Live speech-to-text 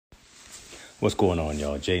What's going on,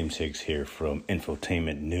 y'all? James Higgs here from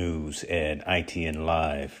Infotainment News and ITN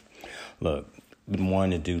Live. Look, been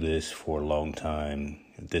wanting to do this for a long time.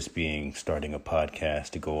 This being starting a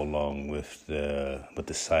podcast to go along with the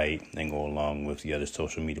site and go along with the other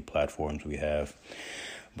social media platforms we have.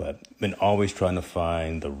 But been always trying to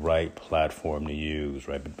find the right platform to use,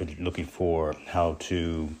 right? Been looking for how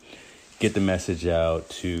to get the message out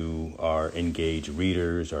to our engaged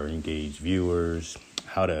readers, our engaged viewers,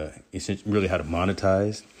 how to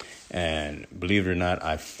monetize. And believe it or not,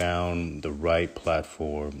 I found the right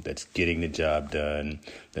platform that's getting the job done,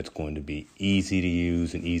 that's going to be easy to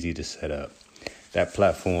use and easy to set up. That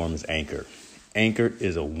platform is Anchor. Anchor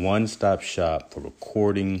is a one-stop shop for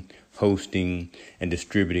recording, hosting, and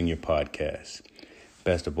distributing your podcast.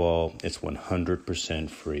 Best of all, it's 100%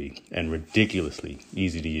 free and ridiculously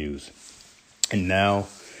easy to use. And now,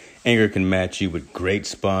 Anchor can match you with great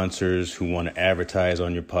sponsors who want to advertise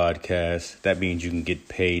on your podcast. That means you can get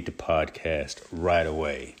paid to podcast right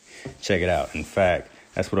away. Check it out. In fact,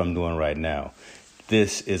 that's what I'm doing right now.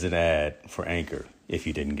 This is an ad for Anchor, if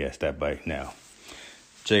you didn't guess that by now.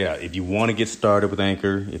 Check it out. If you want to get started with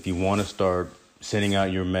Anchor, if you want to start sending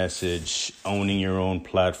out your message, owning your own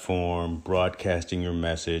platform, broadcasting your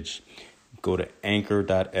message, go to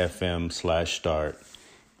anchor.fm/start.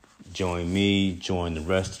 Join me, join the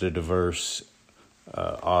rest of the diverse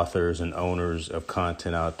authors and owners of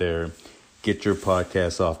content out there. Get your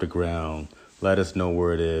podcast off the ground. Let us know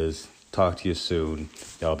where it is. Talk to you soon.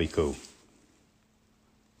 Y'all be cool.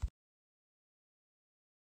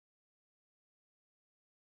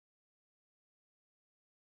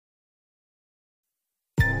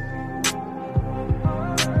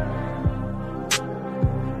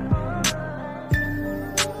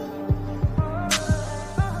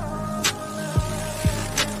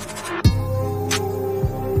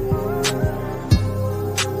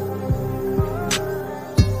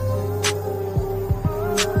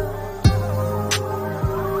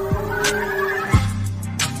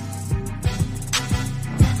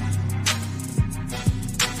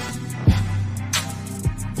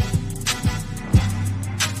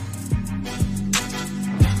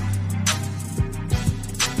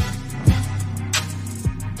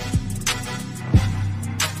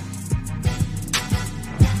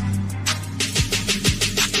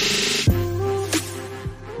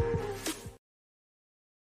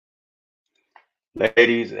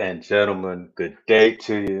 Ladies and gentlemen, good day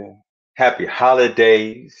to you. Happy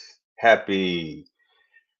holidays. Happy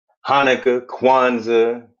Hanukkah,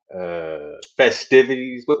 Kwanzaa,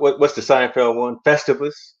 festivities. What's the Seinfeld one?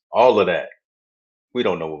 Festivus. All of that. We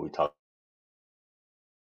don't know what we talk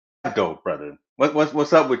about. Go, brother.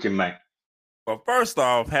 What's up with you, man? Well, first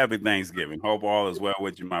off, happy Thanksgiving. Hope all is well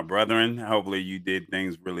with you, my brethren. Hopefully you did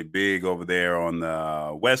things really big over there on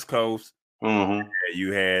the West Coast. Mm-hmm.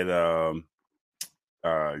 You had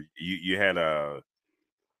you had a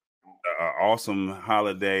awesome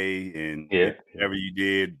holiday, and whatever you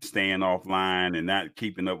did, staying offline and not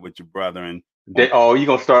keeping up with your brethren. You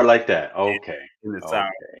gonna start like that? Okay. In the South.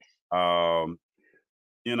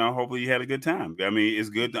 Hopefully you had a good time. I mean, it's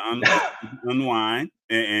good to unwind,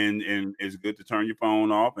 and it's good to turn your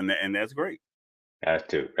phone off, and that's great.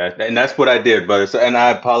 And that's what I did, brother. So, and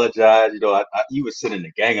I apologize. You were sending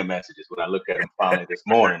a gang of messages when I looked at them finally this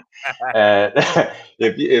morning. And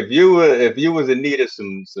if you was in need of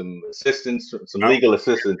some assistance, some legal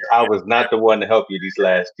assistance, I was not the one to help you these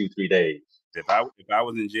last 2-3 days. If I was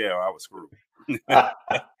in jail, I was screwed.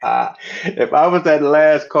 If I was that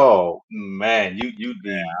last call, man, you'd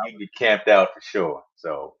be camped out for sure.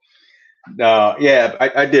 So.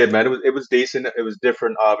 I did, man. It was decent. It was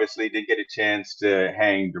different. Obviously, didn't get a chance to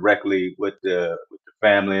hang directly with the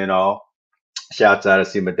family and all. Shouts out to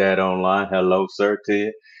see my dad online. Hello, sir, to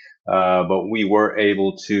you. But we were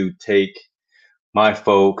able to take my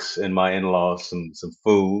folks and my in-laws some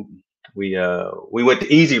food. We went the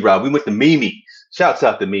easy route. We went to Mimi's. Shouts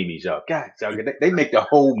out to Mimi's, y'all. God, they make the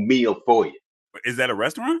whole meal for you. Is that a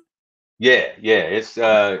restaurant? Yeah, it's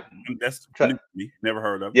that's never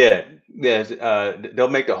heard of. Yeah, they'll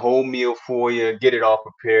make the whole meal for you, get it all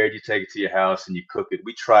prepared. You take it to your house and you cook it.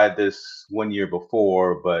 We tried this one year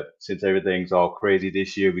before, but since everything's all crazy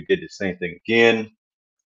this year, we did the same thing again.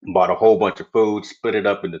 Bought a whole bunch of food, split it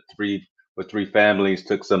up into three families,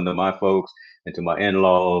 took some to my folks and to my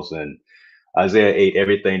in-laws, and Isaiah ate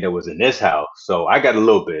everything that was in this house. So I got a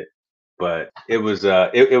little bit. But it was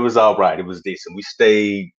it was all right. It was decent. We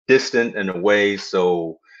stayed distant and away,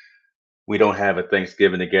 so we don't have a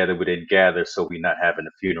Thanksgiving together. We didn't gather, so we're not having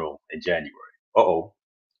a funeral in January.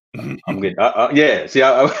 I'm getting yeah. See,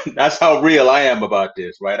 that's how real I am about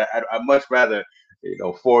this, right? I much rather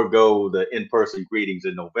forego the in-person greetings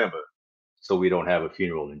in November so we don't have a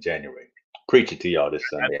funeral in January. Preach it to y'all this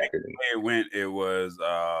Sunday afternoon. The way it went, it was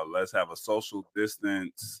let's have a social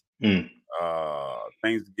distance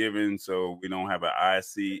Thanksgiving so we don't have an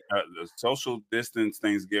social distance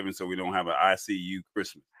Thanksgiving so we don't have an ICU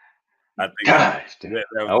Christmas. I think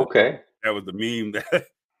that was the meme that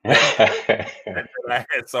I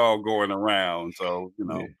saw going around. So,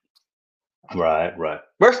 Right.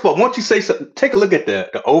 First of all, why don't you say something? Take a look at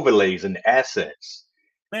the overlays and the assets.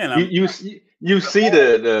 Man, you see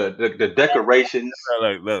the decorations.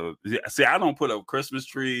 Look, see, I don't put up Christmas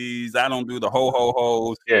trees. I don't do the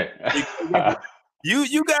ho-ho-hos. Yeah.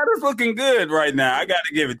 You got us looking good right now. I got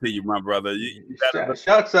to give it to you, my brother.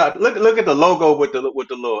 Shouts out! Look at the logo with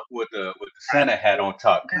the Santa hat on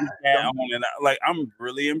top. I'm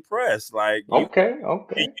really impressed. Like, okay.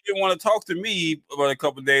 You didn't want to talk to me for a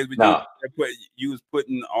couple of days, but you was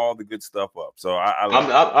putting all the good stuff up. So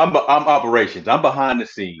I'm operations. I'm behind the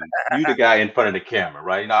scenes. You the guy in front of the camera,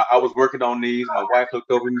 right? I was working on these. My wife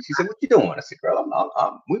looked over at me. She said, "What you doing?" I said,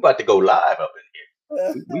 "Girl, we about to go live up in here.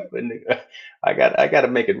 I got to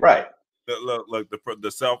make it right." Look, the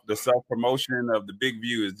self promotion of the Big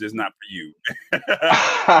View is just not for you.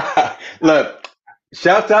 Look,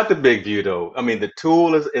 shouts out to Big View though. I mean, the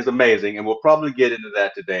tool is amazing, and we'll probably get into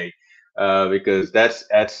that today because that's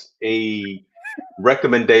a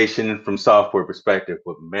recommendation from software perspective.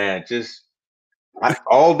 But man,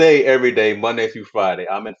 all day, every day, Monday through Friday,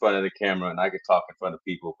 I'm in front of the camera and I can talk in front of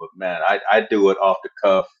people. But man, I do it off the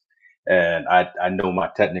cuff. And I know my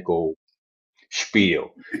technical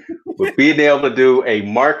spiel. But being able to do a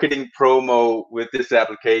marketing promo with this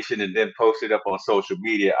application and then post it up on social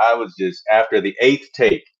media, I was just after the 8th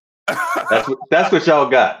take. That's what y'all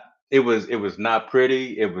got. It was not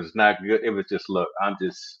pretty. It was not good. It was just, look, I'm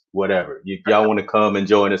just whatever. Y'all want to come and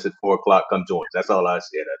join us at 4:00? Come join us. That's all I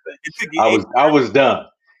said. I think I was done.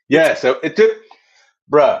 Yeah. So it took,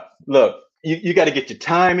 bruh. Look. You got to get your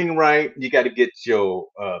timing right. You got to get your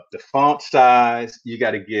the font size. You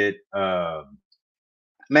got to get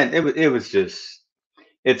man. It was just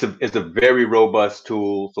it's a very robust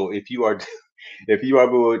tool. So if you are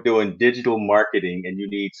doing digital marketing and you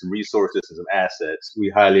need some resources and some assets, we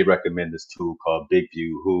highly recommend this tool called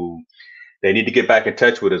BigView. Who they need to get back in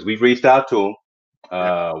touch with us. We've reached out to them.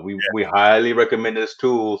 We highly recommend this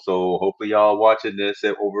tool. So hopefully y'all watching this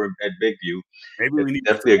over at BigView. Maybe we need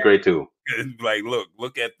definitely a great tool. Like,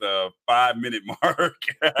 look at the 5-minute mark.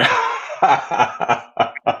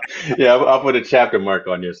 Yeah, I'll put a chapter mark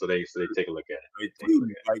on there so they take a look at it.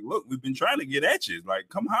 Like, look, we've been trying to get at you. Like,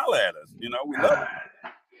 come holler at us. We love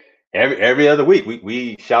it. Every other week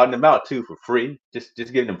we shouting them out too for free. Just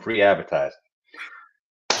giving them free advertising.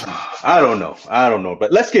 I don't know,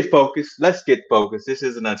 but let's get focused. This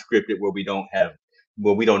isn't unscripted where we don't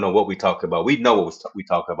know what we talked about. We know what we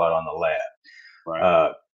talked about on the lab.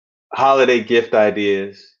 Right. Holiday gift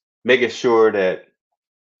ideas, making sure that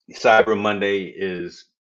Cyber Monday is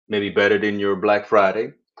maybe better than your Black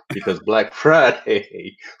Friday, because Black Friday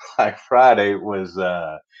was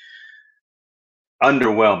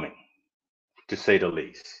underwhelming, to say the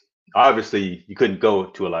least. Obviously, you couldn't go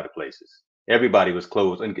to a lot of places. Everybody was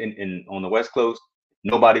closed, and on the West Coast,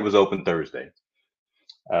 nobody was open Thursday.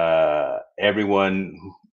 Everyone,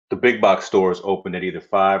 the big box stores opened at either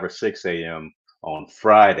 5 or 6 a.m. on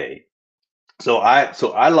Friday. So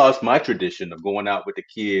I lost my tradition of going out with the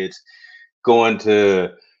kids, going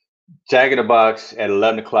to Jack in the Box at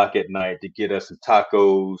 11 o'clock at night to get us some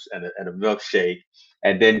tacos and a milkshake,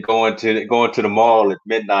 and then going to the mall at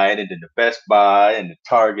midnight, and then the Best Buy and the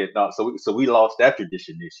Target. So we lost that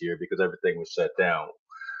tradition this year because everything was shut down.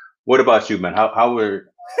 What about you, man? How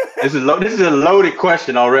were this is a loaded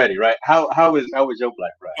question already, right? How was your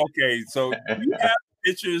Black Friday? Okay, so do you have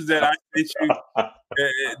pictures that I sent you?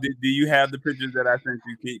 Do you have the pictures that I sent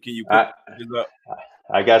you? Can you put pictures up?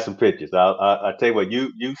 I got some pictures. I'll tell you what.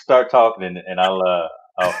 You start talking and I'll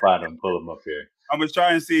find them, pull them up here. I'm gonna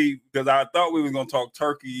try and see, because I thought we were gonna talk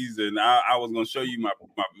turkeys and I was gonna show you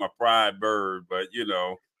my fried bird, but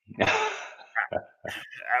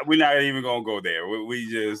we're not even gonna go there. We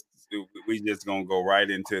just gonna go right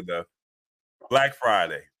into the Black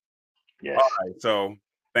Friday. Yes. All right. So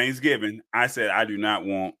Thanksgiving, I said I do not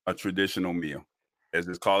want a traditional meal. Let's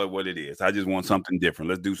just call it what it is. I just want something different.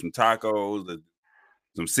 Let's do some tacos. Let's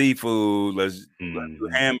some seafood. Let's do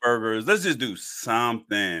hamburgers. Let's just do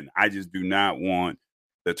something. I just do not want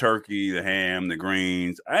the turkey, the ham, the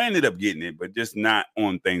greens. I ended up getting it, but just not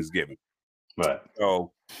on Thanksgiving. Right.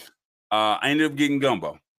 So I ended up getting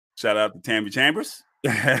gumbo. Shout out to Tammy Chambers.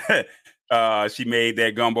 She made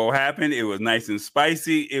that gumbo happen. It was nice and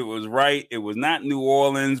spicy. It was right. It was not New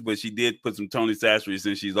Orleans, but she did put some Tony Chachere's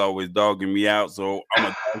since she's always dogging me out. So I'm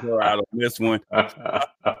going to dog her out on this one.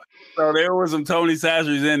 So there was some Tony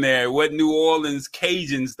Chachere's in there. It wasn't New Orleans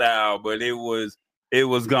Cajun style, but it was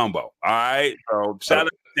gumbo. All right. So shout out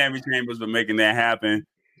to Tammy Chambers for making that happen.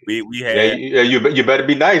 We had you better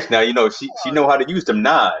be nice now. You know she know how to use them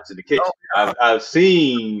knives in the kitchen. I've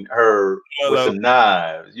seen her with some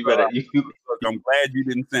knives. You better. Look, I'm glad you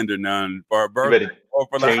didn't send her none for her birthday. You better or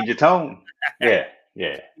for change your tone. Yeah.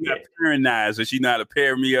 You got pairing knives, so she know how to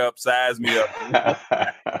pair me up, size me up.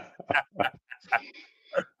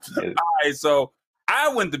 All right, so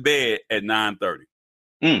I went to bed at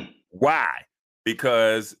 9:30. Why?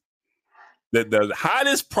 Because the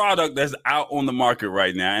hottest product that's out on the market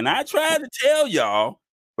right now, and I tried to tell y'all,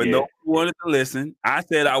 but nobody wanted to listen. I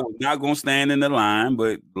said I was not going to stand in the line,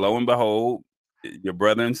 but lo and behold, your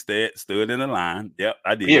brother instead stood in the line. Yep,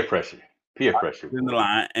 I did. Peer pressure in the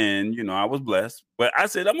line, and I was blessed. But I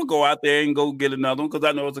said I'm gonna go out there and go get another one because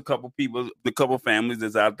I know it's a couple families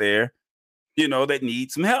that's out there, that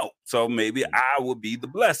need some help. So maybe I will be the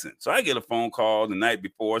blessing. So I get a phone call the night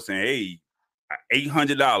before saying, "Hey,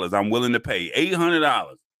 $800. I'm willing to pay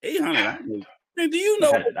 $800. $800. Do you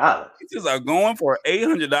know pieces are going for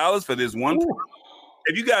 $800 for this one?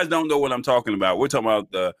 If you guys don't know what I'm talking about, we're talking about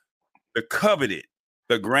the coveted,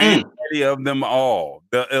 the granddaddy of them all,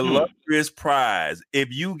 the illustrious prize.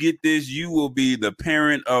 If you get this, you will be the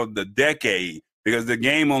parent of the decade because the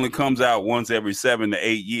game only comes out once every 7 to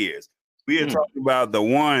 8 years. We are talking about the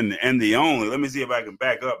one and the only. Let me see if I can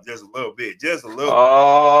back up just a little bit.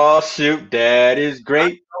 Oh, shoot. That is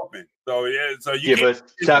great. So, so you give us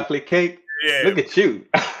chocolate cake. Yeah. Look at you.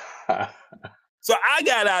 So I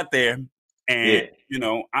got out there and,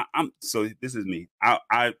 I'm so this is me. I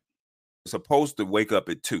was supposed to wake up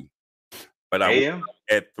at 2, but I woke up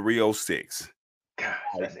at 3:06. God,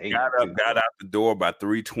 that's got out the door by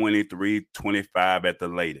 3:20, 3:25 at the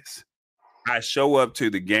latest. I show up to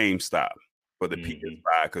the GameStop for the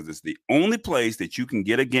PS5 because it's the only place that you can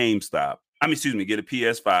get a GameStop. Get a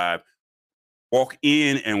PS5, walk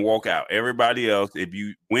in and walk out. Everybody else,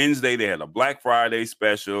 Wednesday, they had a Black Friday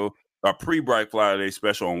special, a pre-Black Friday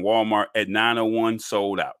special on Walmart at 9:01,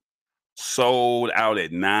 sold out. Sold out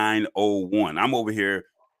at 9:01. I'm over here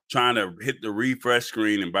trying to hit the refresh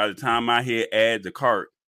screen, and by the time I hit add to cart,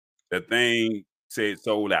 the thing said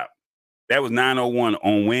sold out. That was 9:01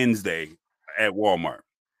 on Wednesday at Walmart.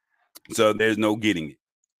 So there's no getting it.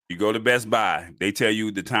 You go to Best Buy, they tell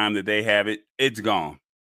you the time that they have it, it's gone.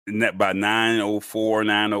 And that by 9:04,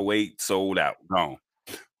 9:08, sold out, gone.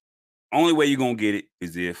 Only way you're going to get it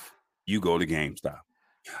is if you go to GameStop.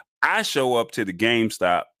 I show up to the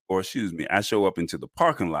GameStop, I show up into the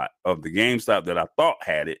parking lot of the GameStop that I thought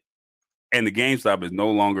had it, and the GameStop is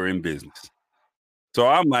no longer in business. So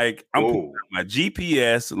I'm like, putting my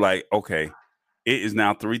GPS, like, okay, it is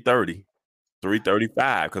now 3:30.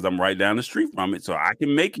 3:35 because I'm right down the street from it. So I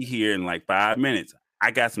can make it here in like 5 minutes.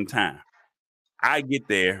 I got some time. I get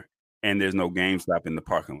there and there's no GameStop in the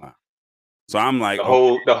parking lot. So I'm like, the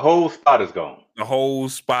whole spot is gone. The whole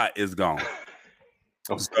spot is gone.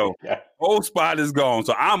 So whole spot is gone.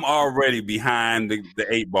 So I'm already behind the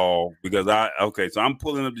 8 ball because so I'm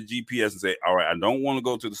pulling up the GPS and say, all right, I don't want to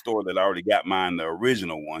go to the store that I already got mine, the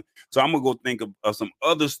original one. So I'm going to go think of some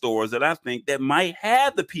other stores that I think that might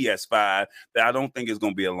have the PS5 that I don't think is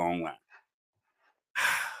going to be a long line.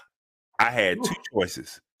 I had 2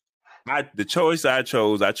 choices. The choice I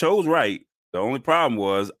chose right. The only problem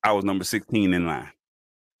was I was number 16 in line.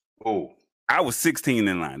 I was 16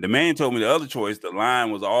 in line. The man told me the other choice, the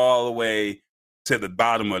line was all the way to the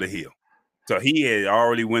bottom of the hill. So he had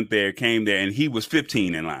already came there, and he was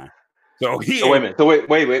 15 in line. So wait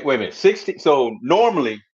a minute. 16. So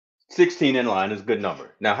normally 16 in line is a good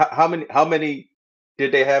number. Now, how many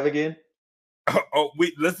did they have again? Let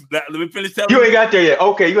me finish telling you. Ain't got there yet.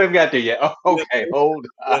 Okay, you haven't got there yet. Okay, hold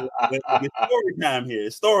on. Story time here.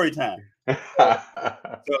 It's story time.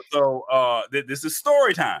 This is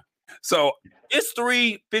story time. So it's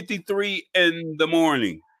 3:53 in the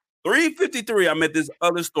morning. 3:53. I'm at this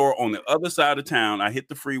other store on the other side of town. I hit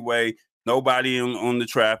the freeway. Nobody on the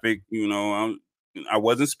traffic. I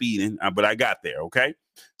wasn't speeding, but I got there. Okay.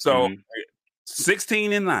 So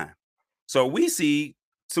 16 in line. So we see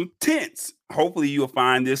some tents. Hopefully you'll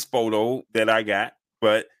find this photo that I got,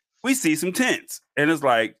 but we see some tents. And it's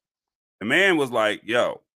like, the man was like,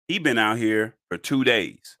 yo, he been out here for 2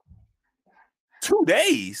 days. 2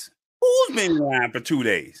 days? Who's been in line for 2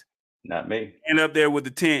 days? Not me. And up there with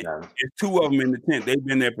the tent. No. There's 2 of them in the tent. They've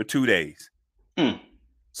been there for 2 days.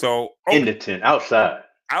 So in the tent, outside.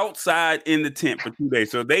 outside in the tent for 2 days.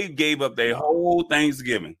 So they gave up their whole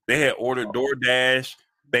Thanksgiving. They had ordered DoorDash,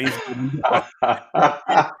 Thanksgiving. I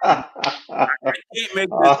can't make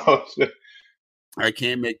this. I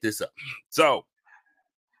can't make this up. So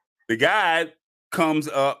the guy comes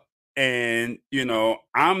up, and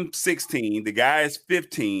I'm 16. The guy is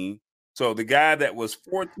 15. So the guy that was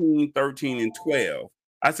 14, 13, and 12.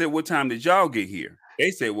 I said, "What time did y'all get here?"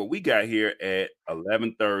 They said, "Well, we got here at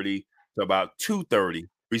 11:30 to about 2:30,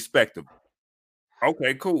 respectively."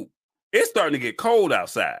 Okay, cool. It's starting to get cold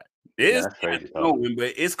outside. It's snowing,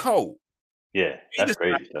 but it's cold. Yeah, that's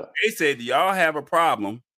crazy stuff. They said, "Do y'all have a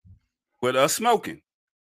problem with us smoking?"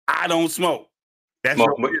 I don't smoke. That's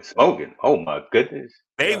smoking. Oh my goodness.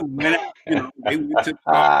 They went out, they went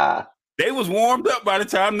to they was warmed up by the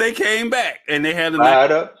time they came back, and they had a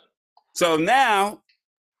night up. So now,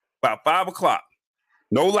 about 5 o'clock,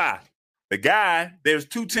 no lie, the guy, there's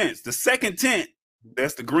 2 tents. The second tent,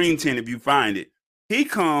 that's the green tent if you find it, he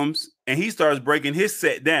comes and he starts breaking his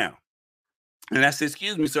set down. And I said,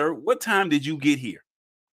 "Excuse me, sir, what time did you get here?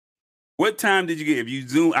 What time did you get?" If you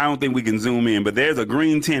zoom, I don't think we can zoom in, but there's a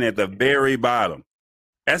green tent at the very bottom.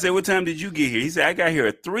 I said, "What time did you get here?" He said, "I got here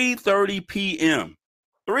at 3:30 p.m.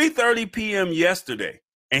 3:30 p.m. yesterday."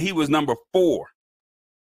 And he was number 4.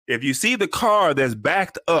 If you see the car that's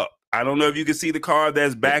backed up, I don't know if you can see the car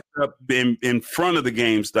that's backed up in front of the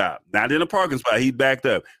GameStop, not in a parking spot. He backed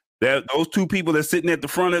up. Those 2 people that's sitting at the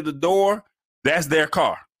front of the door, that's their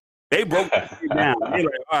car. They broke it down. They're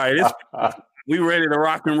like, "All right, we ready to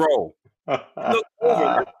rock and roll." Look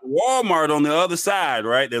over, Walmart on the other side,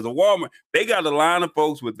 right? There's a Walmart. They got a line of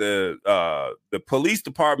folks with the police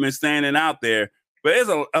department standing out there, but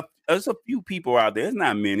there's a few people out there. It's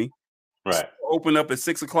not many. Right. Open up at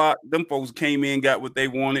 6 o'clock. Them folks came in, got what they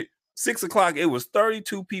wanted. 6 o'clock, it was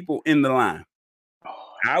 32 people in the line.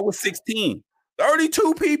 I was 16.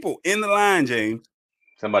 32 people in the line, James.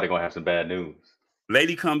 Somebody gonna have some bad news.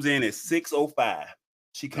 Lady comes in at 6:05.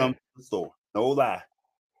 She comes to the store. No lie.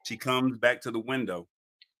 She comes back to the window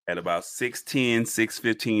at about 6:10,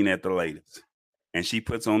 6:15 at the latest. And she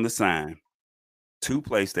puts on the sign, 2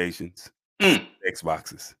 PlayStations,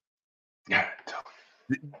 Xboxes.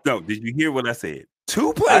 No, did you hear what I said?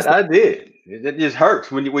 2 PlayStations. I did. It just hurts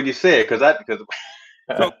when you say it because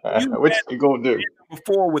so what you gonna do?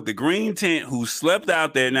 Before with the green tent who slept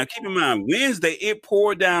out there. Now keep in mind, Wednesday it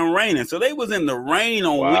poured down raining. So they was in the rain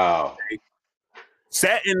on Wednesday.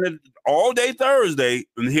 Sat in the all day Thursday,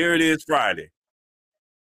 and here it is Friday.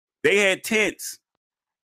 They had tents,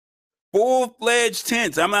 full-fledged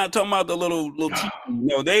tents. I'm not talking about the little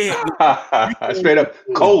no, they had straight up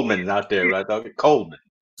Coleman out there, right? Coleman.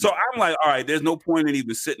 So I'm like, all right, there's no point in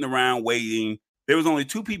even sitting around waiting. There was only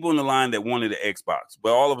 2 people in the line that wanted the Xbox,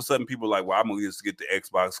 but all of a sudden people were like, well, I'm gonna just get the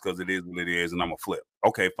Xbox because it is what it is, and I'm gonna flip.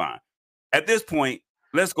 Okay, fine. At this point,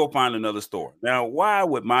 let's go find another store. Now, why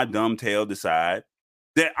would my dumb tail decide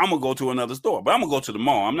that I'm gonna go to another store? But I'm gonna go to the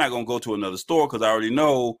mall. I'm not gonna go to another store because I already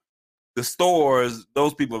know the stores,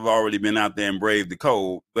 those people have already been out there and braved the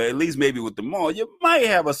cold. But at least maybe with the mall, you might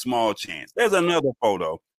have a small chance. There's another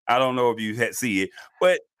photo. I don't know if you see it,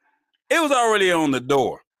 but it was already on the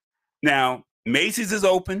door. Now, Macy's is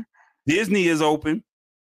open. Disney is open.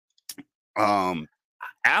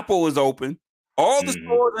 Apple is open. All the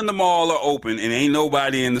stores in the mall are open, and ain't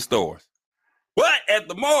nobody in the stores. But at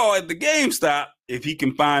the mall, at the GameStop, if he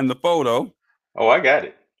can find the photo. Oh, I got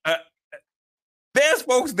it. There's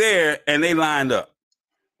folks there, and they lined up.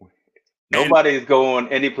 Nobody's going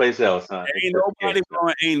anyplace else, huh?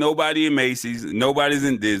 Ain't nobody in Macy's. Nobody's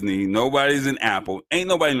in Disney. Nobody's in Apple. Ain't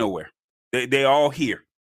nobody nowhere. They all here.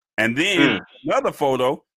 And then another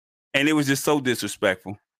photo, and it was just so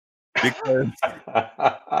disrespectful. Because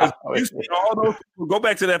you see all those people. Go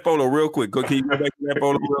back to that photo real quick. Can you go back to that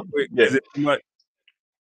photo real quick? Yeah. Is it too much?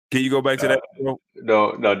 Can you go back to that photo?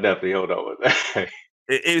 No, definitely. Hold on with that.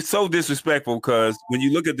 It's so disrespectful because when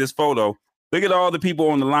you look at this photo, look at all the people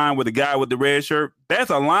on the line with the guy with the red shirt. That's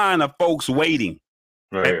a line of folks waiting.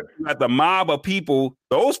 Right. At the mob of people,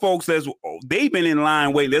 those folks they've been in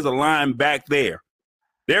line waiting. There's a line back there.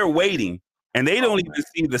 They're waiting, and they don't even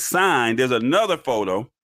see the sign. There's another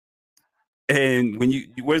photo. And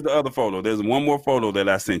where's the other photo? There's one more photo that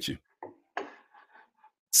I sent you.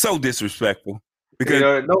 So disrespectful.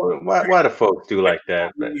 Because why do folks do like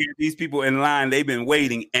that? These people in line, they've been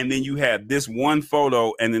waiting, and then you have this one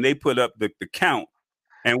photo, and then they put up the count.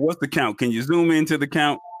 And what's the count? Can you zoom into the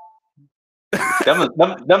count?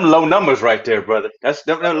 them low numbers right there, brother. That's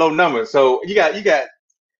them low numbers. So you got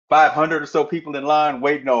 500 or so people in line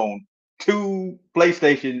waiting on 2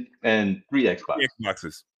 PlayStation and 3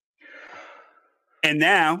 Xboxes. And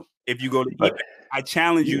now if you go to eBay. I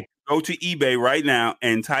challenge you to go to eBay right now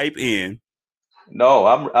and type in. No,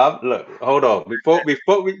 I'm look. Hold on. Before we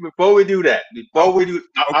do that,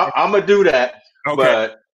 I'm gonna do that. Okay.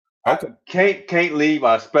 But Okay. I can't leave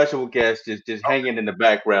our special guest just hanging in the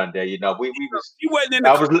background there. You know, we was. She wasn't in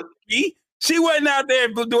the. She wasn't out there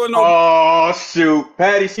doing no. Oh shoot,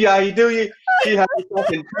 Patty! See how you do you? See how you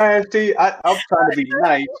talking trash to you? I'm trying to be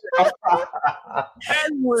nice.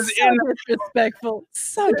 Patty was so disrespectful.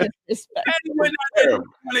 So disrespectful. Patty went out there with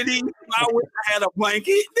one of these. I wish I had a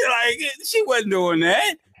blanket. Like she wasn't doing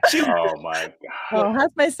that. Oh my god. Oh, how's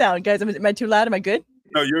my sound, guys? Am I too loud? Am I good?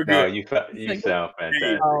 No, you're good. No, you sound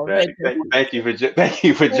fantastic. Oh, thank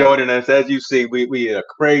you for joining us. As you see, we are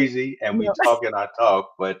crazy and we talking our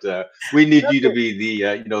talk, but we need you to be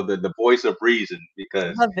the voice of reason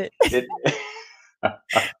because love it.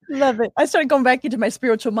 Love it. I started going back into my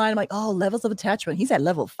spiritual mind. I'm like, oh, levels of attachment. He's at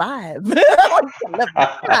level 5. Level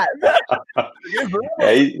 5.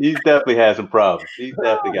 Yeah, he's definitely had some problems. He's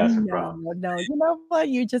definitely got some problems. No, you know what?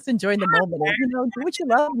 You're just enjoying the moment. And, do what you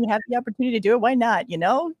love. You have the opportunity to do it. Why not?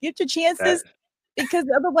 Get your chances. Because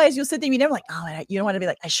otherwise you'll sit there and you're never like, oh, you don't want to be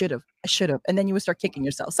like, I should have. And then you would start kicking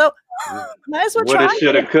yourself. So might as well try. Woulda,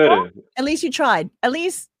 shoulda, coulda. At least you tried. At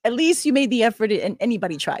least you made the effort and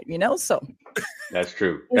anybody tried, so. That's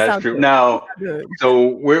true. That's true. Now,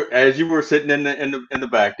 so as you were sitting in the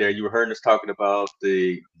back there, you were hearing us talking about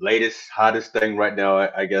the latest, hottest thing right now,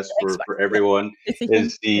 I guess, for everyone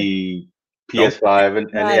is the PS5 and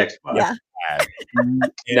the Xbox. Yeah.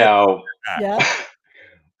 Now, yeah.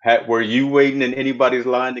 Were you waiting in anybody's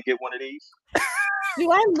line to get one of these?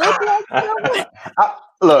 Do I look like someone?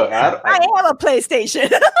 Look, I have a PlayStation.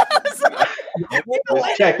 Just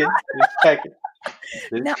checking.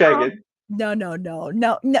 No.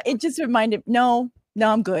 It just reminded. No,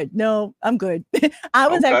 I'm good. No, I'm good. I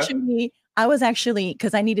was actually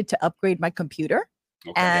because I needed to upgrade my computer,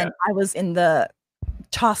 I was in the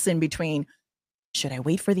toss in between. Should I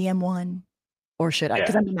wait for the M1, or should I?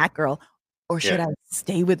 Because I'm a Mac girl. Or should I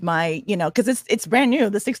stay with my, because it's brand new,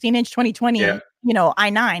 the 16-inch 2020,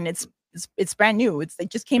 i9. It's brand new. It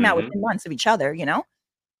just came out within months of each other,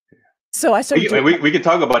 So I started. We can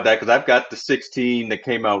talk about that because I've got the 16 that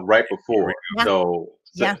came out right before. Mac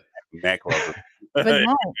lover. But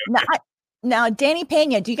now Danny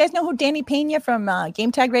Pena. Do you guys know who Danny Pena from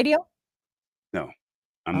Game Tag Radio? No,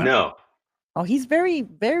 No. Oh, he's very,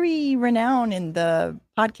 very renowned in the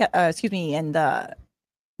podcast. In the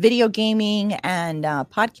video gaming and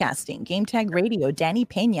podcasting. Game Tag Radio. Danny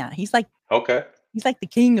Pena. He's like the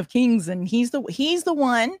king of kings, and he's the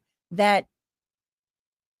one that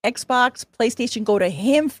Xbox, PlayStation go to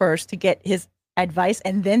him first to get his advice,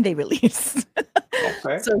 and then they release.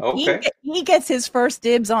 He gets his first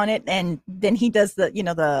dibs on it, and then he does the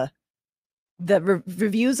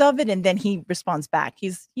reviews of it, and then he responds back.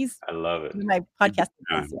 He's I love it. My podcast.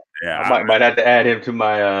 Yeah, I might have to add him to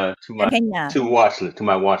my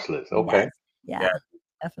watch list. Okay. Yeah.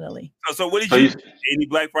 Definitely. So what did you any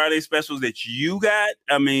Black Friday specials that you got?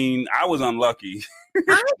 I mean, I was unlucky.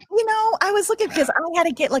 I was looking because I had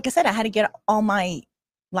to get, like I said, all my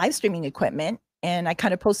live streaming equipment, and I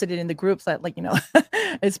kind of posted it in the groups that,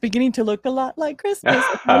 it's beginning to look a lot like Christmas.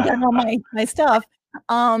 I got all my stuff.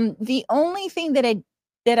 The only thing that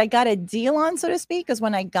I got a deal on, so to speak, is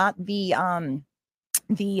when I got the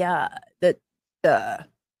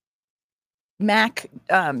Mac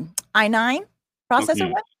i9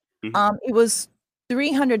 processor one. It was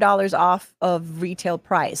 $300 off of retail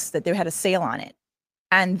price that they had a sale on it.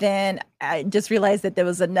 And then I just realized that they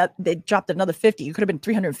dropped another $50. It could have been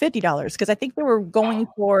 $350 because I think they were going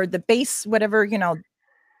for the base, whatever,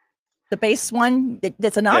 the base one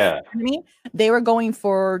that's enough. Yeah. You know what I mean? They were going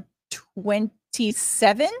for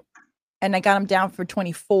 27 and I got them down for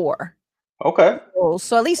 24. Okay.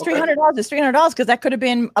 So at least $300 is $300 because that could have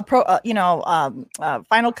been a pro,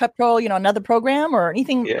 Final Cut Pro, another program or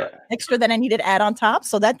anything extra that I needed to add on top.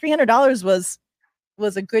 So that $300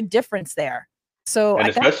 was a good difference there. So and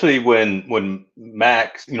especially when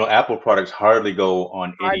Macs, Apple products hardly go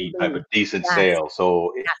on any type of decent sale.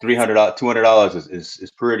 So $300, $200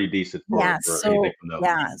 is pretty decent for anything from those.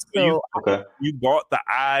 Yeah. So you bought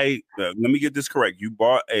let me get this correct. You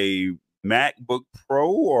bought a MacBook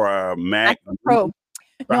Pro or a MacBook Pro?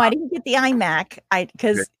 No, I didn't get the iMac. And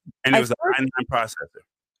it was the i9 processor.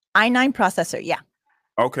 i9 processor, yeah.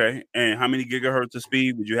 Okay. And how many gigahertz of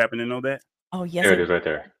speed? Would you happen to know that? Oh, yes. There it is right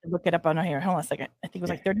there. Look it up on here. Hold on a second. I think it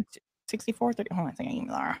was like 64, 30. Hold on a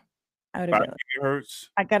second. Gigahertz.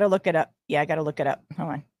 I got to look it up. Yeah, I got to look it up. Hold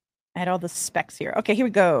on. I had all the specs here. Okay, here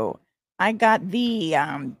we go. I got the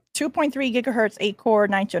 2.3 gigahertz, 8-core,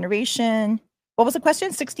 9th generation. What was the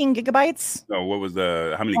question? 16 gigabytes? No, what was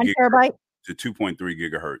the how many 1 terabyte? To 2.3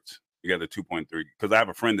 gigahertz. You got the 2.3 because I have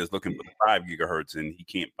a friend that's looking for the 5 gigahertz and he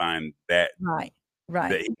can't find that. Right.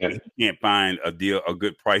 He can't find a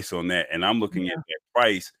good price on that. And I'm looking at that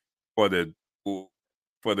price for the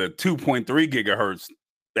 2.3 gigahertz.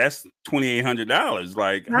 That's $2,800.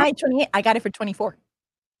 Like, right, 28. I got it for 24.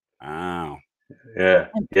 Wow. Yeah.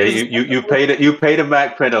 You paid a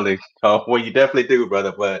Mac penalty. Well, you definitely do,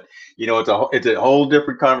 brother. But it's a whole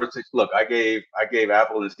different conversation. Look, I gave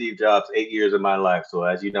Apple and Steve Jobs 8 years of my life, so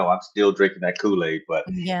as you know, I'm still drinking that Kool-Aid. But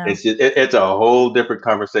it's a whole different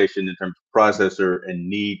conversation in terms of processor and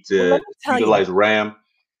need to utilize RAM.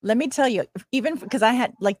 Let me tell you, even because I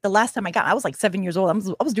had like the last time I was like 7 years old. I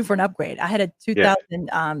was due for an upgrade. I had a 2000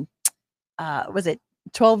 was it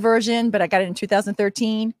 12 version, but I got it in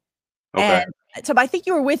 2013. Okay. And so I think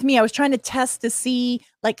you were with me. I was trying to test to see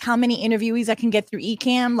like how many interviewees I can get through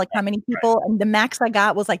Ecamm, like how many people, and the max I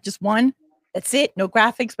got was like just 1. That's it, no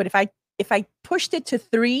graphics. But if I pushed it to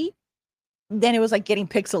 3, then it was like getting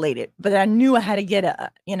pixelated. But I knew I had to get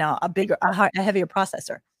a heavier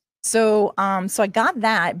processor. So so I got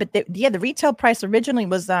that. But the retail price originally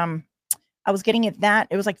was I was getting it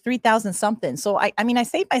was like 3,000 something. So I mean I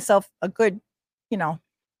saved myself a good $300,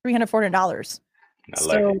 $400.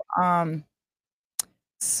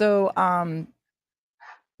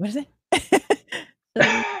 What is it? What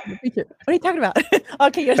are you talking about?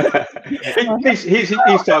 Okay, he's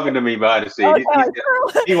talking to me behind the scene.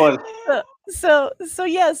 He wants. So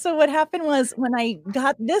what happened was when I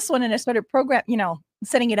got this one and I started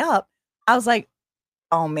setting it up, I was like,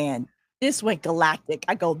 oh man, this went galactic.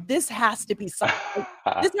 I go, this has to be something.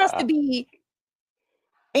 This has to be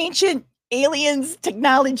ancient aliens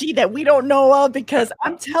technology that we don't know of, because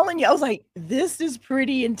I'm telling you, I was like, this is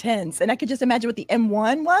pretty intense. And I could just imagine what the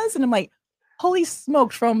M1 was. And I'm like, holy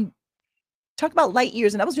smokes, talk about light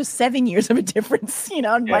years. And that was just 7 years of a difference,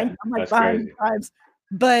 I'm like behind times.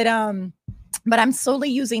 But I'm solely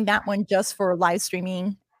using that one just for live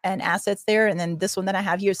streaming and assets there. And then this one that I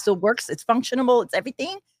have here still works. It's functional. It's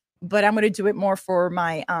everything. But I'm going to do it more for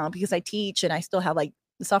my, because I teach and I still have like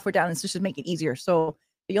the software down and just to make it easier. So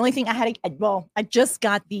the only thing I just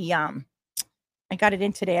got I got it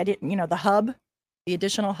in today. I didn't, the hub, the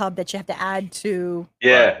additional hub that you have to add to.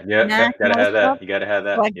 Gotta have that. You gotta have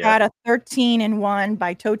that. So I got a 13-in-1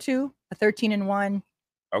 by Totu, a 13-in-1.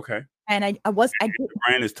 Okay. And the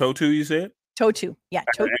brand is Totu, you said? Totu, yeah.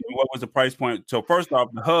 Totu. And what was the price point? So first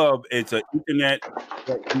off, the hub, it's an Ethernet.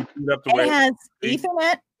 It has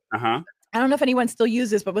Ethernet. I don't know if anyone still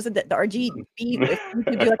uses, but was it the RGB?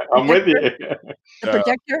 I'm with you. The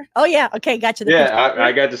projector? Oh, yeah. Okay, gotcha.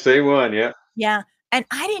 I got the same one. Yeah. Yeah. And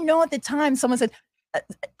I didn't know at the time, someone said,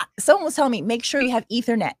 someone was telling me, make sure you have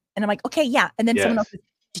Ethernet. And I'm like, okay, yeah. And then someone else said,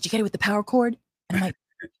 did you get it with the power cord? And I'm like,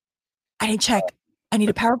 I didn't check. I need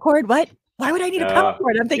a power cord? What? Why would I need a power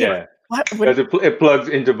cord? I'm thinking, what? Because it plugs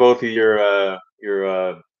into both of your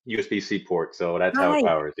USB-C ports, so that's how it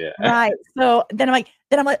powers. Yeah. Right. So then I'm like,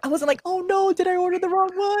 I wasn't like, oh no, did I order the wrong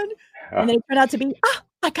one? And then it turned out to be,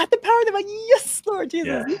 I got the power. I'm like, yes, Lord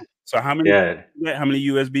Jesus. Yeah. So how many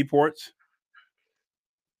USB ports?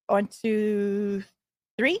 1, 2,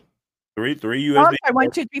 3. 3 USB. Oh, sorry,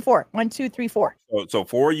 1, 2, 3, 4. 1, 2, 3, 4. So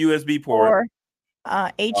 4 USB ports.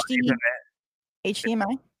 4 HDMI.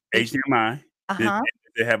 HDMI. Did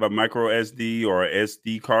they have a micro SD or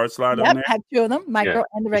SD card slot on there? Had 2 of them, micro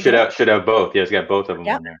and the regular. Should have both. Yeah, it's got both of them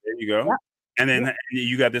on there. There you go. Yep. And then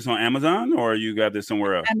you got this on Amazon or you got this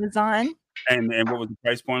somewhere else? Amazon. And what was the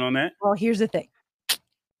price point on that? Well, here's the thing.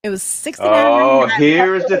 It was $69. Oh,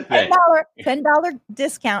 here's the thing. $10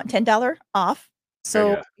 discount, $10 off.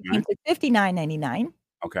 So it came to $59.99.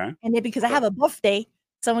 Okay. And then because I have a birthday,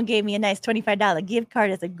 someone gave me a nice $25 gift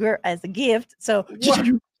card as a gift. So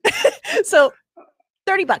so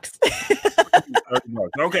 $30. $30.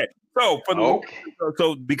 Okay. So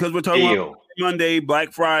so because we're talking about Monday,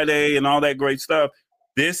 Black Friday, and all that great stuff,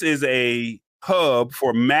 this is a hub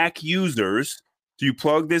for Mac users. So you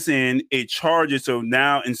plug this in, it charges. So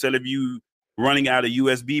now instead of you running out of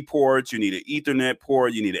USB ports, you need an Ethernet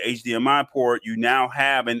port, you need an HDMI port. You now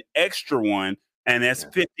have an extra one, and that's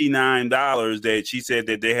 $59. That she said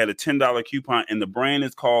that they had a $10 coupon, and the brand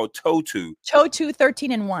is called Totu. Totu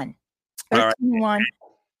 13-in-1. 13-in-1.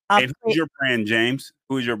 And who's your brand, James?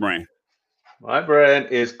 Who's your brand? My brand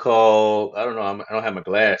is called, I don't know, I don't have my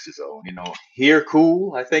glasses on, Here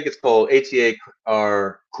Cool. I think it's called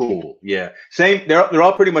HEAR Cool. Yeah. Same. They're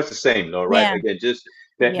all pretty much the same though, right? Yeah. Again, just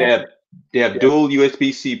they have They have dual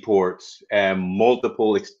USB-C ports and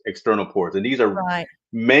multiple external ports, and these are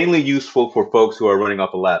mainly useful for folks who are running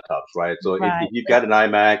off of laptops, right? So if you've got an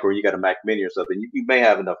iMac or you got a Mac Mini or something, you may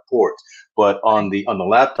have enough ports, but on the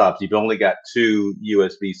laptops, you've only got 2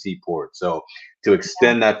 USB-C ports. So to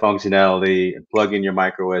extend that functionality and plug in your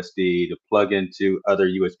micro SD, to plug into other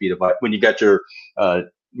USB device, when you got your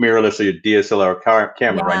mirrorless or your DSLR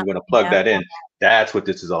camera, right? You want to plug that in. That's what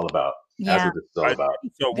this is all about. That's what this is all about.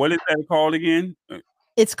 So what is that called again?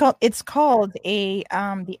 It's called a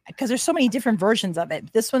because there's so many different versions of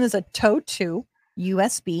it. This one is a TOE2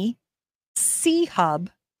 USB-C hub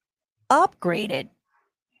upgraded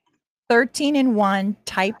 13-in-1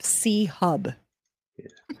 Type-C hub.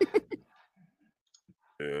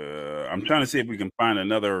 I'm trying to see if we can find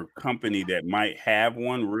another company that might have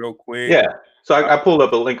one real quick. Yeah. So I pulled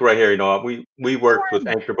up a link right here. You know, we worked with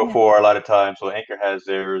Anker before a lot of times, so Anker has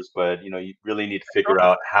theirs, but you know, you really need to figure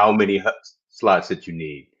out how many slots that you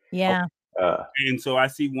need. Yeah. And so I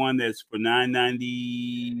see one that's for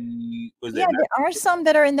 $9.90. There are some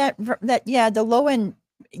that are in that the low end,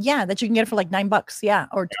 that you can get it for like $9,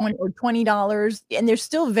 or $20, and they're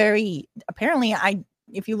still very apparently.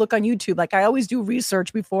 If you look on YouTube, like I always do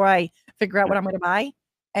research before I figure out what I'm going to buy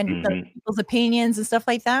and people's opinions and stuff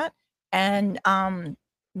like that. And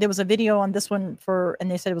there was a video on this one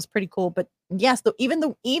and they said it was pretty cool. But yes, even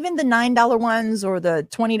the $9 ones or the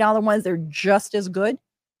 $20 ones, they're just as good.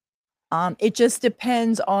 It just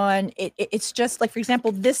depends on it. It's just like, for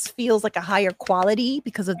example, this feels like a higher quality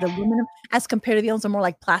because of the aluminum as compared to the others are more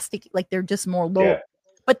like plastic, like they're just more low. Yeah.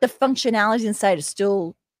 But the functionality inside is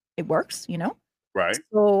still, it works, you know? Right.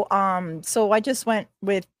 So so I just went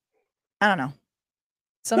with, I don't know.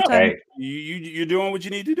 Sometimes you're doing what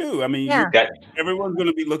you need to do. I mean, everyone's going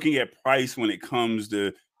to be looking at price when it comes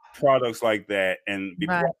to products like that. And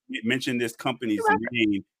before I mention this company's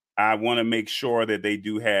name, I want to make sure that they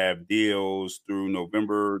do have deals through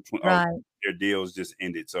November. Their deals just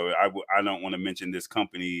ended, so I don't want to mention this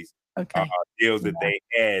company's deals that they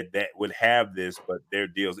had that would have this, but their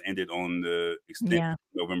deals ended on the extent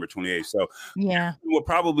November 28th. So it will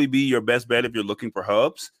probably be your best bet if you're looking for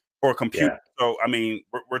hubs or a computer. So I mean,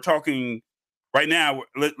 we're talking right now.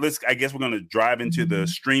 Let's I guess we're going to drive into the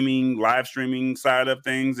live streaming side of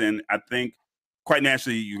things, and I think quite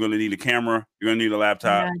naturally you're going to need a camera, you're going to need a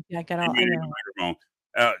laptop, you're going to need a microphone.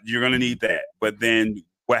 You're going to need that, but then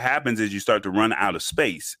what happens is you start to run out of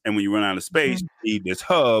space. And when you run out of space, you need this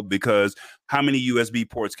hub, because how many USB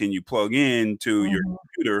ports can you plug in to your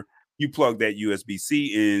computer? You plug that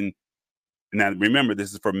USB-C in. Now, remember,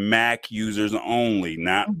 this is for Mac users only,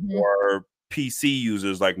 not for PC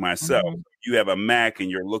users like myself. You have a Mac and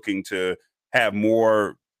you're looking to have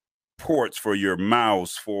more ports for your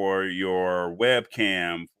mouse, for your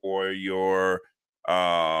webcam, for your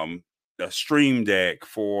the Stream Deck,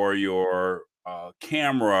 for your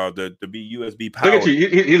camera to be USB powered. Look at you!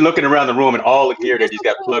 He's looking around the room and all the gear that he's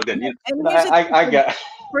got plugged in. I got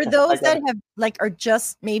for those that have are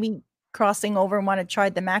just maybe crossing over and want to try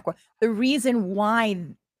the Mac. The reason why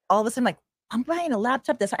all of a sudden I'm buying a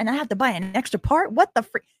laptop and I have to buy an extra part. What the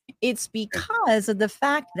freak? It's because of the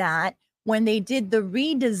fact that when they did the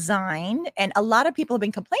redesign, and a lot of people have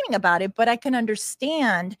been complaining about it, but I can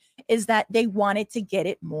understand is that they wanted to get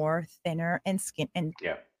it more thinner and skin and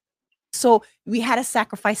so we had to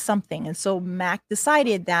sacrifice something. And so Mac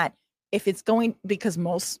decided that if it's going, because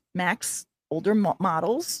most Macs, older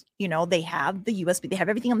models, they have the USB, they have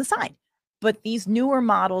everything on the side. But these newer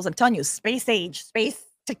models, I'm telling you, space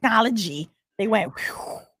technology, they went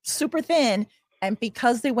super thin. And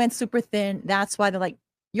because they went super thin, that's why they're like,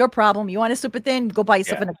 your problem. You want it super thin? Go buy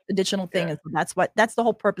yourself an additional thing. And so that's the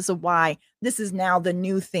whole purpose of why this is now the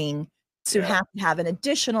new thing, to have an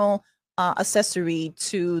additional accessory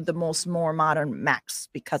to the more modern Macs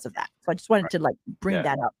because of that. So I just wanted to bring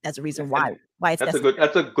that up as a reason why it's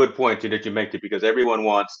that's a good point that you make, because everyone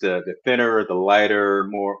wants the thinner, the lighter,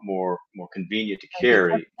 more convenient to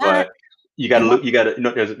carry, but you got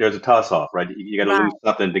to there's a toss off, right? You got to lose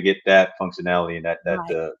something to get that functionality and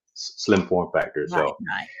that slim form factor. So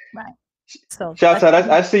right. So shouts out!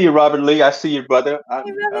 I see you, Robert Lee. I see you, brother.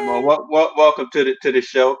 Welcome to the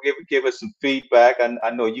show. Give us some feedback.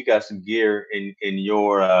 I know you got some gear in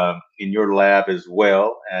your lab as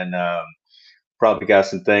well, and probably got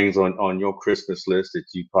some things on your Christmas list that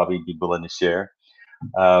you probably be willing to share.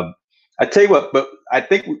 I tell you what, but I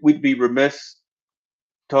think we'd be remiss,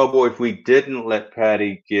 Tallboy, if we didn't let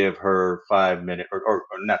Patty give her 5 minute or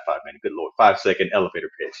not 5 minute, good Lord, 5 second elevator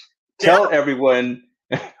pitch. Tell everyone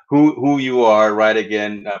who you are, right?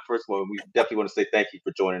 Again, first of all, we definitely want to say thank you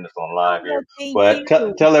for joining us on live here. But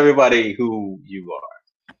tell everybody who you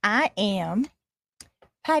are. I am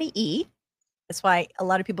Patty E. That's why a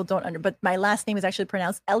lot of people don't but my last name is actually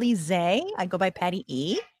pronounced Elize. I go by Patty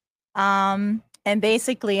E. And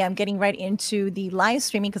basically I'm getting right into the live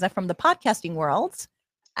streaming because I'm from the podcasting world.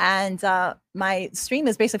 And my stream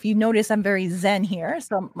is basically, if you notice, I'm very zen here.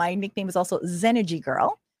 So my nickname is also Zenergy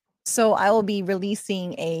Girl. So I will be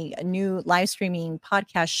releasing a new live streaming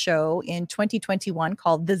podcast show in 2021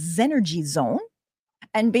 called The Zenergy Zone.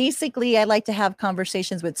 And basically, I like to have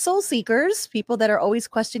conversations with soul seekers, people that are always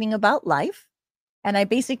questioning about life. And I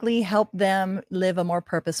basically help them live a more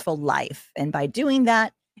purposeful life. And by doing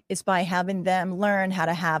that, it's by having them learn how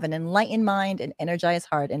to have an enlightened mind, an energized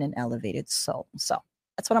heart, and an elevated soul. So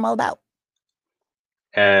that's what I'm all about.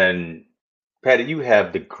 And Patty, you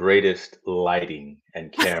have the greatest lighting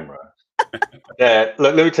and camera. That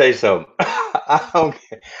let me tell you something.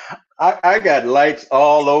 I got lights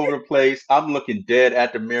all over the place. I'm looking dead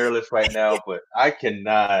at the mirrorless right now, but I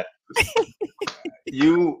cannot.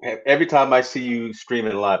 Every time I see you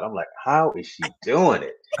streaming live, I'm like, how is she doing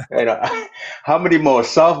it? How many more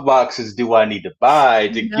soft boxes do I need to buy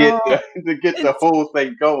to get the whole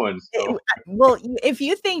thing going? So. Well, if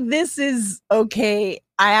you think this is okay,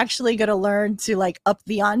 I actually got to learn to like up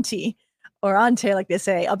the ante or ante, like they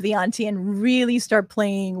say, up the ante, and really start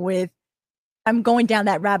playing with. I'm going down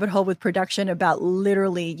that rabbit hole with production about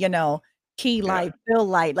literally, key light, fill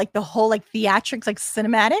light, like the whole like theatrics, like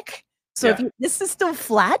cinematic. So if this is still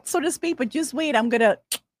flat, so to speak, but just wait, I'm gonna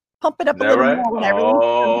pump it up a little more when I release.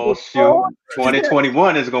 Oh shoot!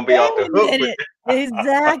 2021 is gonna be off the hook with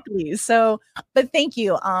exactly. So, but thank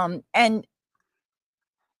you. And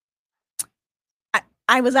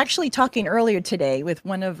I was actually talking earlier today with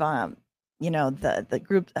one of the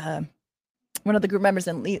group, one of the group members,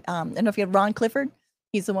 and I don't know if you have Ron Clifford.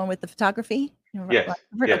 He's the one with the photography. Yes.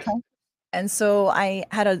 Okay. And so I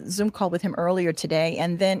had a Zoom call with him earlier today.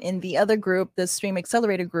 And then in the other group, the Stream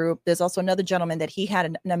Accelerator group, there's also another gentleman that he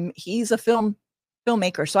had, he's a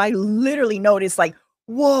filmmaker. So I literally noticed like,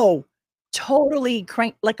 whoa, totally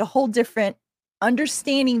like a whole different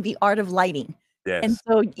understanding the art of lighting. Yes. And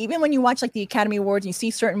so even when you watch like the Academy Awards, and you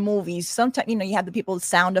see certain movies, sometimes, you have the people with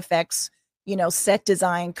sound effects, set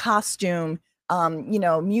design, costume,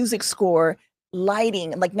 music score,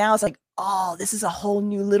 lighting. Like now it's like, oh, this is a whole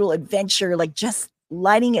new little adventure, like just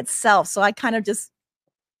lighting itself. So I kind of just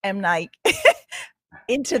am like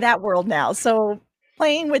into that world now. So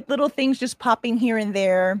playing with little things, just popping here and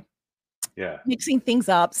there, mixing things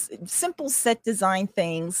up, simple set design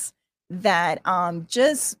things that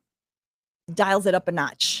just dials it up a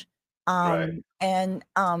notch. And I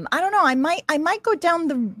don't know, I might go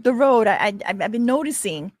down the road. I've been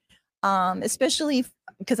noticing, especially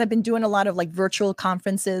because I've been doing a lot of like virtual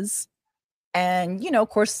conferences. And, of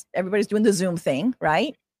course, everybody's doing the Zoom thing,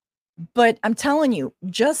 right? But I'm telling you,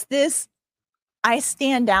 just this, I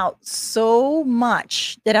stand out so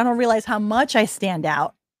much that I don't realize how much I stand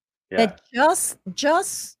out. That just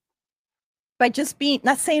by just being,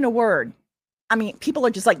 not saying a word. I mean, people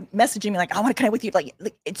are just like messaging me like, I want to connect with you. Like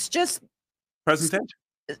it's just presentation.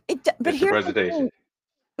 But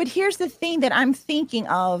here's the thing that I'm thinking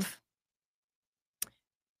of.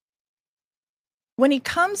 When it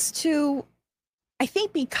comes to, I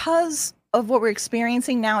think because of what we're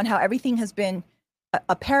experiencing now and how everything has been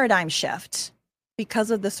a paradigm shift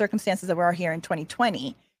because of the circumstances that we're here in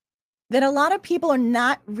 2020, that a lot of people are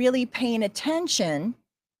not really paying attention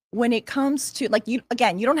when it comes to, like, you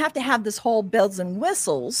don't have to have this whole bells and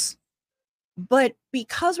whistles, but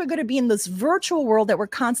because we're going to be in this virtual world that we're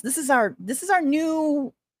this is our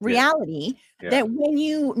new reality, that when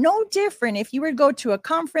no different if you were to go to a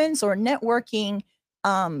conference or networking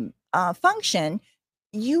function,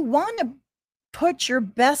 you want to put your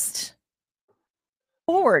best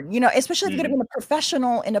forward, especially if you're going to be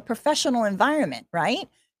in a professional environment, right?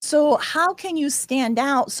 So how can you stand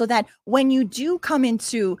out so that when you do come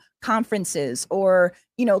into conferences or,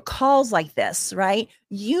 calls like this, right?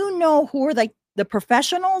 Who are like the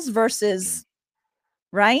professionals versus,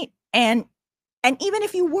 right? And even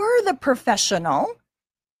if you were the professional,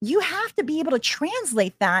 you have to be able to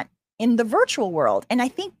translate that in the virtual world. And I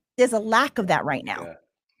think there's a lack of that right now.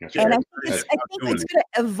 And I think it's going to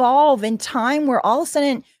evolve in time where all of a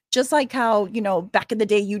sudden, just like how, back in the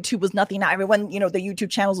day, YouTube was nothing. Now everyone, the YouTube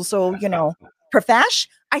channels are so, profesh.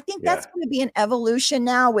 I think that's going to be an evolution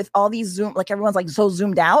now with all these Zoom, like everyone's like so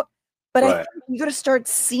zoomed out. But I think you're going to start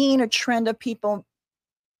seeing a trend of people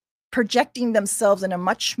projecting themselves in a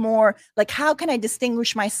much more, like, how can I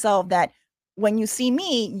distinguish myself that when you see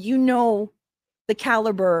me, the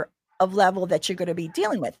caliber of level that you're going to be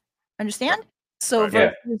dealing with. Understand? So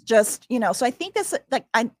versus just, so I think that's like,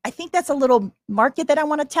 I think that's a little market that I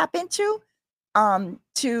want to tap into,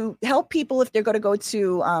 to help people if they're going to go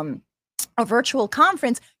to, a virtual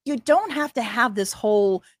conference. You don't have to have this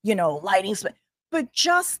whole, lighting, but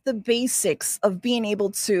just the basics of being able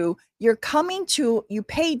to, you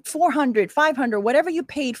paid $400, $500, whatever you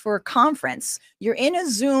paid for a conference. You're in a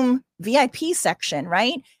Zoom VIP section,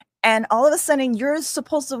 right? And all of a sudden you're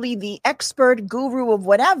supposedly the expert guru of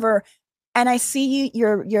whatever. And I see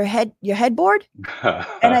your headboard, and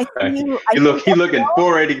I see you. You look in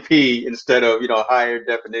 480p instead of higher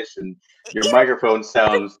definition. Your microphone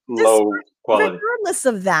sounds low quality.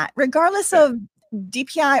 Regardless of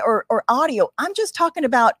DPI or audio, I'm just talking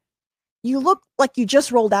about. You look like you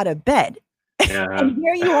just rolled out of bed, and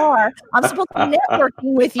here you are. I'm supposed to be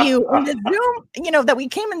networking with you in the Zoom. That we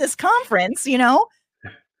came in this conference.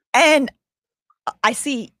 And I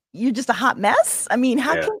see. You're just a hot mess. I mean,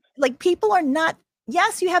 how can people are not,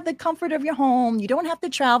 yes, you have the comfort of your home. You don't have to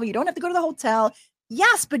travel. You don't have to go to the hotel.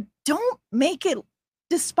 Yes, but don't make it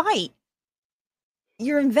despite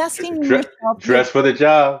you're investing in yourself. Dress for the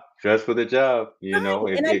job. Maybe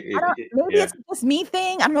it's just me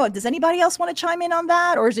thing. I don't know. Does anybody else want to chime in on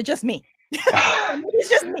that? Or is it just me? It's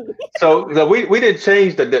just me. So we didn't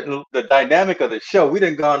change the dynamic of the show. We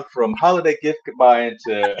didn't gone from holiday gift buying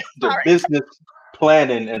to the business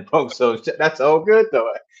planning and folks, so that's all good though.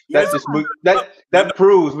 That's just that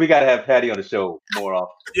proves we gotta have Patty on the show more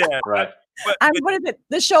often. Yeah, right. What is it?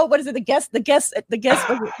 The show? What is it? The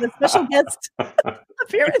special guest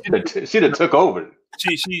appearance. She done took over.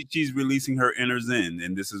 She's releasing her inner zen,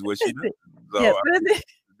 and this is what she does. So,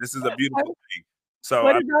 this is a beautiful thing. So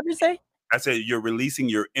what did Roger say? I said you're releasing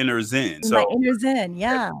your inner zen. So my inner zen,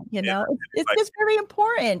 it's just very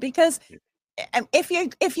important because. If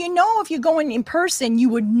you're going in person, you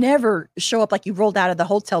would never show up like you rolled out of the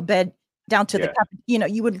hotel bed down to the,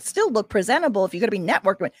 you would still look presentable if you're going to be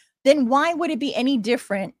networked with. Then why would it be any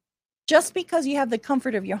different just because you have the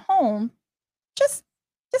comfort of your home? Just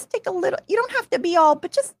take a little, you don't have to be all,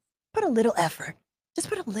 but just put a little effort. Just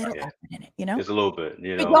put a little effort in it, Just a little bit,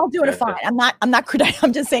 But y'all doing it fine. I'm not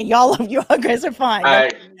I'm just saying you guys are fine.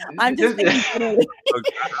 I'm just saying.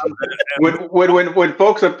 when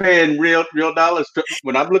folks are paying real dollars,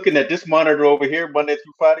 when I'm looking at this monitor over here Monday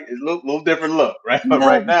through Friday, it's a little different look, right? No, but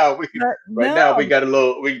right now we got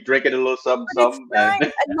we drinking a little something. I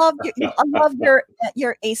love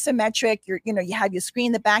your asymmetric. You have your screen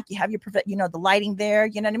in the back. You have your the lighting there.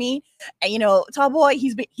 You know what I mean? And Tall Boy,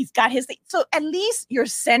 he's got his thing. So at least you're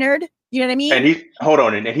centered, you know what I mean? And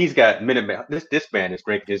he's got Minute Maid. This man is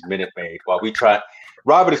drinking his Minute Maid while we try.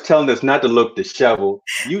 Robert is telling us not to look disheveled.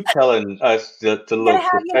 You telling us to look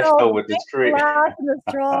professional with this drink. Have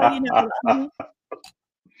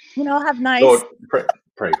nice. Lord,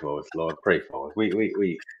 pray for us, Lord. Pray for us.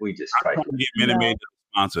 We just try to get Minute Maid to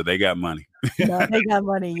sponsor. They got money. No, they got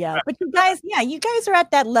money, yeah. But you guys are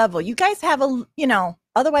at that level. You guys have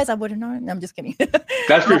otherwise I wouldn't know. No, I'm just kidding.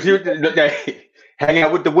 That's true. Hang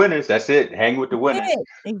out with the winners. That's it. Hang with the winners.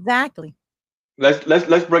 Exactly.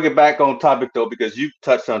 Let's bring it back on topic though, because you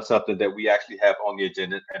touched on something that we actually have on the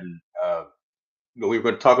agenda, and we were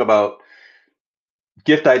going to talk about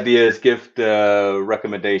gift ideas, gift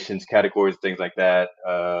recommendations, categories, things like that.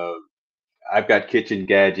 I've got kitchen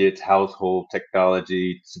gadgets, household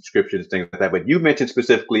technology, subscriptions, things like that. But you mentioned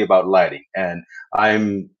specifically about lighting, and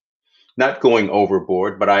I'm not going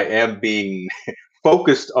overboard, but I am being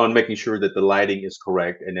focused on making sure that the lighting is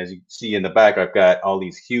correct. And as you see in the back, I've got all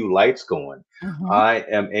these Hue lights going. Mm-hmm. I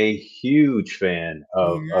am a huge fan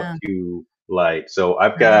of Hue lights. So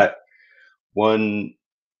I've got 1,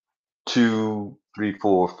 2, 3,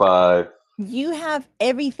 4, 5. You have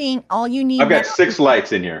everything. All you need. I've got 6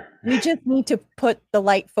 lights in here. You just need to put the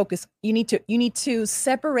light focus. You need to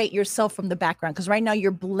separate yourself from the background, because right now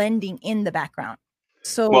you're blending in the background.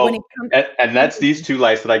 So when it comes, and that's these 2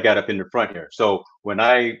 lights that I got up in the front here. So when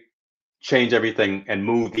I change everything and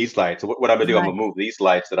move these lights, what I'm gonna do, I'm gonna move these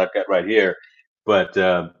lights that I've got right here. But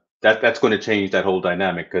that's going to change that whole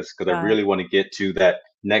dynamic, because I really want to get to that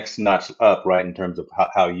next notch up, right, in terms of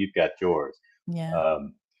how you've got yours. Yeah.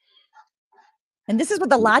 And this is with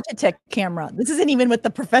the Logitech camera. This isn't even with the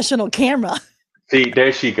professional camera. See,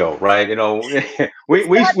 there she go, right?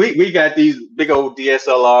 We got these big old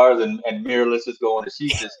DSLRs and mirrorlesses going, and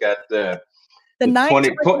she's just got the 20.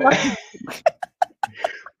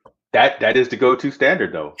 That is the go-to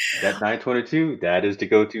standard, though. That 922, that is the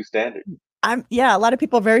go-to standard. A lot of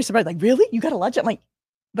people are very surprised. Like, really? You got a Logitech? I'm like,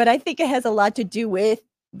 but I think it has a lot to do with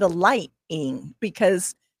the lighting,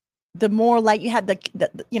 because the more light you have,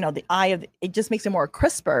 the eye of it just makes it more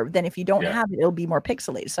crisper than if you don't have it, it'll be more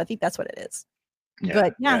pixelated. So I think that's what it is.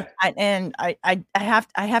 But I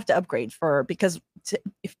have to upgrade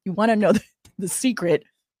if you want to know the secret,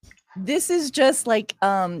 this is just like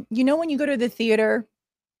when you go to the theater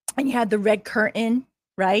and you had the red curtain,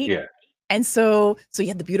 right? Yeah. And so you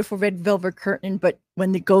have the beautiful red velvet curtain, but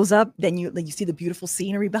when it goes up, then you see the beautiful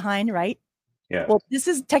scenery behind, right? Yeah. Well, this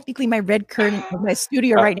is technically my red curtain of my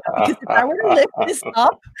studio right now, because if I were to lift this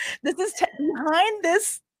up, this is behind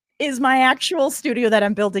this is my actual studio that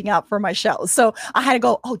I'm building out for my shows. So I had to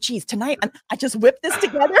go, oh, geez, tonight I just whipped this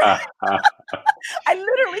together. I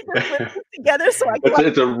literally just whipped this together. So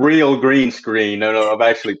it's a real green screen. No, I've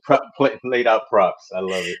actually laid out props. I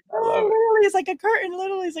love it. Literally, it's like a curtain.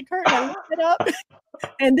 Literally, it's a curtain. I lift it up.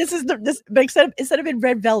 And this is but instead of in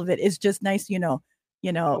red velvet, it's just nice,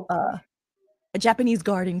 a Japanese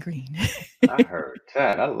garden green. I heard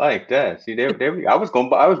that. I like that. See, there I was going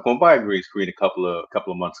to buy a green screen a couple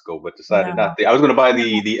of months ago, but decided not to. I was going to buy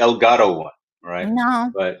the Elgato one, right? No,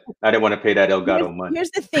 but I didn't want to pay that Elgato money.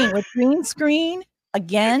 Here's the thing with green screen.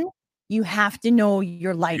 Again, you have to know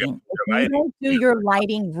your lighting. If you don't do your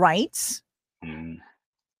lighting right,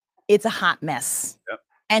 it's a hot mess. Yep.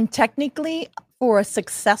 And technically, for a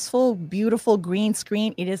successful, beautiful green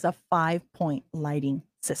screen, it is a 5-point lighting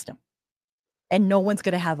system. And no one's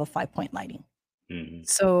going to have a 5-point lighting. Mm-hmm.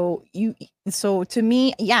 So to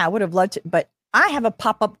me, I would have loved to, but I have a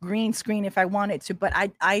pop-up green screen if I wanted to, but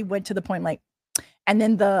I went to the point and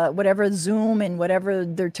then the whatever Zoom and whatever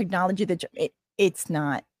their technology it's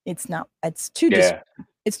too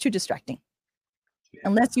distracting. Yeah.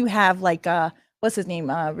 Unless you have what's his name?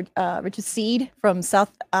 Richard Seed from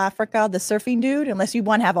South Africa, the surfing dude, unless you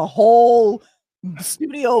want to have a whole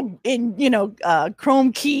studio in,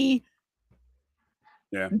 chrome key.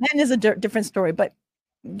 Yeah. Then is a different story, but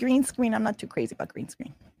green screen, I'm not too crazy about green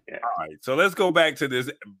screen. Yeah. All right. So let's go back to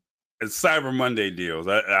this Cyber Monday deals.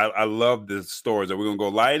 I love the stories. Are we going to go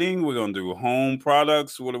lighting? We're going to do home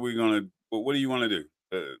products. What do you want to do?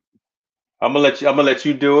 I'm gonna let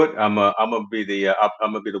you do it. I'm gonna be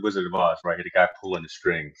the Wizard of Oz, right here, the guy pulling the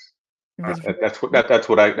strings. That's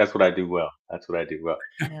what I do well. That's what I do well.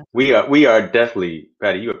 Yeah. We are definitely,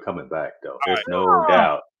 Patty. You are coming back though. There's no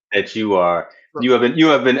doubt that you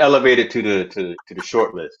have been elevated to the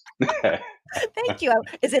short list. Thank you.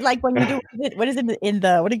 Is it like when you do what is it in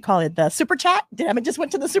the, what do you call it, the super chat? I just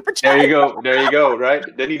went to the super chat. There you go. Right.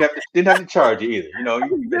 Then you didn't have to charge you either.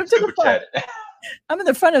 You super chat. I'm in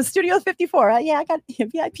the front of Studio 54. I got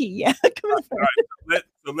VIP. Yeah. Come on. Right,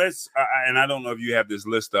 so let's and I don't know if you have this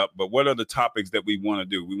list up, but what are the topics that we want to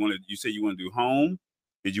do? You say you want to do home.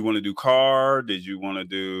 Did you want to do car? Did you want to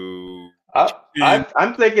do?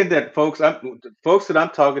 I'm thinking that folks that I'm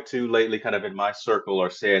talking to lately, kind of in my circle, are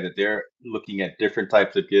saying that they're looking at different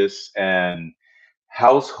types of gifts and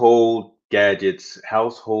household gadgets,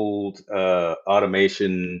 household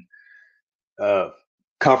automation,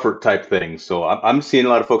 comfort type things. So I'm seeing a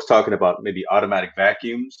lot of folks talking about maybe automatic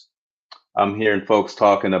vacuums. I'm hearing folks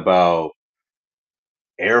talking about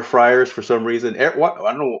air fryers for some reason. I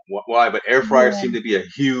don't know why, but air fryers seem to be a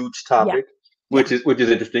huge topic, which is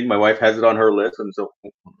interesting. My wife has it on her list, and so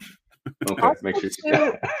okay, also make sure.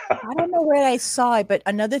 I don't know where I saw it, but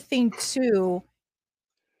another thing too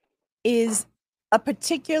is a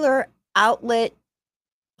particular outlet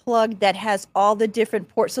plug that has all the different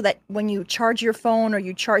ports, so that when you charge your phone or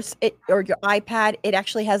you charge it or your iPad, it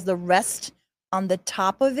actually has the rest on the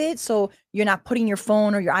top of it, so you're not putting your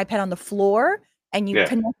phone or your iPad on the floor. And you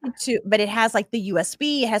connect it to, but it has like the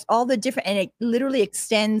USB, it has all the different, and it literally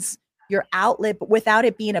extends your outlet, but without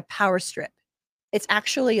it being a power strip. It's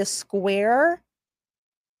actually a square,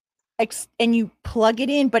 and you plug it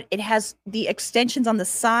in, but it has the extensions on the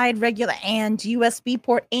side, regular and USB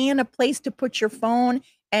port, and a place to put your phone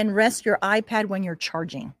and rest your iPad when you're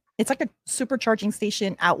charging. It's like a supercharging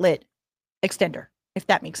station outlet extender, if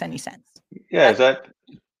that makes any sense. Yeah, is that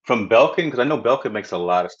from Belkin? Because I know Belkin makes a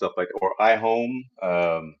lot of stuff or iHome.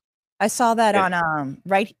 I saw that on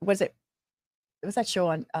Right. Was that show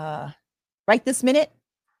on Right This Minute?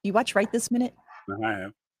 You watch Right This Minute? I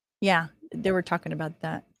have. Yeah, they were talking about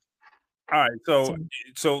that. All right,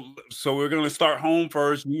 so we're gonna start home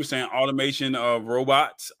first. You were saying automation of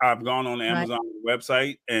robots. I've gone on the Amazon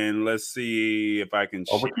website, and let's see if I can.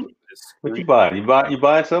 What you buy? You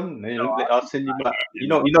buy something? I'll send you my. You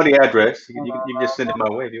know the address. You can just send it my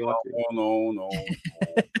way if you want to.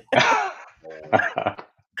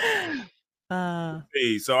 No.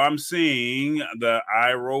 So I'm seeing the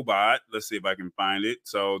iRobot. Let's see if I can find it.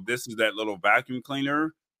 So this is that little vacuum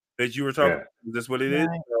cleaner that you were talking about. Is this what it is?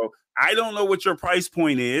 So I don't know what your price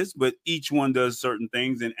point is, but each one does certain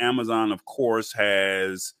things. And Amazon, of course,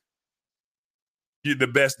 has the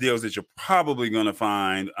best deals that you're probably going to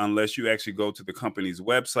find, unless you actually go to the company's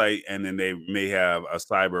website, and then they may have a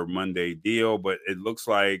Cyber Monday deal. But it looks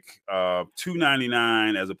like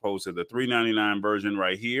 $299 as opposed to the $399 version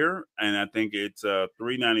right here, and I think it's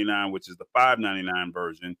 $399, which is the $599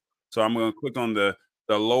 version. So I'm going to click on the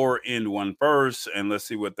lower end one first, and let's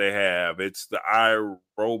see what they have. It's the iRobot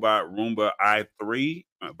Roomba i3,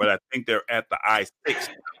 but I think they're at the i6. If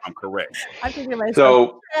I'm correct. I'm thinking myself,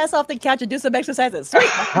 so ass off the couch and do some exercises. Sweet.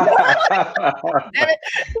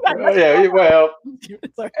 Yeah, well,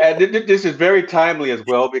 and this is very timely as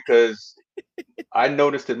well, because I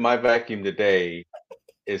noticed that my vacuum today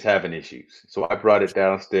is having issues. So I brought it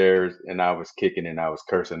downstairs and I was kicking and I was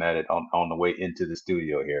cursing at it on the way into the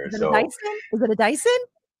studio here. Is it a Dyson? Is it a Dyson?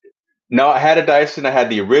 No, I had a Dyson. I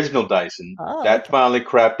had the original Dyson. That finally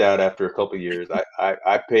crapped out after a couple of years.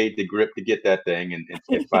 I paid the grip to get that thing, and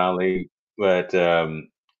it finally. But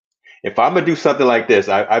if I'm gonna do something like this,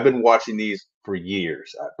 I've been watching these for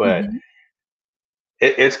years, but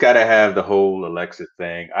it's got to have the whole Alexa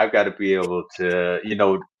thing. I've got to be able to,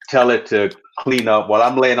 tell it to clean up while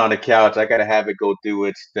I'm laying on the couch. I got to have it go do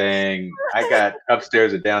its thing. I got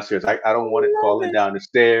upstairs and downstairs. I don't want it falling down the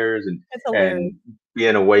stairs and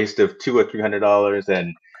being a waste of $200 or $300.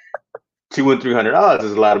 And $200 and $300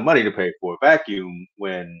 is a lot of money to pay for a vacuum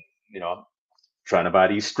when I'm trying to buy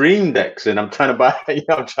these Stream Decks, and I'm trying to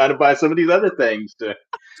buy some of these other things to.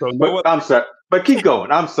 I'm sorry, but keep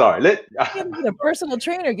going. I'm sorry. Let a personal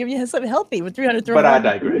trainer give you something healthy with 300. But I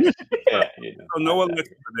digress. So no Alexa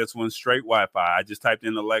for this one, straight Wi-Fi. I just typed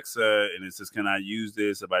in Alexa, and it says, "Can I use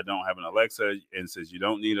this?" If I don't have an Alexa, and it says you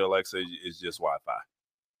don't need Alexa, it's just Wi-Fi.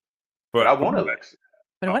 But I want Alexa.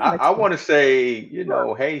 I want to say,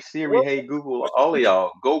 hey Siri, hey Google, all of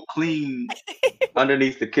y'all, go clean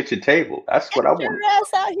underneath the kitchen table. That's what I want. Your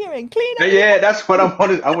ass out here and clean up. Yeah, that's what I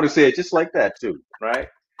want. I want to say it just like that too, right?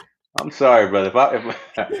 I'm sorry, brother. I have an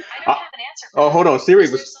answer. Oh, hold on, Siri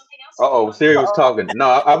was. Siri was talking. No,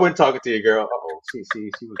 I wasn't talking to you, girl. She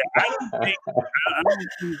was. I don't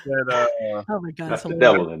think that. Oh my God, that's the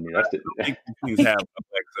devil in me. I think things have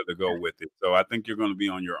Alexa to go with it, so I think you're going to be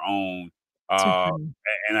on your own.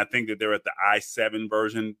 And I think that they're at the i7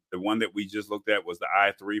 version. The one that we just looked at was the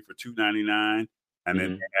i3 for $299, and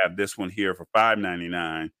then they have this one here for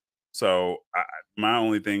 $599. So my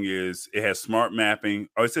only thing is it has smart mapping.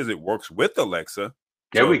 Oh, it says it works with Alexa.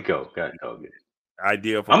 There we go. Got it.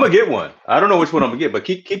 Idea. I'm gonna get one. I don't know which one I'm gonna get, but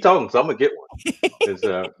keep talking. So I'm gonna get one.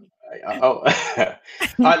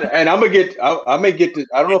 And I'm gonna get. I may get the.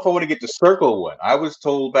 I don't know if I want to get the circle one. I was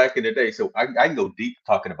told back in the day, so I can go deep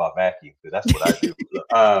talking about vacuum because that's what I do.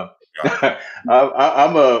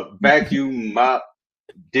 I'm a vacuum, mop,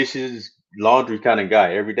 dishes, laundry kind of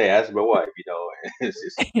guy every day. Ask my wife.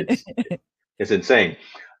 It's insane.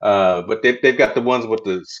 But they've got the ones with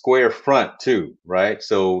the square front too, right?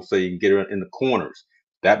 So you can get it in the corners.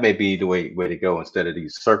 That may be the way to go instead of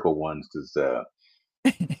these circle ones, because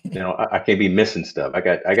I can't be missing stuff. I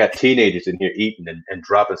got teenagers in here eating and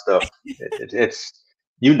dropping stuff. It's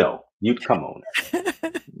you come on.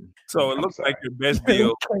 So it looks like your best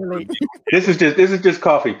deal. This is just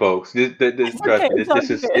coffee, folks. This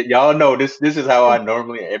is y'all know this is how I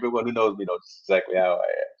normally. Everyone who knows me knows exactly how I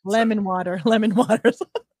am. Lemon water.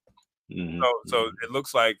 So it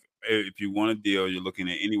looks like if you want a deal, you're looking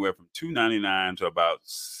at anywhere from $299 to about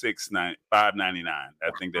 $599. I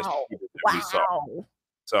think that's what we saw.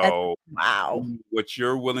 So what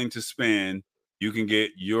you're willing to spend, you can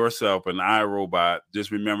get yourself an iRobot. Just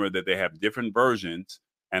remember that they have different versions,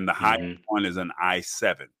 and the highest one is an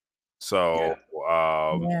i7. So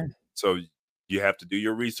so you have to do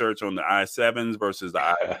your research on the i7s versus the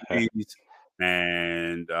i3s.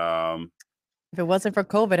 And if it wasn't for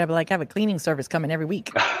COVID, I'd be like, I have a cleaning service coming every week.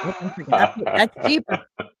 That's cheaper.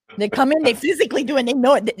 They come in, they physically do it, and they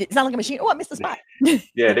know it. It's not like a machine. Oh, I missed the spot.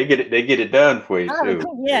 Yeah, they get it done for you too.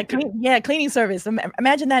 Cleaning service.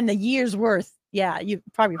 Imagine that in a year's worth. Yeah, you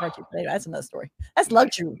probably purchased it. That's another story. That's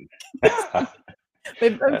luxury. But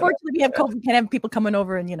unfortunately, we have COVID. Can't have people coming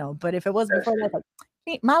over, and but if it wasn't before,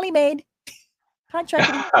 like Molly maid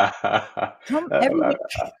contract. Come every week.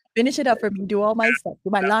 Finish it up for me. Do all my stuff. Do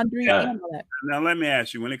my laundry and all that. Now, let me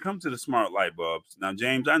ask you: when it comes to the smart light bulbs, now,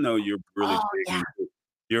 James, I know you're really big. Yeah.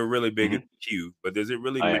 You're really big at Hue, but does it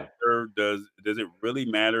really matter? Does it really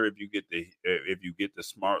matter if you get the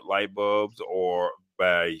smart light bulbs or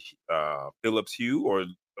by Philips Hue or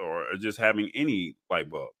just having any light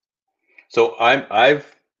bulb? So I've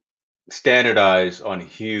standardized on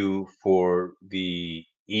Hue for the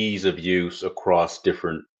ease of use across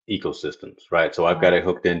different ecosystems, right? So I've got it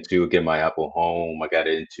hooked into, again, my Apple Home. I got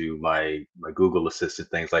it into my Google Assistant,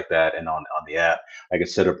 things like that. And on the app, I can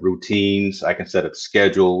set up routines. I can set up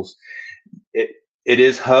schedules. It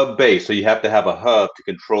is hub based, so you have to have a hub to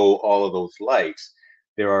control all of those lights.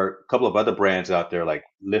 There are a couple of other brands out there like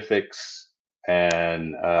Lifix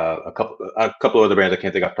and a couple of other brands I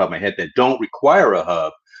can't think off the top of my head that don't require a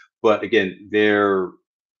hub, but again, they're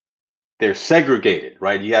segregated,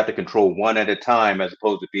 right? You have to control one at a time as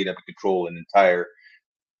opposed to being able to control an entire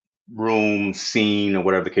room, scene, or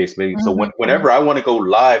whatever the case may be. So whenever I want to go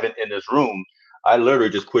live in this room, I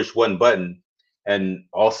literally just push one button and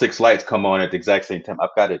all 6 lights come on at the exact same time.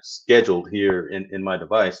 I've got it scheduled here in my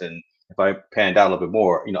device. And if I panned out a little bit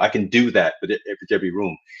more, I can do that with every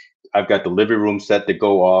room. I've got the living room set to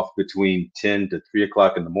go off between 10 to 3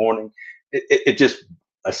 o'clock in the morning. It just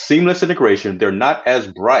a seamless integration. They're not as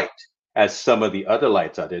bright as some of the other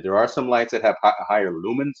lights out there. There are some lights that have higher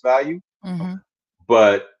lumens value,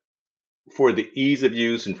 but for the ease of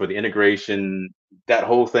use and for the integration, that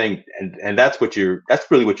whole thing, and that's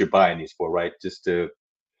really what you're buying these for, right? Just to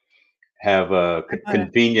have a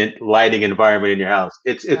convenient lighting environment in your house.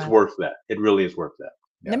 It's worth that. It really is worth that.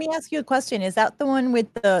 Let me ask you a question. Is that the one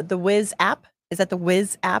with the Wiz app? Is that the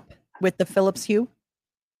Wiz app with the Philips Hue?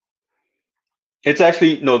 It's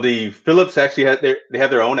actually the Philips actually they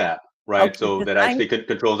have their own app, right? Okay, so that actually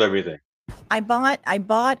controls everything. I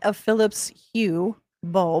bought a Philips Hue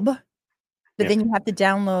bulb, but then you have to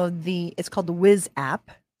download it's called the Wiz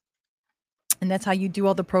app, and that's how you do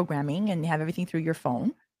all the programming and you have everything through your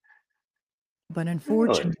phone. But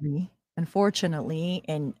unfortunately,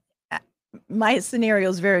 and my scenario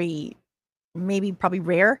is probably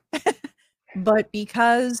rare, but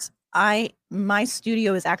because my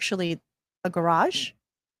studio is actually a garage,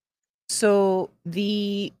 so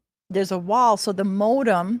there's a wall, so the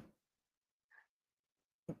modem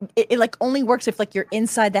it like only works if like you're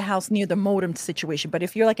inside the house near the modem situation, but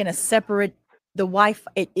if you're like in a separate the Wi-Fi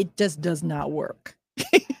it just does not work.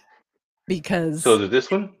 Because so this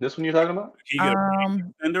one you're talking about, can you get a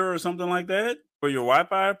extender or something like that for your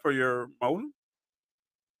Wi-Fi for your modem?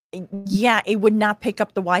 Yeah, it would not pick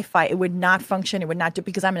up the Wi-Fi. It would not function. It would not do,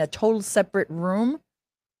 because I'm in a total separate room.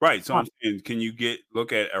 Right. So I'm saying, can you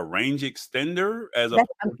look at a range extender as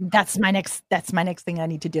that's my next thing I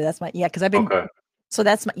need to do. That's because I've been so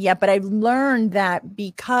that's but I've learned that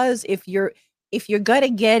because if you're gonna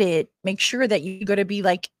get it, make sure that you're gonna be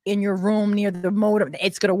like in your room near the modem.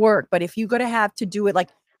 It's gonna work. But if you're gonna have to do it, like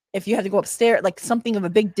if you have to go upstairs, like something of a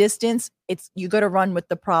big distance, you got to run with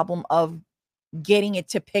the problem of getting it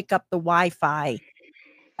to pick up the Wi-Fi.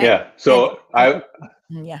 So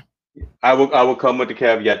I will come with the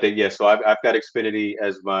caveat that so I've got Xfinity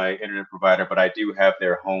as my internet provider, but I do have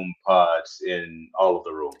their home pods in all of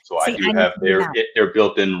the rooms. So I do have their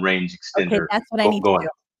built-in range extender. Okay, that's what I need to do.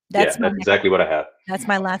 That's exactly what I have. That's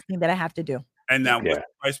my last thing that I have to do. And now, what's the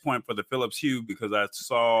price point for the Philips Hue? Because I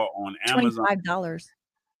saw on Amazon $25.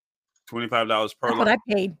 $25 per light. That's what I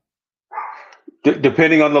paid.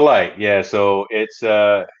 Depending on the light, so it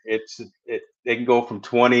can go from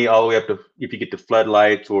 20 all the way up to, if you get the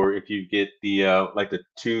floodlights, or if you get the like the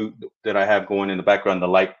 2 that I have going in the background, the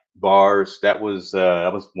light bars, that was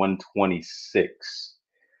 126.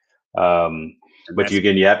 But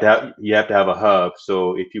you have to have a hub.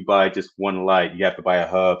 So if you buy just one light, you have to buy a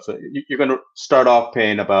hub. So you're going to start off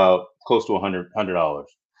paying about close to $100.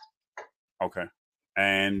 Okay.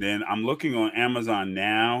 And then I'm looking on Amazon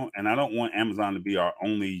now, and I don't want Amazon to be our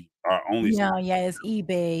only. It's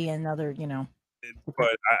eBay and other,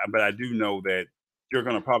 But I do know that you're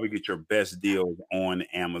going to probably get your best deals on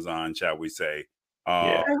Amazon, shall we say?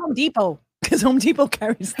 Home Depot, because Home Depot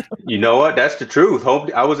carries them. You know what? That's the truth.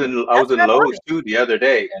 I was in Lowe's too the other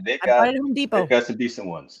day, and they've got some decent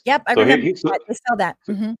ones. Yep, I remember they sell that.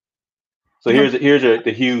 So here's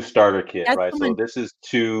the Hue starter kit, right? So this is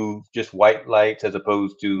 2 just white lights as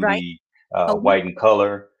opposed to the white and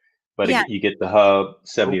color, but you get the hub,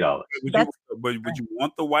 $70. Would you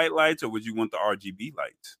want the white lights, or would you want the RGB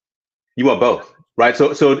lights? You want both, right?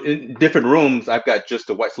 So in different rooms, I've got just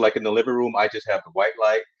the white. So like in the living room, I just have the white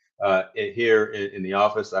light. Here in the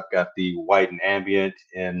office, I've got the white and ambient.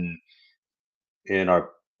 In our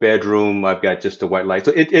bedroom, I've got just the white light.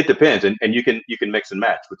 So it depends, and you can mix and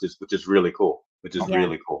match, which is really cool.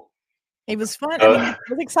 Really cool. It was fun. I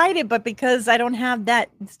was excited, but because I don't have that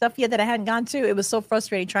stuff yet that I hadn't gone to, it was so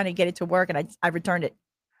frustrating trying to get it to work, and I returned it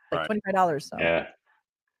like $25. So. Yeah.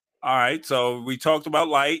 All right. So we talked about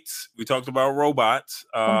lights. We talked about robots.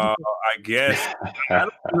 I guess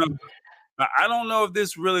I I don't know if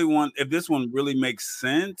this one really makes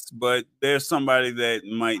sense, but there's somebody that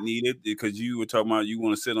might need it because you were talking about you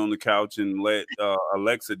want to sit on the couch and let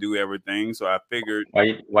Alexa do everything. So I figured,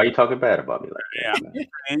 why you talking bad about me like that? Yeah,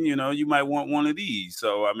 and you might want one of these.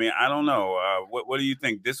 So I mean, I don't know. What do you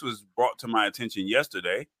think? This was brought to my attention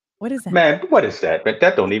yesterday. What is that? Man, what is that? But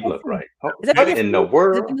that don't even look right. What in the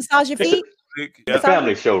world? Is it massage your feet? It's a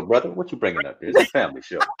family show, brother. What you bringing up? It's a family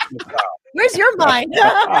show. Where's your mind? It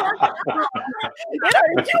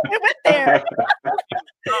went there.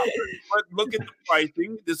 But look at the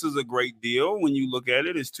pricing. This is a great deal. When you look at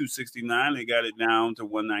it, it's $269. They got it down to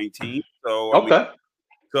 $119. So okay.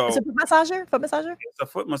 So it's a foot massager. It's a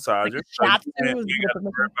foot massager. Like you got to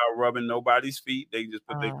worry about rubbing nobody's feet. They just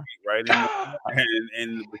put their feet right in there,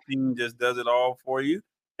 and the machine just does it all for you.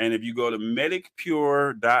 And if you go to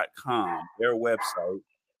medicpure.com, their website,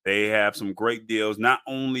 they have some great deals. Not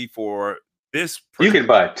only for this, you can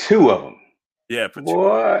buy 2 of them. Yeah, for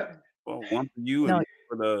what? Well, one for you and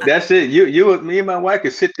for the. That's it. You, me, and my wife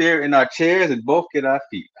could sit there in our chairs and both get our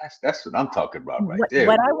feet. That's what I'm talking about right there.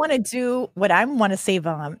 What I want to do, what I want to save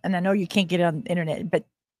on, and I know you can't get it on the internet, but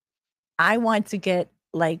I want to get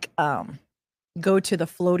go to the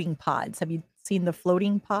floating pods. Have you seen the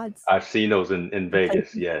floating pods? I've seen those in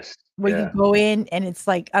Vegas. Yes. Where you go in and it's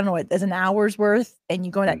like, I don't know, there's an hour's worth, and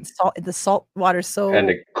you go in the salt water so and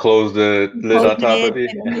they close the lid on top of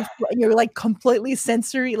it. And you're like completely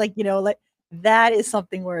sensory, like like that is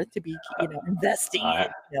something worth to be investing in.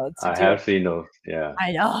 I have seen those. Yeah.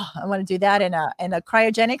 I know. I want to do that and a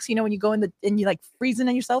cryogenics, when you go in and you like freezing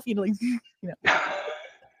on yourself,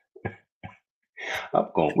 I'm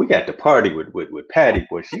going. We got to party with Patty,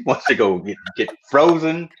 boy. She wants to go get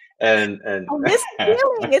frozen and holistic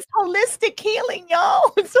healing. It's holistic healing,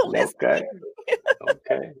 y'all. It's holistic.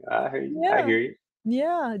 Okay. I hear you. Yeah. I hear you.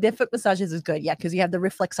 Yeah, the foot massages is good. Yeah, because you have the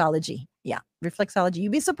reflexology. Yeah, reflexology.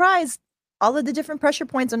 You'd be surprised all of the different pressure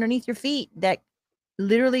points underneath your feet that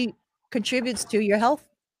literally contributes to your health.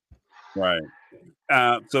 Right.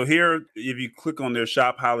 So here, if you click on their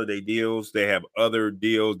shop holiday deals, they have other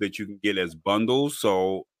deals that you can get as bundles.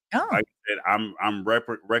 So like I said, I'm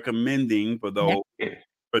recommending for those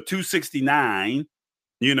for $269.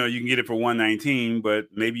 You can get it for $119, but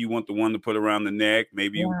maybe you want the one to put around the neck.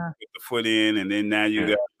 Maybe you put the foot in, and then now you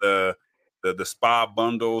got the spa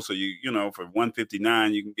bundle. So for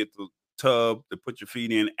 $159, you can get the tub to put your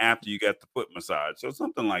feet in after you got the foot massage. So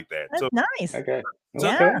something like that. That's nice. Okay.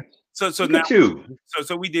 So now,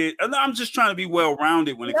 so we did. I'm just trying to be well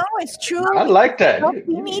rounded when it's true. I like that.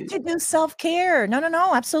 You need to do self-care.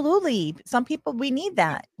 No, absolutely. Some people, we need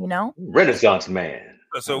that. Renaissance man.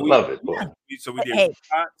 So we love it. Boy. So we did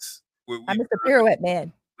robots. I'm Mr. Pirouette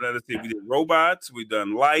man. Let's see. We did robots. We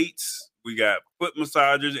done lights. We got foot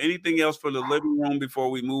massagers. Anything else for the living room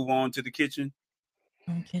before we move on to the kitchen?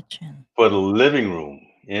 Kitchen. For the living room,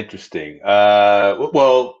 interesting.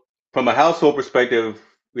 Well, from a household perspective,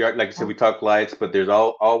 we are, like I said, we talk lights, but there's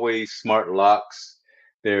always smart locks.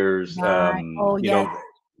 There's front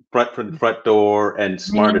door and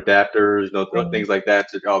smart adapters, things like that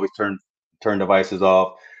to always turn devices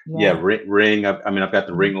off. Ring. I've got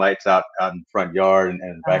the ring lights out in the front yard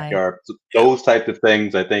and backyard. So those types of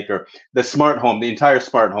things I think are the smart home. The entire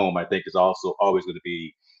smart home I think is also always going to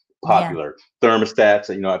be popular. Thermostats.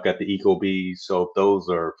 I've got the Ecobee, so those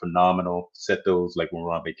are phenomenal. Set those like when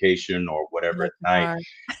we're on vacation or whatever at night.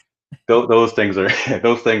 Those things are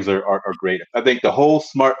great. I think the whole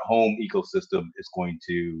smart home ecosystem is going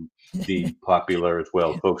to be popular as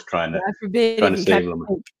well. Folks trying to save them.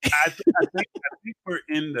 I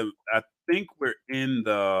think we're in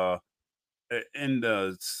the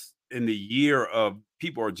year of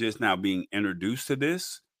people are just now being introduced to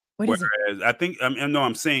this. Whereas I think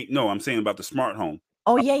I'm saying about the smart home.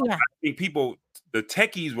 Oh yeah. I think the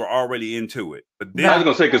techies were already into it, but then I was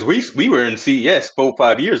gonna say because we were in CES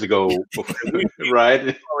 4-5 years ago,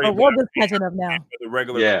 right? We're just catching up now. The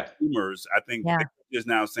regular consumers, I think, they're just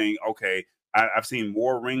now saying, okay, I've seen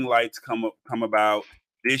more ring lights come about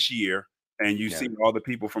this year, and you see all the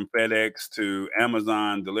people from FedEx to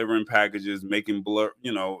Amazon delivering packages, making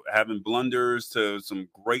having blunders to some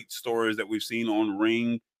great stories that we've seen on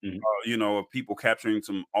Ring. Of people capturing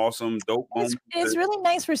some awesome dope moments. It's really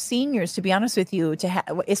nice for seniors, to be honest with you, to have,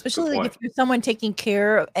 especially if you're someone taking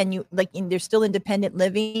care and you they're still independent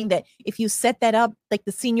living, that if you set that up, like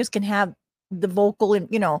the seniors can have the vocal and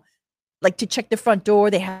like to check the front door,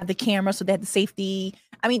 they have the camera, so they have the safety.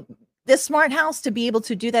 I mean, the smart house to be able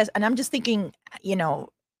to do that. And I'm just thinking,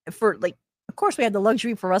 for like, of course we had the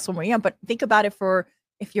luxury for us when we're young, but think about it for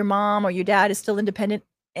if your mom or your dad is still independent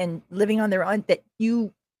and living on their own, that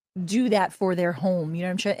you do that for their home, you know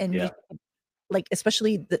what I'm saying? And like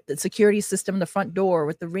especially the security system, the front door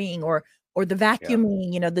with the ring, or the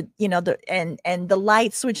vacuuming, and the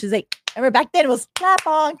light switches. Like, remember back then it was clap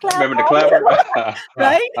on, clap on. Remember the clapper?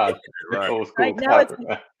 Right? Old school right now it's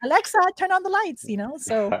Alexa, turn on the lights,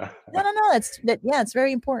 So no, it's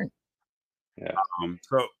very important. Yeah.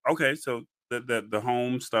 So the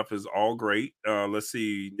home stuff is all great. Let's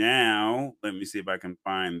see now. Let me see if I can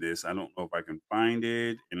find this. I don't know if I can find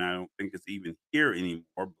it, and I don't think it's even here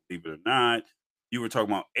anymore. Believe it or not, you were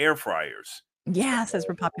talking about air fryers. Yeah, says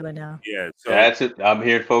we're popular now. Yeah, so that's it. I'm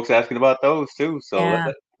hearing folks asking about those too.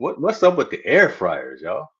 So what's up with the air fryers,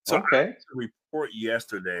 y'all? So okay. I had a report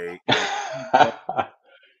yesterday.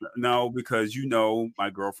 No, because my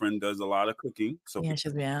girlfriend does a lot of cooking. So she's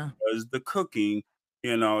does the cooking.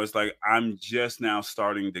 It's like I'm just now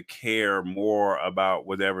starting to care more about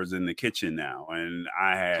whatever's in the kitchen now. And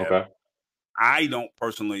I don't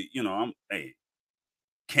personally,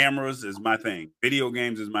 cameras is my thing. Video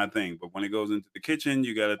games is my thing. But when it goes into the kitchen,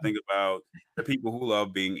 you got to think about the people who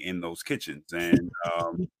love being in those kitchens. And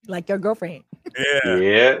like your girlfriend.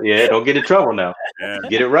 Yeah. Don't get in trouble now. Yeah.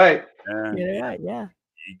 Get it right. Get it right. Yeah.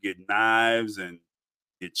 You get knives and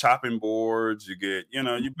get chopping boards. You get, you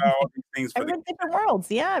buy all these things for different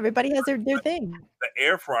worlds. Yeah, everybody has their thing. The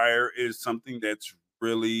air fryer is something that's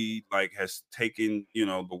really has taken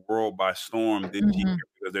the world by storm this year,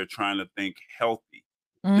 because they're trying to think healthy.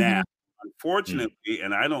 Now, unfortunately,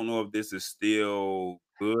 and I don't know if this is still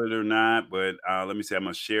good or not, but let me see. I'm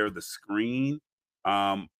gonna share the screen.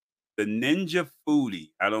 The Ninja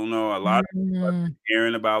Foodi. I don't know. A lot of people have been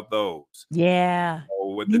hearing about those. Yeah.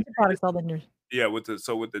 So with Ninja products, all the news. Yeah, with the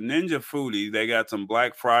Ninja Foodi, they got some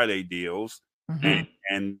Black Friday deals, and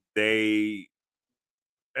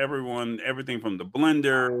everything from the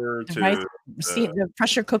blender to the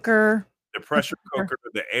pressure cooker,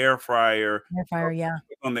 the air fryer. Yeah.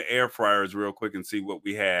 Click on the air fryers real quick and see what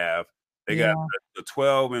we have. They got the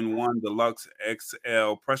 12-in-1 Deluxe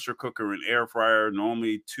XL pressure cooker and air fryer,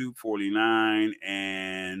 normally $249,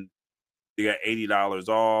 and you got $80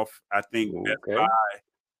 off. I think Best Buy.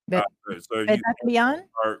 Bed Bath & Beyond?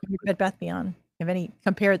 Bed Bath & Beyond. Have any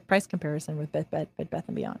price comparison with Bed Bath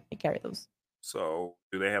 & Beyond? They carry those. So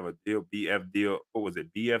do they have a deal? BF deal? What was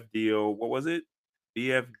it? BF deal? What was it?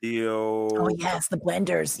 BF deal. Oh yes, the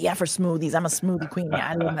blenders. Yeah, for smoothies. I'm a smoothie queen.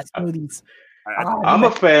 Yeah, I love my smoothies. I'm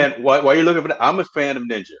a fan. While you're looking for that, I'm a fan of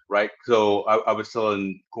Ninja, right? So I was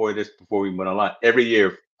telling Corey this before we went online. Every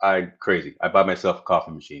year, I buy myself a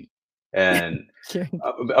coffee machine, and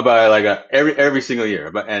I buy every single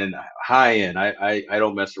year. And high end, I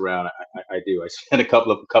don't mess around. I do. I spend a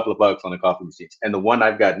couple of bucks on the coffee machines, and the one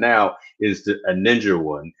I've got now is a Ninja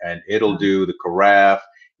one, and it'll do the carafe.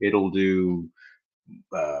 It'll do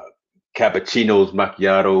cappuccinos,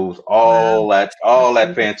 macchiatos, all that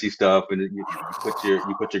fancy stuff, and you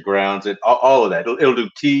put your grounds in all of that. It'll do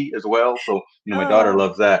tea as well. So my daughter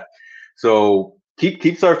loves that. So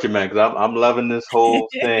keep searching, man, because I'm loving this whole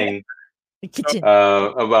thing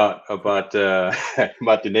about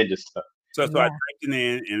the Ninja stuff. So I typed it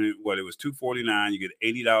in, and it was $249. You get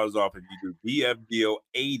 $80 off if you do BF deal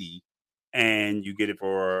 80, and you get it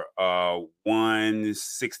for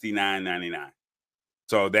 $169.99.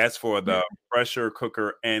 So that's for the pressure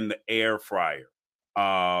cooker and the air fryer.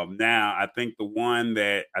 Now, I think the one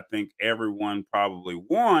that I think everyone probably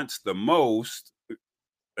wants the most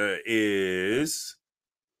is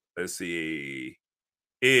the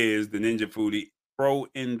Ninja Foodi Pro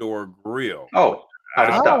Indoor Grill. Oh, out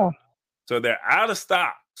of stock. So they're out of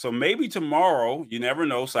stock. So maybe tomorrow, you never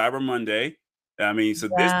know, Cyber Monday. I mean,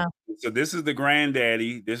 this is the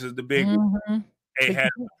granddaddy. This is the big one. It has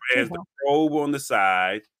the probe on the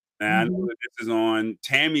side. Now I know that this is on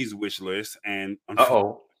Tammy's wish list, and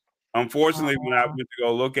unfortunately, when I went to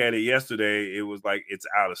go look at it yesterday, it was like it's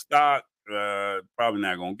out of stock. Probably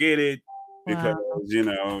not gonna get it because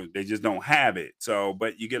they just don't have it. So,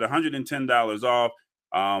 but you get $110 off.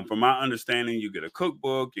 From my understanding, you get a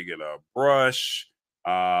cookbook, you get a brush,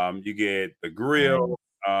 you get the grill.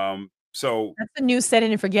 So that's the new set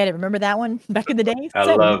it and forget it. Remember that one back in the day?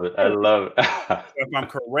 I love it. If I'm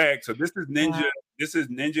correct, so this is Ninja. This is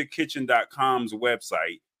NinjaKitchen.com's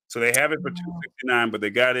website. So they have it for $269, but they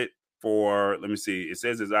got it for. Let me see. It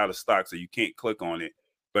says it's out of stock, so you can't click on it.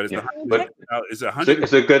 But it's it's $100.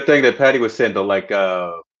 It's a good thing that Patty was saying though, like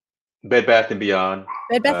Bed Bath & Beyond.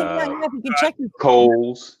 Bed Bath & Beyond. You can check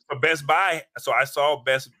Kohl's. For Best Buy. So I saw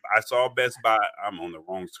Best Buy. I'm on the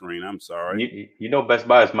wrong screen. I'm sorry. You know Best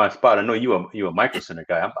Buy is my spot. I know you a Micro Center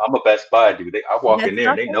guy. I'm a Best Buy dude. I walk in there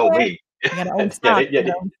and they know me. You gotta own stock.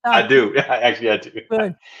 I do. Actually, I do.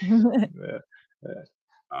 Good.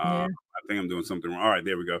 I think I'm doing something wrong. All right,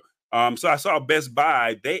 there we go. So I saw Best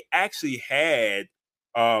Buy. They actually had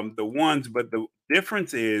the ones, but the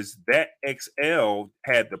difference is that XL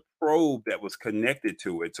had the probe that was connected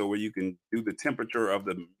to it, so where you can do the temperature of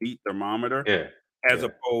the meat thermometer, as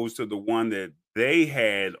opposed to the one that they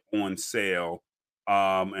had on sale.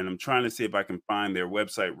 And I'm trying to see if I can find their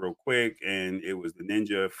website real quick, and it was the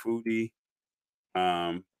Ninja Foodie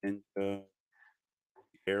Ninja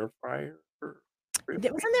air fryer. Wasn't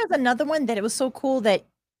there another one that it was so cool that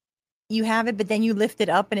you have it, but then you lift it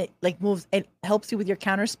up and it like moves, it helps you with your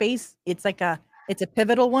counter space? It's like it's a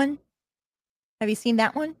pivotal one. Have you seen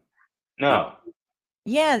that one? No.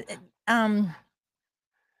 Yeah.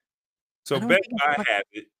 So Best Buy has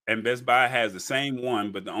it, and Best Buy has the same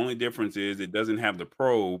one, but the only difference is it doesn't have the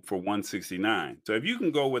probe for $169. So if you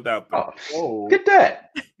can go without the probe, get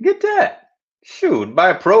that. Shoot, buy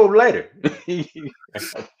a probe later. Yeah.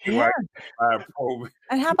 Buy a probe.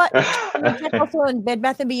 And how about also in Bed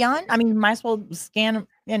Bath & Beyond? I mean, you might as well scan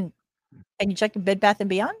and you check Bed Bath &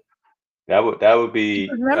 Beyond? That would be.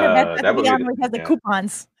 Remember, Bed Bath & Beyond always has the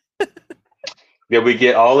coupons. Yeah, we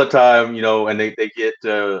get all the time, and they get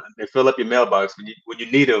they fill up your mailbox when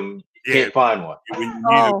you need them. You can't find one. When you need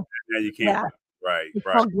them, you can't. Yeah. Right.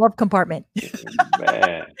 Called glove compartment.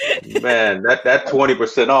 man, that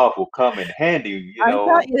 20% off will come in handy. I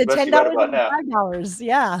thought the $10 and $5.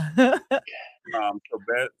 Yeah.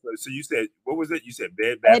 So you said, what was it? You said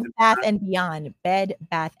Bed Bath and Beyond. Bed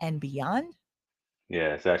Bath and Beyond.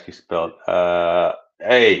 Yeah, it's actually spelled.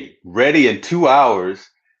 Hey, ready in 2 hours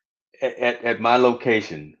at my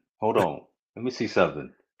location. Hold on, let me see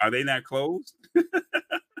something. Are they not closed?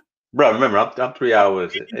 Bro, remember, I'm 3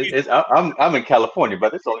 hours. I'm in California,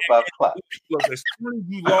 but it's only 5 o'clock. Look, as soon as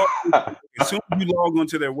you log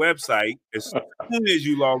onto their website, as soon as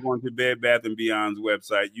you log onto Bed Bath & Beyond's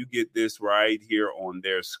website, you get this right here on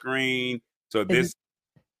their screen. So this,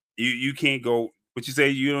 you can't go. What you say?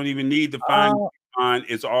 You don't even need to find it.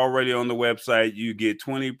 It's already on the website. You get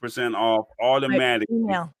 20% off automatically.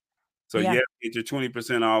 Email. So you have to get your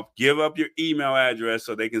 20% off. Give up your email address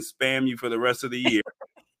so they can spam you for the rest of the year.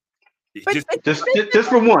 Just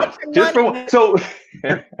for once. Just for one. So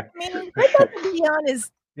I mean, Bed Bath & Beyond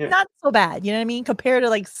is not so bad. You know what I mean? Compared to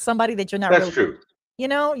like somebody that you're not. That's true. You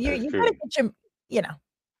gotta get your.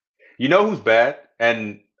 You know who's bad,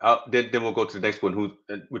 and then we'll go to the next one. Who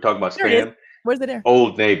we're talking about spam? Where's it there?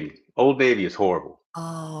 Old Navy. Old Navy is horrible.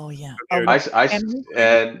 Oh yeah. I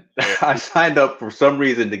signed up for some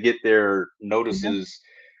reason to get their notices,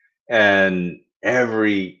 and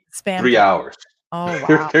every spam 3 hours. Oh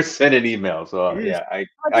wow. They're sending emails. So I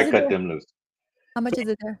cut them loose. How much is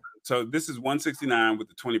it there? So this is $169 with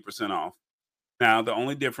the 20% off. Now the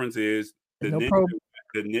only difference is no probe.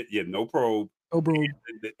 No probe.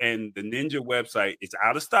 And the Ninja website, it's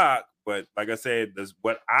out of stock. But like I said,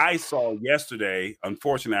 what I saw yesterday,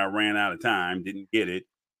 unfortunately, I ran out of time, didn't get it.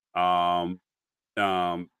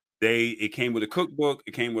 It came with a cookbook,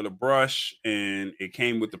 it came with a brush, and it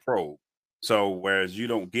came with the probe. So whereas you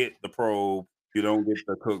don't get the probe, you don't get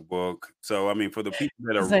the cookbook. So I mean, for the people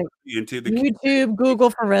that are like into the YouTube, Google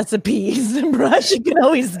for recipes and brush, you can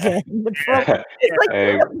always get the probe.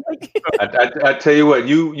 I tell you what,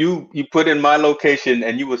 you put in my location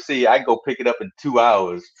and you will see I go pick it up in 2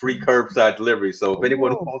 hours, free curbside delivery. So if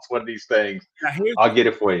anyone wants one of these things, I'll get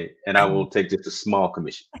it for you, and I will take just a small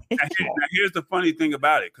commission. Now here's the funny thing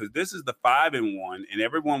about it, because this is the 5-in-1, and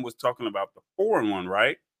everyone was talking about the 4-in-1,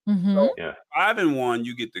 right? Mm-hmm. So 5-in-1,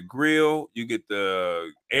 you get the grill, you get the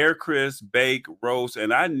air crisp, bake, roast,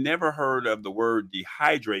 and I never heard of the word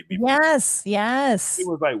dehydrate before. Yes. It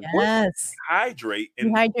was like, what? Dehydrate?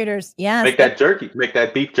 And dehydrators, yes. Make that jerky. Make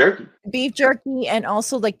that beef jerky. Beef jerky, and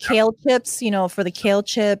also like kale chips, for the kale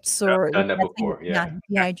chips. Or I've done that before. Yeah.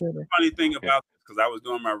 Dehydrator. Funny thing about this, because I was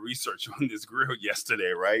doing my research on this grill yesterday,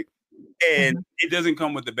 right? And it doesn't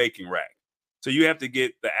come with the baking rack. So you have to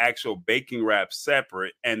get the actual baking wrap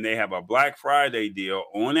separate, and they have a Black Friday deal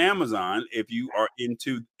on Amazon. If you're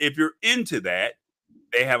into that,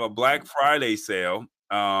 they have a Black Friday sale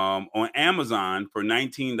on Amazon for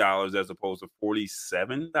 $19 as opposed to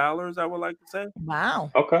 $47. I would like to say.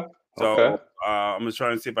 Wow. Okay. So I'm gonna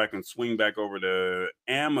try and see if I can swing back over to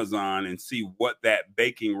Amazon and see what that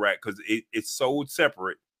baking rack, because it's sold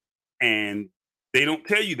separate, and they don't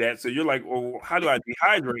tell you that, so you're like, "Well, how do I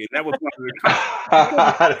dehydrate?" And that was one of the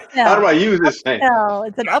how do I use this thing?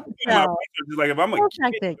 It's an upsell. Like if I'm gonna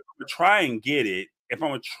try and get it,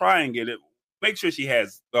 make sure she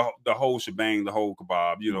has the whole shebang, the whole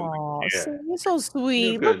kebab. You're so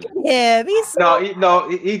sweet. Look at him.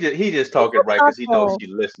 He just talking right because he knows she's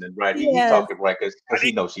listening, right? He's talking right because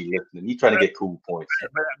he knows she's listening. He's trying to get cool points.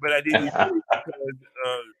 But I didn't because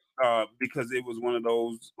because it was one of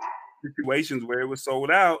those situations where it was sold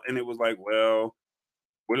out, and it was like, well,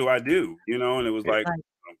 what do I do? And it was like,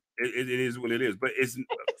 it is what it is. But it's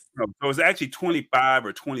so it's actually $25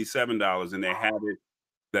 or $27, and they had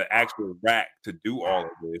the actual rack to do all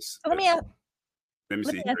of this. So let me ask you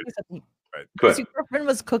something. Right. Because your girlfriend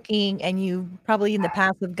was cooking, and you probably in the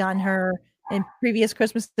past have gotten her in previous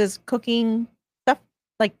Christmases cooking stuff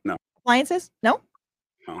like appliances. No.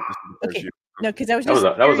 Okay. No, because that was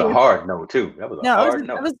a hard no too. That was a hard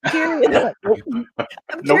no. I was curious.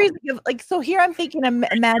 I'm curious. Like, so here I'm thinking, I'm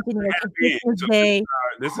imagining like Christmas Day,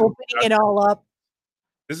 opening it all up,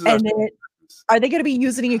 and then are they going to be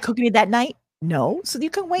using it and cooking it that night? No, so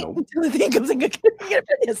you can wait until the thing comes and get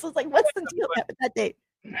it. So it's like, what's the deal with that day?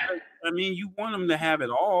 I mean, you want them to have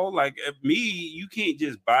it all. Like me, you can't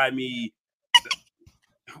just buy me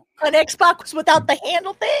an Xbox without the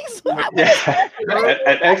handle things.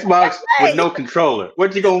 An Xbox with no controller.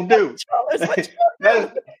 What you gonna do? That's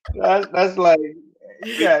like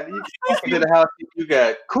you into the house. You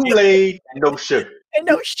got Kool-Aid and no sugar.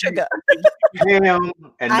 Ham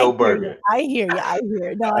and no burger. I hear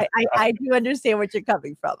you. No, I do understand what you're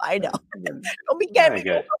coming from. I know. Don't be getting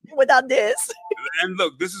me without this. And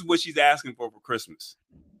look, this is what she's asking for Christmas.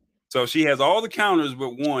 So she has all the counters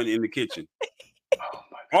but one in the kitchen.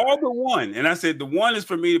 All but one. And I said, the one is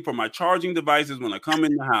for me for my charging devices when I come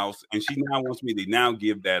in the house. And she now wants me to now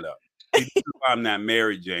give that up. I'm not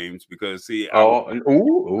married, James, because see. Something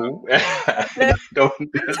similar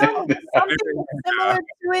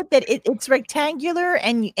to it that it's rectangular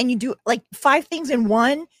and you do like 5 things in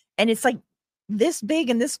one, and it's like this big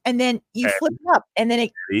and this, and then you flip it up, and then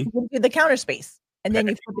it gives you the counter space, and then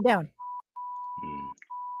you flip it down.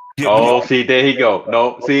 Oh, see, there he go.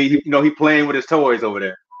 No, see, he playing with his toys over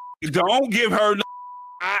there. Don't give her.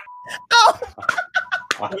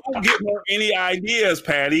 Don't give her any ideas,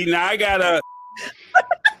 Patty. Now I gotta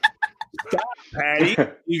stop, Patty.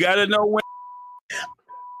 You gotta know when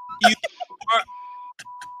you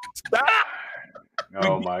stop.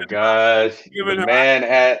 Oh my gosh! The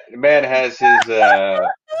man has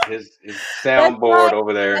his soundboard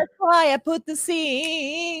over there. That's why I put the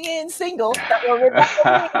sing in single on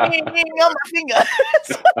my finger.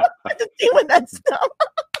 So I just doing that stuff.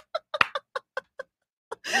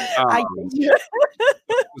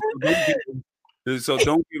 So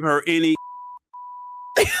don't give her any.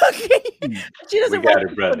 Okay. She doesn't. We got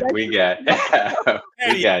it, brother. We got it.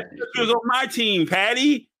 We got it. She was on my team,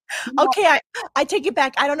 Patty. Okay, I take it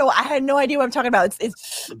back. I don't know. I had no idea what I'm talking about.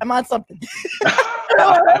 I'm on something.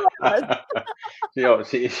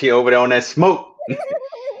 She over there on that smoke.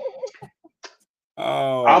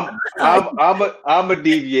 I'm a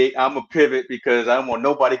deviate. I'm a pivot because I don't want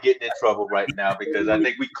nobody getting in trouble right now because I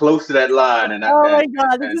think we close to that line. And my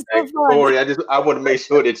God, this is so fun. Corey, I want to make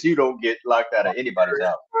sure that you don't get locked out of anybody's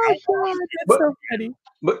house. Oh God, that's so funny.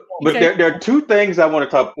 But there are 2 things I want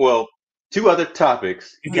to talk. Well, 2 other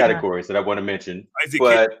topics, categories that I want to mention. Is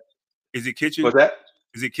it kitchen? What's that?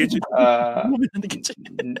 Is it kitchen? In the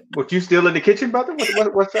kitchen. What, you still in the kitchen, brother?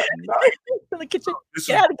 What's that? In the kitchen.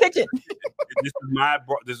 Get out of the kitchen.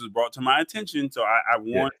 This was brought to my attention, so I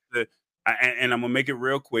want to, and I'm gonna make it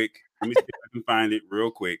real quick. Let me see if I can find it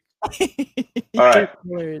real quick. All right.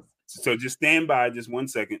 So just stand by, just 1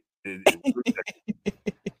 second.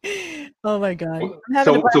 Oh my God!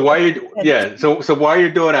 So while you're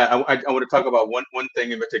doing that, I want to talk about one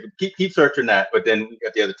thing in particular. Keep searching that, but then we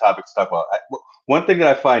got the other topics to talk about. One thing that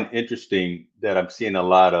I find interesting that I'm seeing a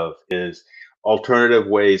lot of is alternative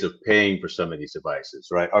ways of paying for some of these devices,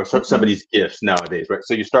 right? Or some of these gifts nowadays, right?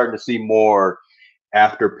 So you're starting to see more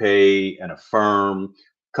Afterpay and Affirm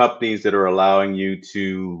companies that are allowing you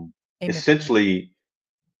to essentially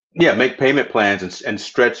make payment plans and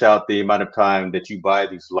stretch out the amount of time that you buy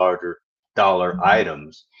these larger dollar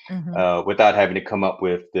items without having to come up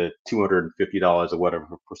with the $250 or whatever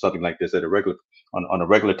for something like this at a regular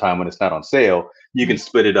time when it's not on sale. You can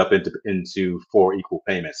split it up into 4 equal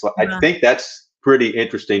payments. So I think that's pretty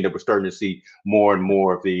interesting that we're starting to see more and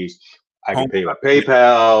more of these. I can pay by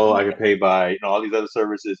PayPal. I can pay by all these other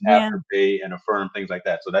services, Afterpay and Affirm, things like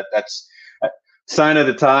that. So that's sign of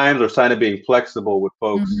the times or sign of being flexible with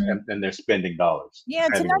folks and their spending dollars. Yeah,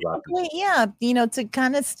 to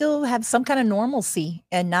kind of still have some kind of normalcy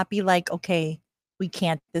and not be like, okay, we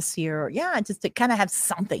can't this year. Just to kind of have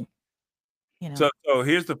something. So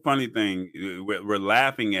here's the funny thing. We're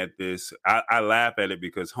laughing at this. I laugh at it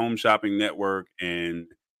because Home Shopping Network and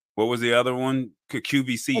what was the other one?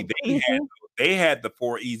 QVC. They had the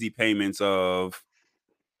 4 easy payments of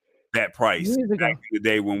that price back in the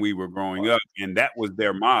day when we were growing up, and that was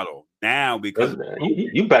their model. Now, because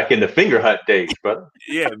you back in the finger hunt days, brother.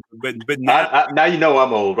 Yeah, but now, now you know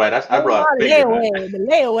I'm old, right? I brought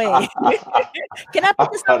layaway. Can I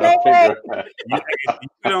put this on layaway?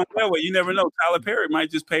 You don't know what. You never know. Tyler Perry might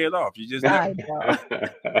just pay it off. You just never know.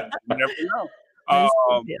 You never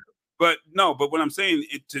know. But what I'm saying,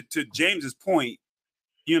 to James's point,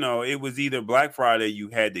 it was either Black Friday, you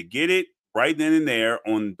had to get it right then and there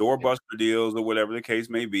on doorbuster deals or whatever the case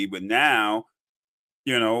may be. But now,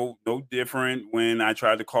 no different. When I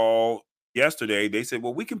tried to call yesterday, they said,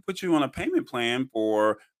 well, we can put you on a payment plan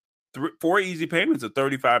for 4 easy payments of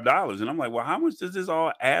 $35. And I'm like, well, how much does this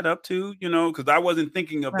all add up to? Because I wasn't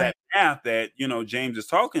thinking of that math that, James is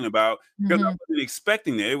talking about, because I wasn't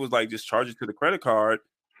expecting that. It was like, just charge it to the credit card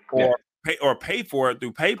or pay for it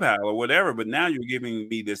through PayPal or whatever. But now you're giving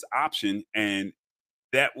me this option, and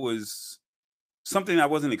that was something I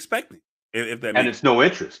wasn't expecting. If that it's no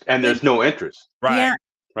interest, and there's no interest. Right. Yeah.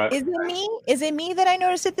 Right. Is it me that I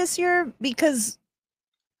noticed it this year? Because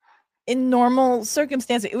in normal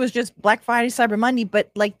circumstances, it was just Black Friday, Cyber Monday,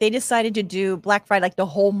 but like they decided to do Black Friday like the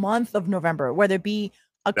whole month of November, whether it be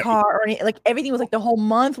a car or like everything was like the whole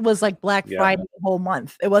month was like Black Friday the whole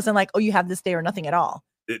month. It wasn't like, oh, you have this day or nothing at all.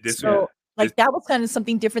 That was kind of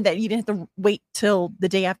something different that you didn't have to wait till the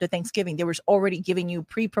day after Thanksgiving. They were already giving you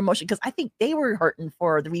pre-promotion, because I think they were hurting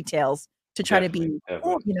for the retails to try to be,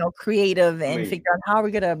 creative and figure out how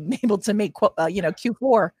we're going to be able to make,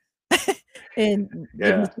 Q4 in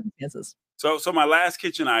given circumstances. So my last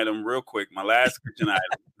kitchen item, real quick.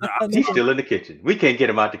 He's still in the kitchen. We can't get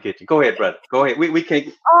him out the kitchen. Go ahead, brother. Go ahead. We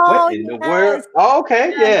can't. What in the world? Oh,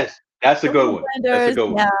 okay. Yes. That's a good one. That's a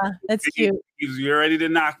good one. Yeah, that's cute. He was ready to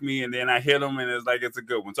knock me, and then I hit him, and it's like, it's a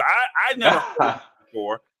good one. So I never heard it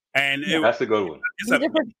before, and that's a good one.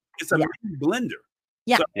 It's a blender.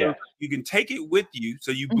 Yeah. So you can take it with you. So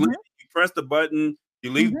you blend, you press the button, you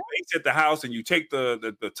leave the base at the house, and you take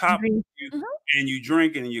the top with you, and you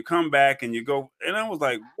drink, and you come back, and you go. And I was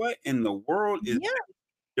like, what in the world is that?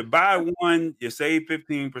 You buy one, you save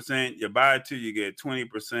 15%. You buy two, you get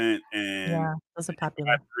 20%, and those are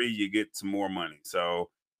popular. Buy 3, you get some more money. So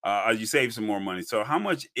you save some more money. So how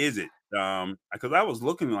much is it? Because I was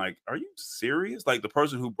looking like, are you serious? Like the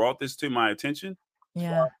person who brought this to my attention.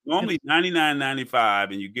 Yeah. Normally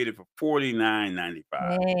 $99.95, and you get it for $49.95.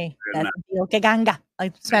 Hey, that's a deal. Que ganga.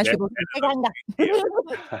 Like Spanish people say, que ganga.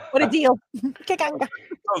 What a deal. Que ganga.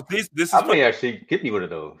 Oh, this is I may actually get me one of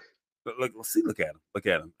those. Look at him.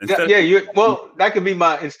 That could be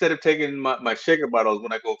instead of taking my shaker bottles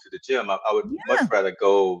when I go to the gym, I would much rather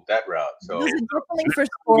go that route. So this is definitely for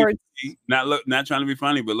sports. Not trying to be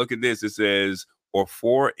funny, but look at this. It says, or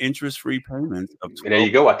 4 interest-free payments of 12. There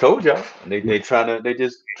you go. I told y'all. They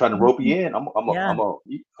just trying to rope you in. I'm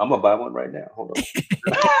gonna buy one right now. Hold on.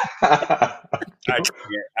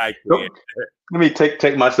 I can't. Let me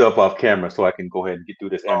take myself off camera so I can go ahead and get through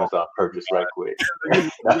this Amazon purchase right quick.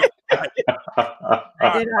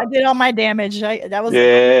 I did all my damage. That's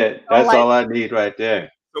all I need right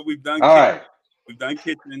there. So we've done we've done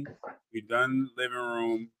kitchen, we've done living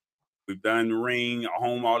room, we've done Ring,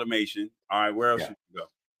 home automation. All right, where else should we go?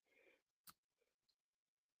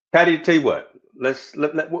 Patty, tell you what.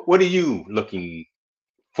 What are you looking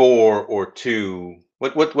for or to?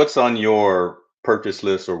 What's on your purchase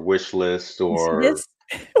list or wish list or?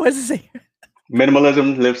 What's it say?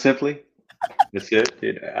 Minimalism, live simply. That's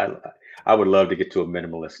it. I would love to get to a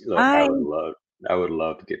minimalist. Look, I would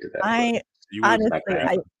love to get to that. You want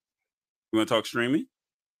to talk streaming?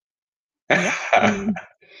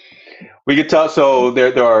 We could talk. So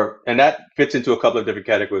there are, and that fits into a couple of different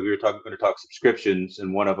categories. We were going to talk subscriptions,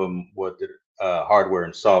 and one of them was hardware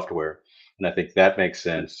and software, and I think that makes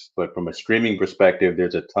sense. But from a streaming perspective,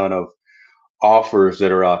 there's a ton of offers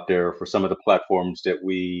that are out there for some of the platforms that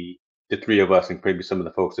the three of us, and maybe some of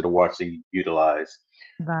the folks that are watching, utilize.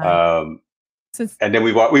 Right. And then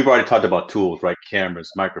we've already talked about tools, right? Cameras,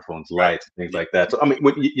 microphones, lights, things like that. So I mean,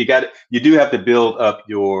 you do have to build up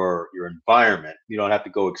your environment. You don't have to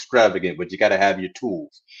go extravagant, but you got to have your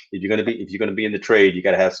tools. If you're gonna be in the trade, you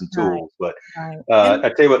got to have some tools. Right. But I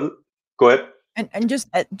tell you what, go ahead. And just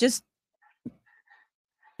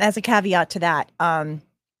as a caveat to that,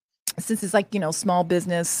 since it's like Small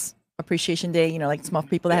Business Appreciation Day, like small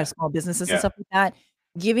people that have small businesses and stuff like that.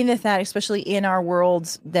 Giving that, especially in our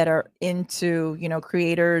worlds that are into,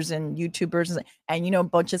 creators and YouTubers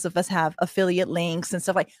and bunches of us have affiliate links and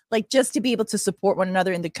stuff like just to be able to support one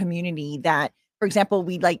another in the community that, for example,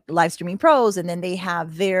 we like Live Streaming Pros, and then they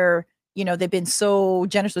have their, they've been so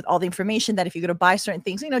generous with all the information that if you're going to buy certain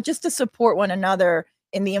things, just to support one another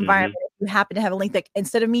in the environment, you happen to have a link that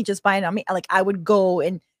instead of me just buying on me, like I would go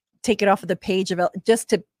and take it off of the page of just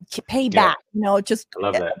to pay back, just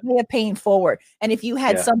way of paying forward. And if you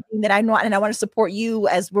had something that I know and I want to support you,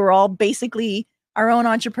 as we're all basically our own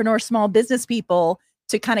entrepreneur, small business people,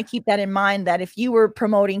 to kind of keep that in mind, that if you were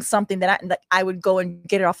promoting something that I would go and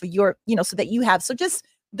get it off of your, so that you have, so just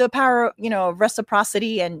the power, of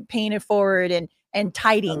reciprocity and paying it forward and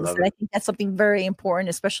tidings. And I think that's something very important,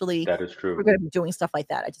 especially that is true. We're going to be doing stuff like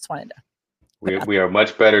that. I just wanted to. We are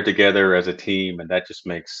much better together as a team, and that just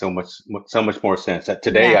makes so much more sense.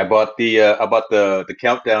 Today, I bought the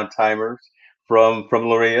countdown timers from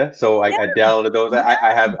Loria, so I downloaded those. I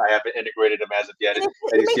haven't integrated them as of yet.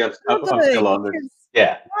 I'm still on this.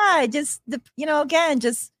 Yeah, just again,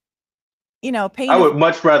 just pay. I would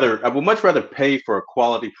much rather pay for a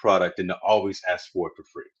quality product than to always ask for it for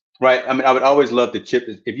free. Right. I mean, I would always love to chip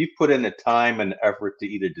if you put in the time and effort to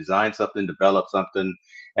either design something, develop something,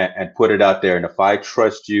 and put it out there. And if I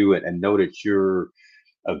trust you and know that you're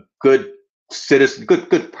a good citizen,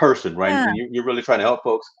 good person, right? And you're really trying to help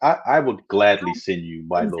folks, I would gladly send you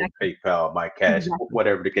my little PayPal, my cash,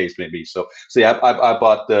 whatever the case may be. So yeah, I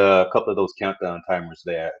bought a couple of those countdown timers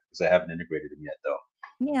there because I haven't integrated them yet, though.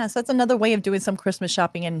 Yeah, so that's another way of doing some Christmas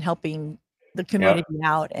shopping and helping the community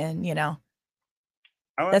out, and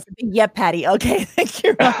That's a big Patty. Okay, thank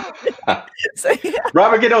you, Robert.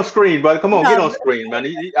 Robert, get on screen, brother. Come on, get on screen, man.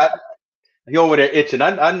 He over there itching.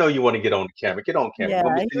 I know you want to get on the camera. Get on camera.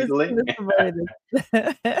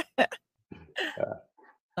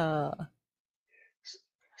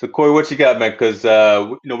 So Corey, what you got, man? Because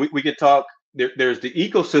we could talk. There's the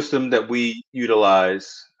ecosystem that we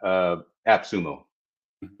utilize. AppSumo.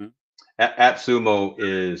 Mm-hmm. AppSumo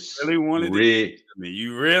is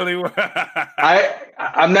You really want.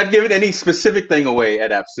 I'm not giving any specific thing away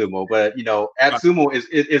at AppSumo, but AppSumo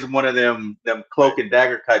is one of them cloak and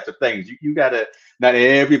dagger types of things. You gotta, not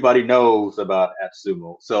everybody knows about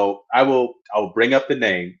AppSumo, so I'll bring up the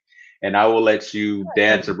name and I will let you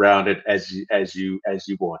dance around it as you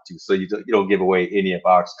want to, so you don't give away any of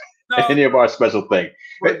our special thing.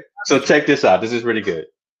 So check this out. This is really good.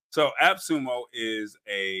 So AppSumo is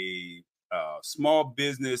a small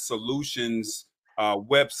business solutions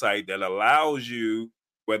website that allows you,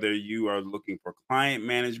 whether you are looking for client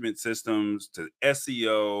management systems, to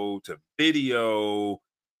SEO, to video,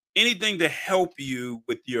 anything to help you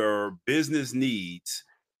with your business needs.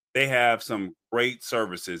 They have some great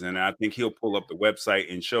services, and I think he'll pull up the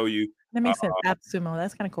website and show you. That makes sense. AppSumo,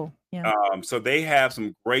 that's kind of cool. Yeah. So they have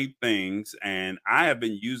some great things, and I have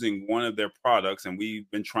been using one of their products, and we've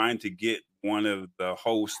been trying to get one of the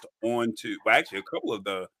hosts onto, well, actually a couple of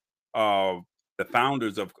the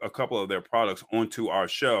founders of a couple of their products onto our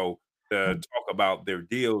show to talk about their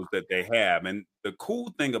deals that they have. And the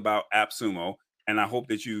cool thing about AppSumo, and I hope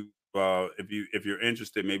that you, if you're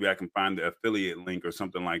interested, maybe I can find the affiliate link or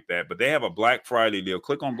something like that. But they have a Black Friday deal.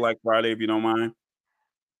 Click on Black Friday if you don't mind.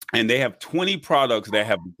 And they have 20 products that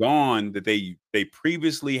have gone that they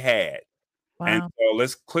previously had. Wow. And so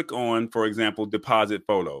let's click on, for example, deposit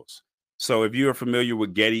photos. So if you are familiar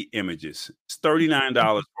with Getty Images, it's $39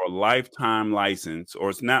 for a lifetime license,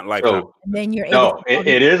 or it's not lifetime. So, and then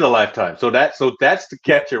it is a lifetime. So that's the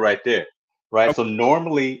catcher right there, right? Okay. So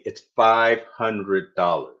normally it's $500.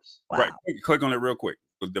 Wow. Right. Click on it real quick.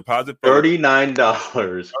 Deposit photos.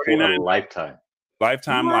 $39 for a lifetime.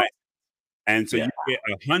 Lifetime license. And so you get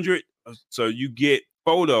 100. So you get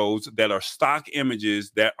photos that are stock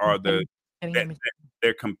images that are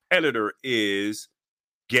their competitor is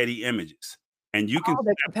Getty Images, and you can.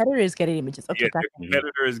 The competitor is Getty Images. Okay, the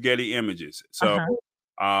competitor is Getty Images. So,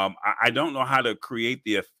 I don't know how to create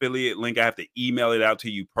the affiliate link. I have to email it out to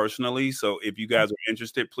you personally. So, if you guys are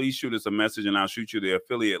interested, please shoot us a message, and I'll shoot you the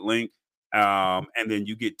affiliate link. And then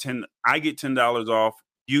you get I get $10 off.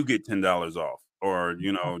 You get $10 off, or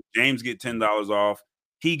James get $10 off.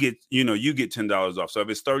 He gets, you get $10 off. So if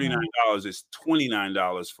it's $39, it's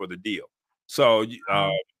 $29 for the deal. So,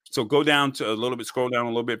 so go down to scroll down a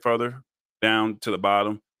little bit further down to the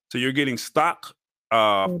bottom. So you're getting stock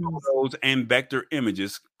photos and vector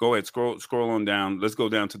images. Go ahead, scroll on down. Let's go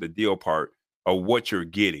down to the deal part of what you're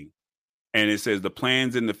getting. And it says the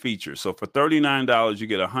plans and the features. So for $39, you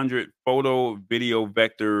get 100 photo, video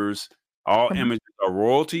vectors. All images are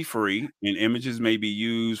royalty free, and images may be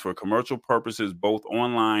used for commercial purposes, both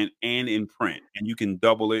online and in print. And you can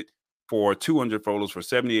double it for 200 photos for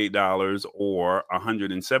 $78 or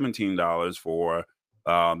 $117 for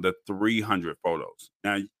the 300 photos.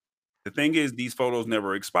 Now, the thing is, these photos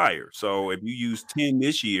never expire. So if you use 10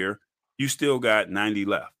 this year, you still got 90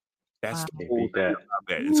 left. That's the Can't cool beat thing that. about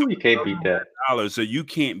that. Ooh, you can't beat that. So you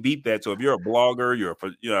can't beat that. So if you're a blogger,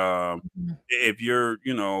 Mhm. if you're,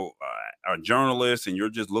 a journalist and you're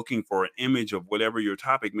just looking for an image of whatever your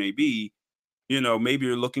topic may be, maybe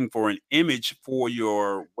you're looking for an image for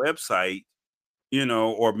your website,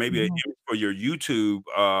 or maybe an Mhm. image for your YouTube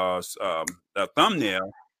a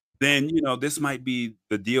thumbnail, then this might be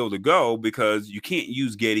the deal to go, because you can't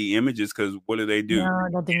use Getty Images, because what do they do? No,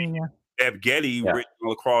 no think yeah. They have Getty Yeah.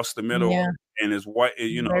 written across the middle, Yeah. and it's white,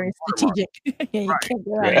 Very strategic. Yeah, you can't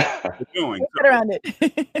go around it. Yeah. What they're doing. Can't get around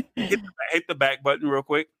it. Hit the back button real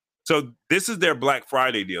quick. So this is their Black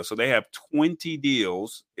Friday deal. So they have 20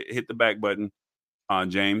 deals. Hit the back button,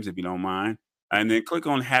 James, if you don't mind, and then click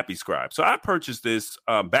on Happy Scribe. So I purchased this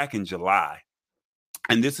back in July,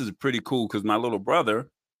 and this is pretty cool because my little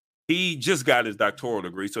brother, he just got his doctoral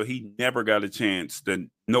degree, so he never got a chance to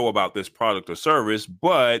know about this product or service,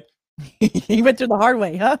 but he went through the hard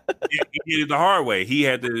way, huh? he did it the hard way. He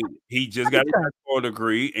just got his doctoral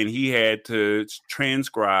degree, and he had to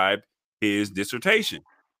transcribe his dissertation.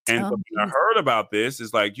 And so when I heard about this,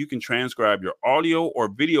 it's like you can transcribe your audio or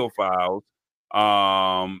video files.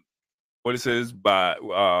 What it says by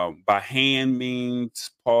hand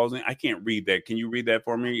means pausing. I can't read that. Can you read that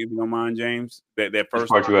for me, if you don't mind, James? That first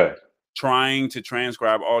part you at? Trying to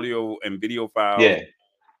transcribe audio and video files. Yeah.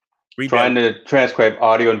 Trying to transcribe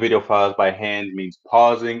audio and video files by hand means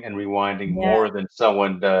pausing and rewinding more than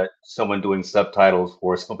someone doing subtitles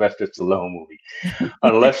for a Sylvester Stallone movie.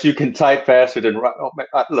 Unless you can type faster than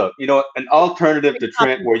look, an alternative to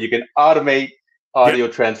Trent where you can automate audio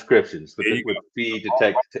transcriptions with feed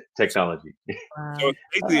to technology. So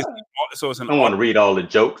basically, it's I don't want to read all the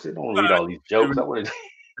jokes. I don't want to read all these jokes. I want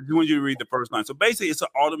you to read the first line. So basically, it's an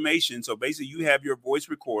automation. So basically, you have your voice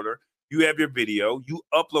recorder, you have your video, you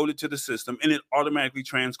upload it to the system, and it automatically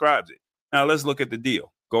transcribes it. Now let's look at the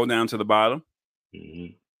deal. Go down to the bottom.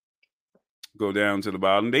 Mm-hmm. Go down to the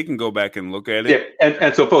bottom. They can go back and look at it. Yeah,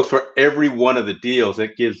 and so folks, for every one of the deals,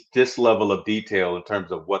 it gives this level of detail in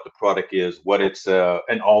terms of what the product is, what it's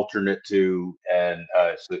an alternate to, and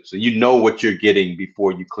so you know what you're getting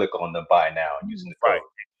before you click on the buy now using the code. Right.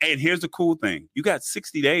 And here's the cool thing. You got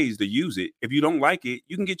 60 days to use it. If you don't like it,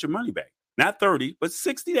 you can get your money back. Not 30, but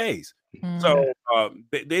 60 days. So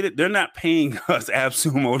they're not paying us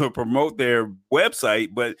AppSumo to promote their website,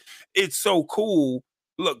 but it's so cool.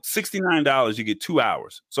 Look, $69, you get 2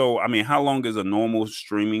 hours. So, I mean, how long is a normal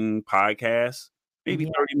streaming podcast? Maybe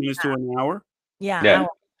 30 minutes to an hour. Yeah.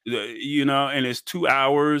 And it's 2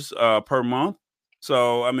 hours per month.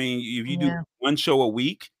 So, I mean, if you do one show a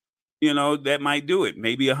week, that might do it.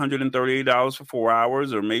 Maybe $138 for 4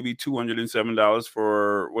 hours, or maybe $207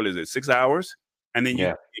 for 6 hours. And then you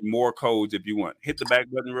get more codes if you want. Hit the back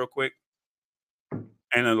button real quick.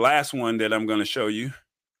 And the last one that I'm going to show you.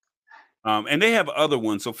 And they have other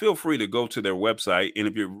ones, so feel free to go to their website. And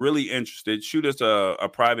if you're really interested, shoot us a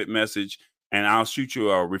private message, and I'll shoot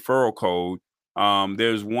you a referral code.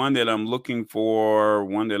 There's one that I'm looking for.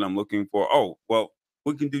 Oh, well,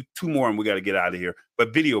 we can do 2 more, and we got to get out of here.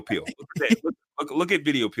 But Video Peel, look at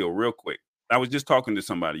Video Peel real quick. I was just talking to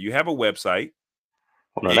somebody. You have a website.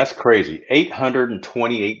 Oh, no, that's crazy.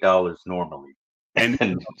 $828 normally. And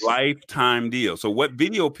it's a lifetime deal. So what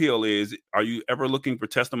Video Peel is, are you ever looking for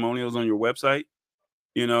testimonials on your website?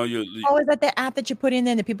 Is that the app that you put in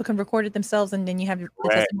there that people can record it themselves, and then you have the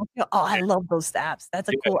testimonial? Oh, I love those apps. That's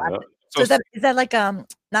a cool app. So is that like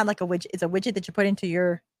not like a widget? It's a widget that you put into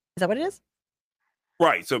your. Is that what it is?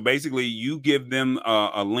 Right. So basically, you give them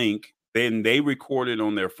a link, then they record it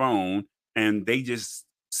on their phone, and they just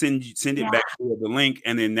send it back to the link,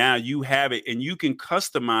 and then now you have it, and you can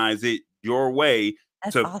customize it your way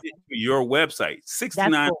to your website.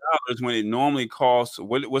 $69 when it normally costs.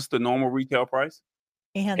 What's the normal retail price?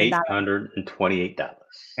 $828.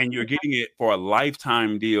 And you're getting it for a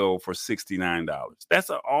lifetime deal for $69. That's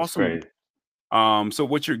an awesome. So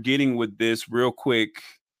what you're getting with this, real quick,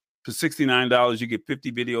 for $69, you get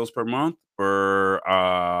 50 videos per month for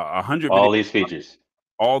 100. All these features.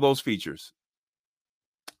 All those features.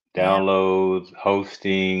 Downloads,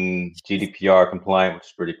 hosting, GDPR compliant, which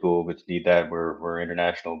is pretty cool, but you need that. We're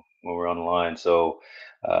international when we're online. So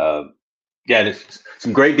there's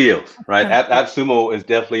some great deals, right? AppSumo is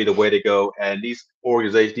definitely the way to go. And these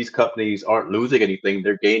organizations, these companies aren't losing anything.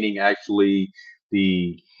 They're gaining actually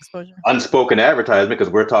the exposure. Unspoken advertisement,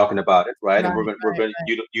 because we're talking about it, right? And we're going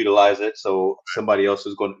to utilize it. So somebody else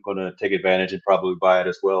is going to take advantage and probably buy it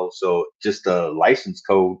as well. So just a license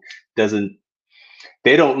code doesn't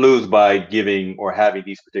they don't lose by giving or having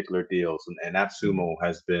these particular deals. And AppSumo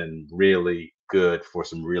has been really good for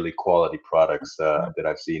some really quality products that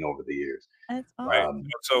I've seen over the years. Right.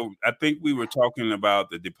 So I think we were talking about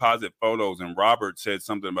the deposit photos, and Robert said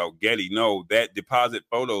something about Getty. No, that deposit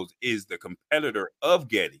photos is the competitor of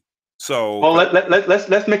Getty. So well,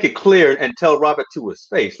 let's make it clear and tell Robert to his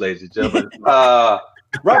face, ladies and gentlemen.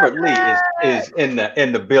 Robert Lee is in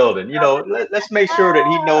the building. You know, let's make sure that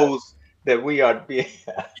he knows that we are being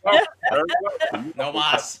no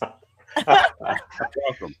mas.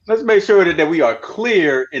 Let's make sure that we are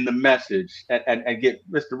clear in the message and get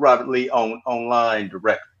Mr. Robert Lee online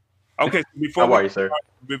directly. Okay. How are you, sir?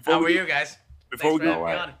 How are you guys? Before we go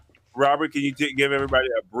on, Robert, can you give everybody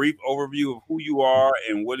a brief overview of who you are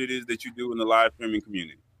and what it is that you do in the live streaming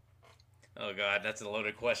community? Oh God, that's a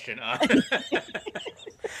loaded question.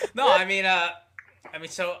 No, I mean,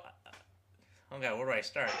 so. Oh God, where do I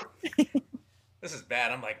start? This is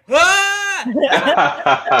bad. I'm like, ah!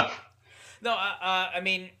 No, I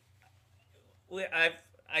mean, I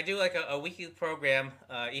do like a weekly program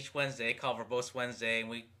each Wednesday called Verbose Wednesday, and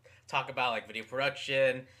we talk about like video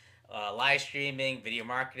production, live streaming, video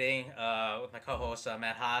marketing with my co-host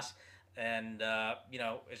Matt Haas, and you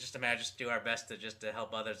know, it's just a matter just do our best to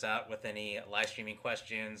help others out with any live streaming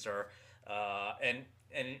questions or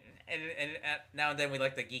and now and then we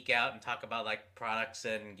like to geek out and talk about like products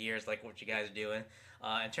and gears like what you guys are doing.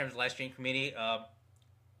 In terms of live stream community,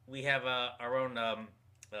 we have our own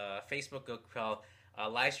Facebook group called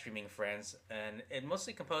Live Streaming Friends, and it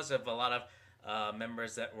mostly composed of a lot of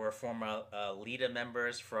members that were former LIDA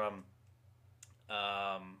members from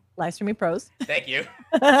Live Streaming Pros. Thank you.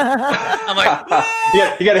 I'm like,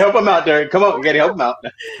 you got to help them out, Derek. Come on, you got to help them out.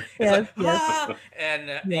 Yes, like,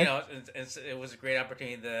 and you know, it was a great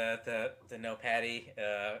opportunity to know Patty,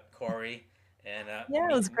 Corey, and yeah,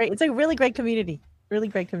 it was great. It's a really great community. Really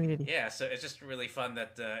great community. Yeah, so it's just really fun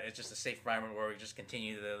that it's just a safe environment where we just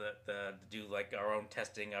continue to do like our own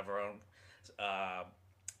testing of our own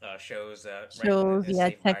shows.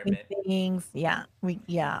 Testing things.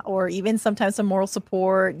 Or even sometimes some moral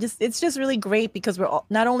support. It's just really great because we're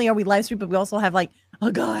not only are we live stream, but we also have like,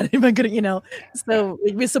 oh God, am I gonna, so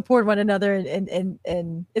we support one another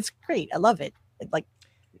and it's great. I love it. And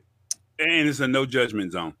it's a no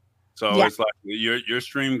judgment zone. So it's like your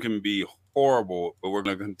stream can be horrible, but we're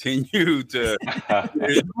going to continue to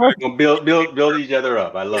build each other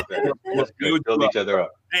up. I love that. Build each other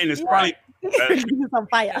up. And it's funny. On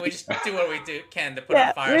fire. We just do what we can to put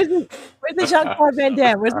on fire. Where's the Jean-Claude Van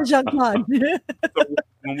Damme? Where's the Jean-Claude? So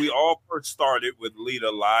when we all first started with LIDA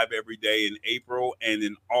live every day in April and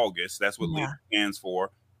in August, that's what LIDA stands for.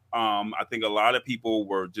 I think a lot of people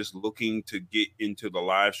were just looking to get into the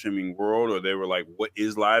live streaming world, or they were like, what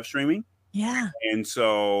is live streaming? Yeah. And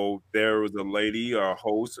so there was a lady, a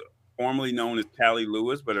host, formerly known as Callie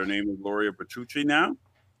Lewis, but her name is Gloria Petrucci now.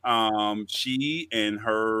 She and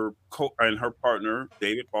her partner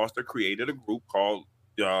David Foster created a group called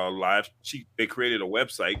They created a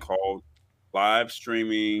website called Live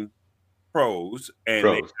Streaming Pros,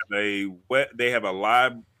 and they have a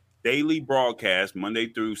live daily broadcast Monday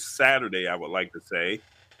through Saturday, I would like to say,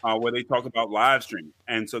 where they talk about live streaming.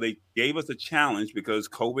 And so they gave us a challenge because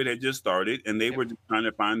COVID had just started, and they were just trying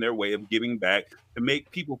to find their way of giving back to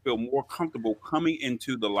make people feel more comfortable coming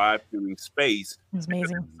into the live streaming space. It's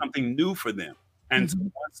amazing. It's something new for them. And so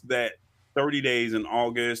once that 30 days in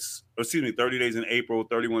April,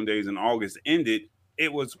 31 days in August ended,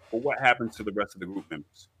 it was, well, what happens to the rest of the group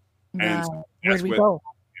members? And so where'd we go?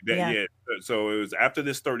 So it was after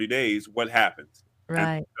this 30 days, what happens?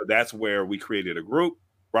 Right. And so that's where we created a group.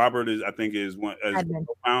 Robert is the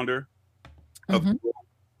founder of the group.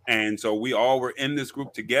 And so we all were in this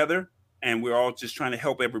group together, and we're all just trying to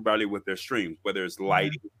help everybody with their streams, whether it's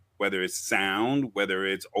lighting, whether it's sound, whether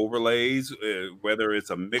it's overlays, whether it's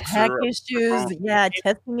a mixer. Tech issues,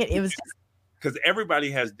 testing it. It was because everybody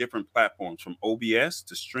has different platforms, from OBS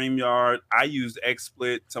to StreamYard. I use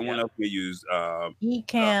XSplit. Someone else may use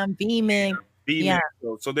Ecamm, Beaming. Yeah.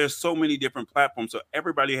 So there's so many different platforms. So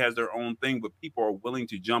everybody has their own thing, but people are willing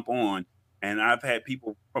to jump on. And I've had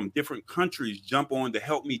people from different countries jump on to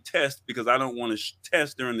help me test, because I don't want to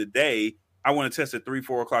test during the day. I want to test at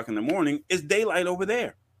 3-4 o'clock in the morning. It's daylight over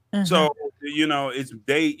there. So, it's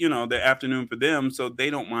day, the afternoon for them. So they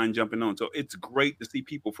don't mind jumping on. So it's great to see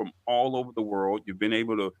people from all over the world. You've been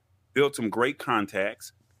able to build some great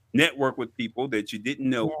contacts, network with people that you didn't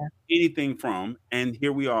know anything from. And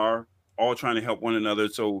here we are, all trying to help one another,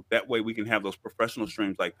 so that way we can have those professional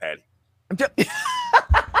streams like Patty. I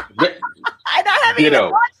haven't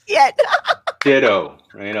even watched yet. Ditto.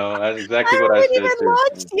 That's exactly what I said too.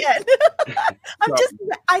 Launched yet.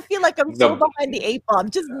 I feel like I'm so behind the 8 ball. I'm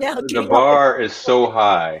just now. The bar is so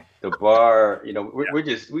high. The bar, we're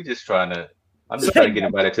just trying to. I'm just trying to get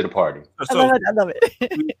invited to the party. So I love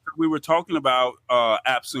it. we were talking about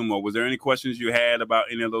AppSumo. Was there any questions you had about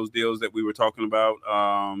any of those deals that we were talking about,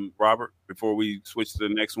 Robert, before we switch to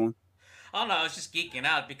the next one? Oh no, I was just geeking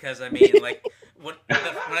out because I mean, like when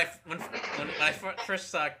I first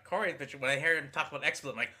saw Corey picture, when I heard him talk about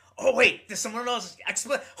XSplit, I'm like, oh wait, there's someone else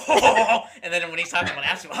XSplit. Oh, and then when he's talking about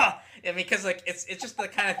AppSumo, I mean, because like it's just the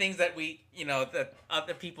kind of things that we, the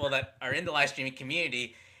other people that are in the live streaming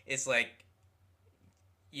community, it's like,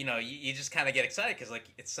 you just kind of get excited because like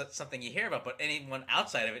it's something you hear about, but anyone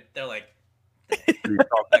outside of it, they're like,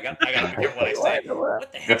 I got to be careful what I say.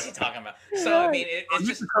 What the heck is he talking about? So I mean, it's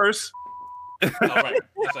just a curse.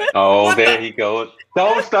 Oh, there he goes.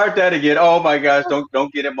 Don't start that again. Oh my gosh,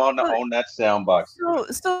 don't get him on that sound box.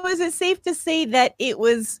 So is it safe to say that it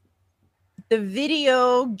was the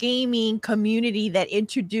video gaming community that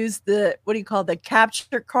introduced the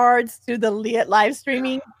capture cards to the live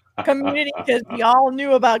streaming community? Because we all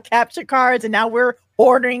knew about capture cards and now we're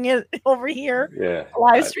ordering it over here. Yeah,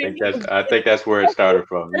 live streaming. I think that's where it started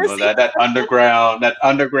from. That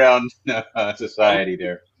underground society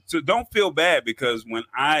there. So don't feel bad because when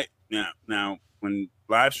when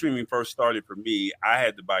live streaming first started for me, I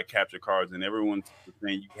had to buy capture cards, and everyone was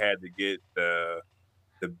saying you had to get the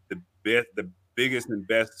biggest and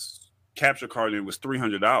best capture card, and it was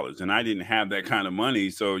 $300, and I didn't have that kind of money.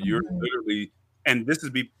 So you're literally, and this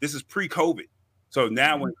is pre-COVID. So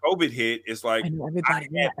now when COVID hit, it's like I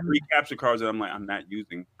had 3 capture cards that I'm like, I'm not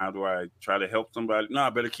using. How do I try to help somebody? No, I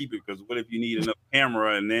better keep it because what if you need another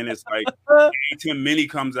camera? And then it's like A10 Mini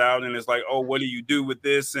comes out and it's like, oh, what do you do with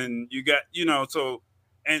this? And you got, so,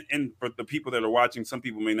 and for the people that are watching, some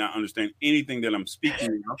people may not understand anything that I'm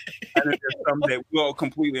speaking of. And there's some that will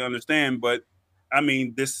completely understand. But I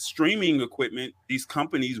mean, this streaming equipment, these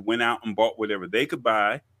companies went out and bought whatever they could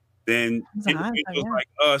buy. Then individuals like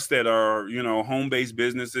us that are, home-based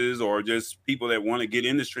businesses or just people that want to get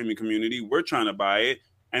in the streaming community, we're trying to buy it.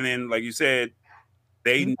 And then, like you said,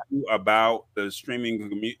 they knew about the streaming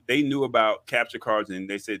community. They knew about capture cards, and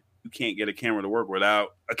they said you can't get a camera to work without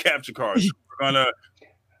a capture card. So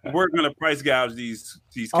we're gonna price gouge these.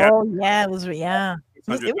 Oh yeah, it was $100.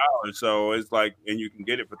 So it's like, and you can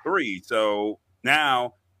get it for $3. So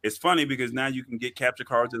now it's funny because now you can get capture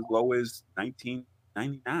cards as low as $19.99.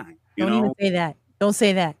 Don't even say that. Don't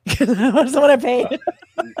say that. That's what I paid.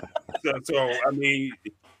 So I mean,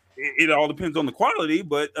 it all depends on the quality,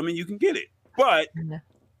 but I mean, you can get it. But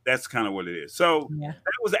that's kind of what it is. So that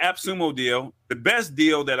was the AppSumo deal. The best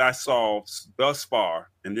deal that I saw thus far,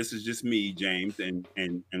 and this is just me, James,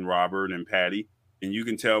 and Robert and Patty, and you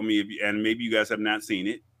can tell me and maybe you guys have not seen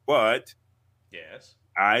it, but yes,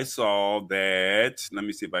 I saw that. Let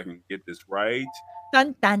me see if I can get this right.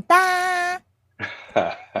 Dun dun dun.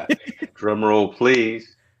 Drum roll,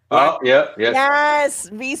 please. Oh, yeah. Yes,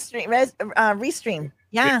 Restream.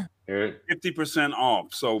 Yeah. 50%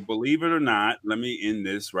 off. So believe it or not, let me end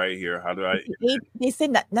this right here. How do I? They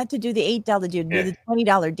said not to do the $8 deal, do the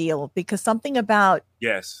 $20 deal because something about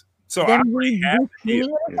So I already have the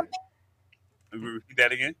deal. Repeat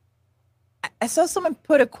that again. I saw someone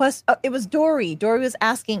put a question. It was Dory. Dory was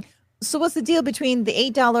asking, so what's the deal between the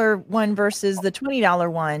 $8 one versus the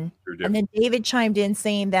 $20 one? And then David chimed in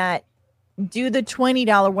saying that do the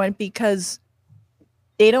 $20 one because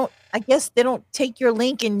they don't take your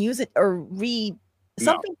link and use it or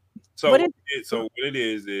something. No. So what it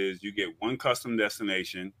is you get one custom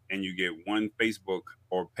destination and you get one Facebook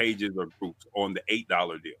or pages or groups on the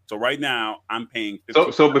 $8 deal. So right now I'm paying.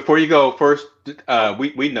 So before you go, first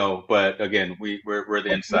we know, but again we're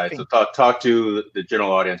the inside. So talk to the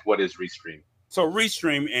general audience. What is Restream? So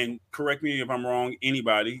Restream, and correct me if I'm wrong,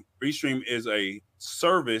 anybody. Restream is a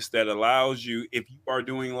service that allows you, if you are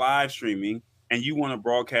doing live streaming and you want to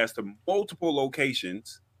broadcast to multiple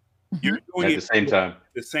locations. You're doing at it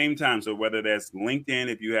the same time. So whether that's LinkedIn,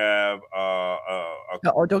 if you have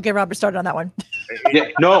don't get Robert started on that one.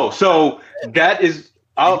 No, so that is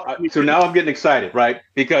so now I'm getting excited, right?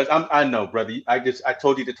 Because I know, brother. I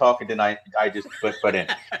told you to talk and then I just butt in.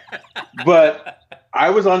 But I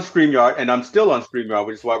was on StreamYard and I'm still on StreamYard,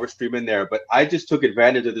 which is why we're streaming there. But I just took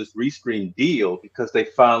advantage of this Restream deal because they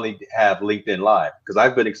finally have LinkedIn Live. Because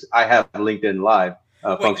I have LinkedIn Live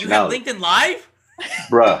functionality. You have LinkedIn Live?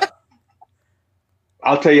 Bruh.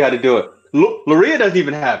 I'll tell you how to do it. Loria doesn't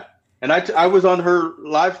even have it. And I was on her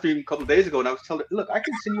live stream a couple of days ago and I was telling her, look, I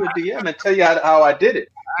can send you a DM and tell you how I did it.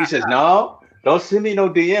 She says, no, don't send me no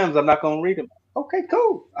DMs. I'm not going to read them. Okay,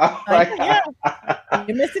 cool. All right. Yeah.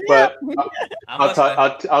 You're missing but out.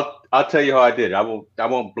 I'll tell you how I did it. I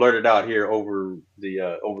won't blurt it out here over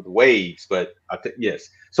the waves, but yes.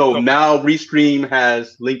 So now Restream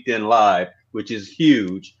has LinkedIn Live, which is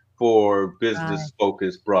huge for business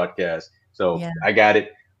focused broadcast. So I got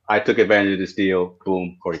it. I took advantage of this deal.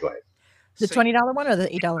 Boom. Corey, go ahead. The $20 one or the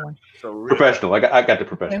 $8 one? So professional. I got the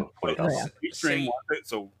professional.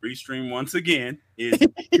 So Restream once again is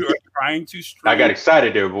you are trying to stream. I got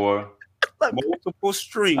excited there, boy. Multiple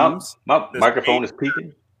streams. My microphone is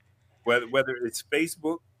peaking. Whether it's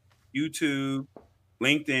Facebook, YouTube,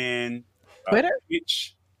 LinkedIn,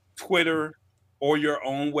 Twitch, Twitter, or your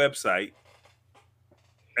own website.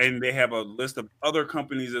 And they have a list of other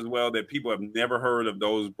companies as well that people have never heard of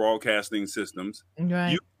those broadcasting systems.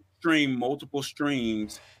 Right. You stream multiple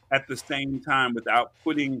streams at the same time without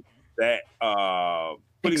putting that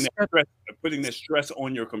stress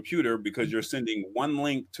on your computer, because you're sending one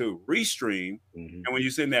link to Restream, and when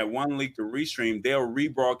you send that one link to Restream, they'll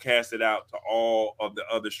rebroadcast it out to all of the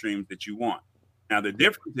other streams that you want. Now the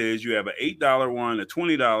difference is you have an $8 one, a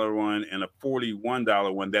 $20 one, and a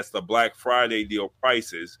 $41 one. That's the Black Friday deal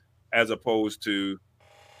prices, as opposed to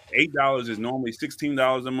 $8 is normally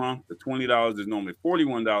 $16 a month. The $20 is normally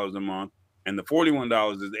 $41 a month, and the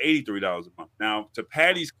 $41 is $83 a month. Now, to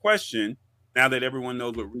Patty's question, now that everyone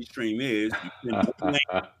knows what Restream is, you can link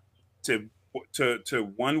to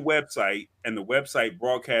one website, and the website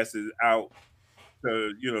broadcasts it out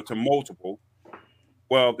to multiple.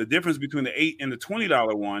 Well, the difference between the $8 and the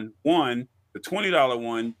 $20 one, the $20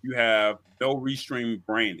 one, you have no Restream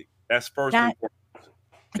branding. That's first and foremost.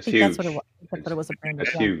 I think that's what it was. That's what it was a brand.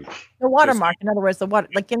 That's huge. The watermark, in other words, the water,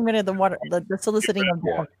 like getting rid of the water, the soliciting of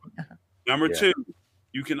the water. Number two,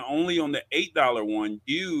 you can only on the $8 one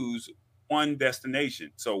use one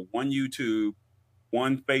destination. So one YouTube,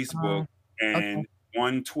 one Facebook, and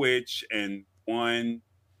one Twitch, and one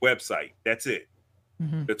website. That's it.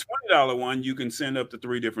 The $20 one, you can send up to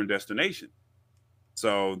 3 different destinations.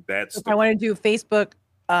 So that's if I want to do Facebook.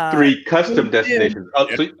 3 custom destinations,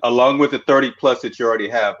 along with the 30 plus that you already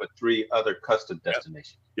have, but 3 other custom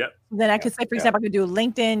destinations. Yep. Then I could say, for example, I could do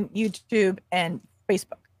LinkedIn, YouTube, and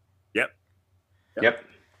Facebook. Yep.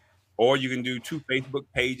 Or you can do 2 Facebook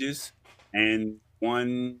pages and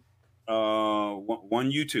one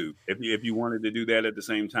YouTube. If you wanted to do that at the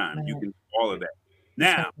same time, you can do all of that.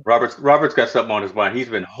 Now, Robert's got something on his mind. He's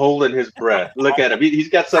been holding his breath. Look at him. He's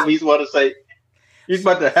got something he's want to say. He's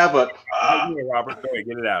about to have a. Robert, go ahead,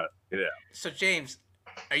 get it out. So, James,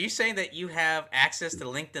 are you saying that you have access to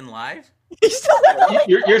LinkedIn Live? He's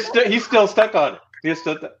still stuck on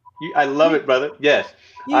it. I love it, brother. Yes.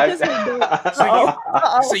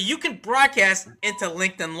 So you can broadcast into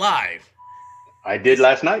LinkedIn Live. I did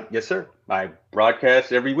last night. Yes, sir. I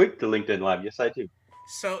broadcast every week to LinkedIn Live. Yes, I do.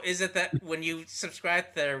 So is it that when you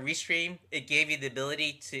subscribe to Restream, it gave you the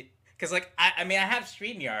ability to? Because like I have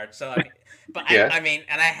StreamYard, so for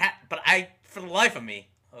the life of me,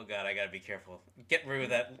 oh god, I gotta be careful. Get rid of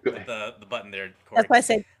that the button there, Corey. That's why I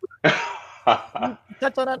said.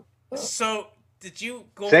 So did you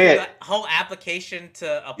go through that whole application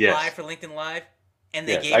to apply for LinkedIn Live? And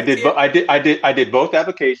they gave it to you? I did both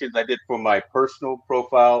applications. I did for my personal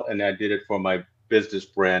profile, and I did it for my business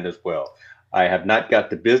brand as well. I have not got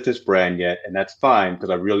the business brand yet, and that's fine because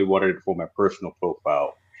I really wanted it for my personal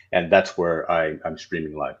profile. And that's where I'm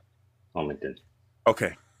streaming live on LinkedIn.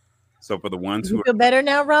 Okay. So for the ones who feel better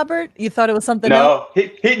now, Robert? You thought it was something else?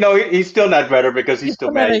 No, he's still not better because he's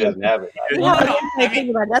still mad he doesn't have it.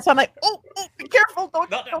 That's why I'm like, be careful. Don't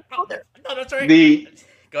go there. No, that's right.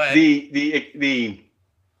 Go ahead.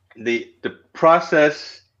 The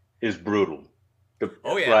process is brutal.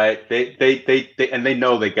 Right? They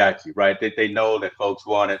know they got you, right? They know that folks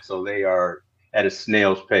want it, so they are at a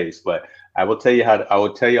snail's pace. But I will tell you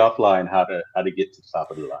offline how to get to the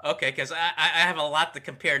top of the line. Okay, because I have a lot to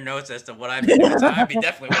compare notes as to what I've been doing, so I'd be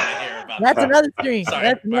definitely want to hear about. That's another stream.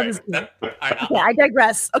 That's another stream. Okay, I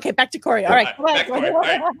digress. Okay, back to Corey. All right, come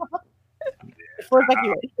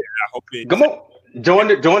on. Join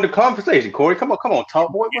the conversation, Corey. Come on,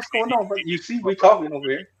 talk, boy. What's going on, bro? You see, we talking over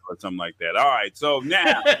here or something like that. All right. So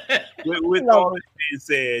now, with all that being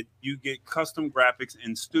said, you get custom graphics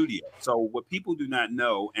in studio. So what people do not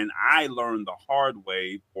know, and I learned the hard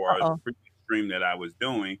way for a previous stream that I was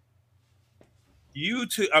doing.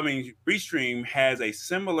 Restream has a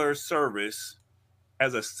similar service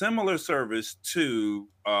to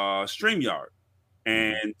StreamYard,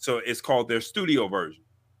 and so it's called their studio version.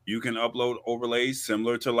 You can upload overlays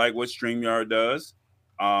similar to like what StreamYard does.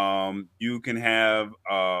 You can have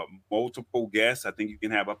multiple guests. I think you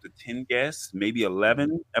can have up to 10 guests, maybe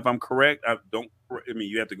 11, if I'm correct.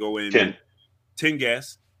 You have to go in 10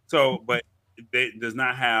 guests. So, but it does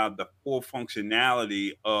not have the full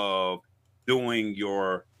functionality of doing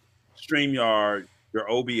your StreamYard,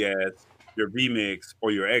 your OBS, your vMix,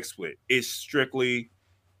 or your XSplit. It's strictly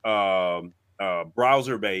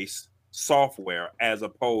browser-based software, as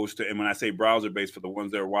opposed to, and when I say browser-based, for the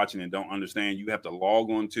ones that are watching and don't understand, you have to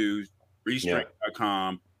log on to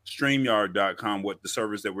Restream.com, StreamYard.com, what the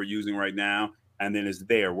service that we're using right now, and then it's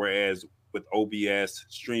there. Whereas with OBS,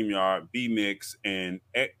 StreamYard, vMix, and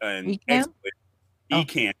XSplit,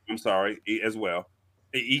 Ecamm, I'm sorry, as well.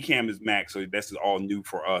 Ecamm is Mac, so this is all new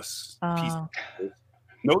for us. Patty.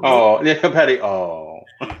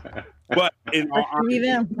 But in all honesty,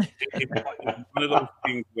 it's one of those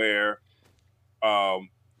things where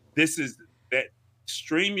this is that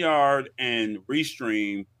StreamYard and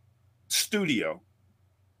Restream Studio.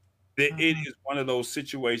 It is one of those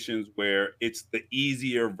situations where it's the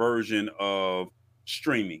easier version of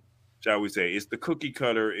streaming, shall we say. It's the cookie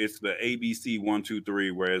cutter. It's the ABC 1, 2,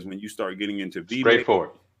 3. Whereas when you start getting into vMix, straightforward.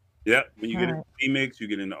 Yep. When you get into vMix, you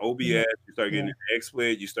get into OBS, you start getting into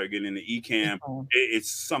XSplit, you start getting into Ecamm.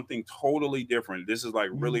 It's something totally different. This is like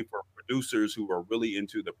really for producers who are really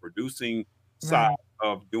into the producing side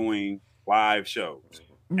of doing live shows.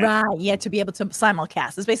 Right. Yeah, to be able to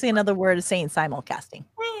simulcast. It's basically another word of saying simulcasting.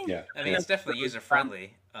 Yeah. I mean, it's definitely user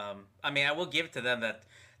friendly. I mean, I will give it to them that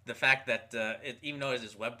the fact that even though it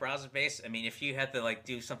is web browser based, I mean, if you had to like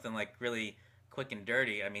do something like really quick and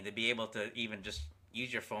dirty, I mean, to be able to even just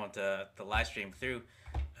use your phone to live stream through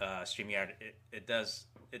StreamYard, it does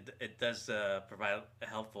provide a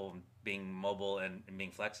helpful being mobile and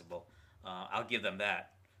being flexible. I'll give them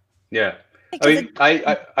that. Yeah. I mean,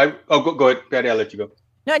 go ahead, Patty. I'll let you go.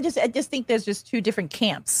 No, I just think there's just two different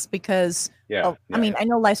camps because I mean, I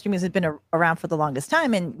know live streaming has been around for the longest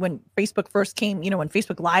time, and when Facebook first came, when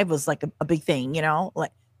Facebook Live was like a big thing,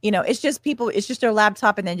 it's just people, it's just their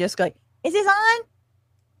laptop, and then just go like, is this on?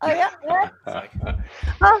 Oh yeah. Come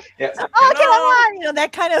on,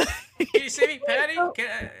 that kind of. Can you see me, Patty?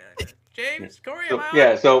 James, Corey,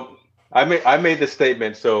 so I made the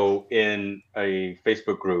statement in a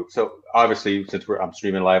Facebook group. So obviously, since I'm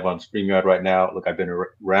streaming live on StreamYard right now, look, I've been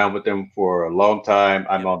around with them for a long time.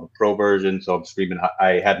 I'm on the pro version, so I'm streaming.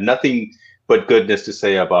 I have nothing but goodness to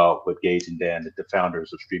say about what Gage and Dan, the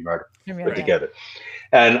founders of StreamYard, put together.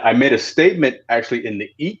 And I made a statement actually in the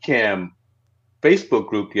Ecamm Facebook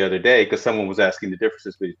group the other day because someone was asking the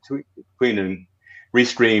differences between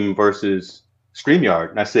Restream versus StreamYard.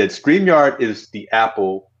 And I said, StreamYard is the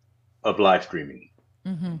Apple of live streaming.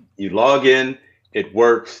 Mm-hmm. You log in, it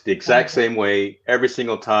works the exact same way every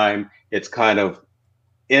single time. It's kind of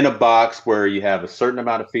in a box where you have a certain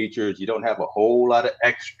amount of features. You don't have a whole lot of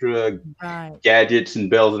extra gadgets and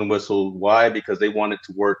bells and whistles. Why? Because they want it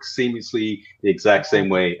to work seamlessly the exact same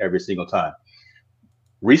way every single time.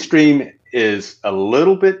 Restream is a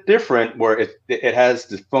little bit different where it has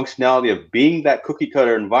the functionality of being that cookie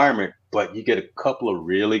cutter environment, but you get a couple of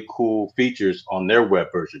really cool features on their web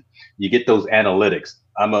version. You get those analytics.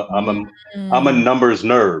 I'm a numbers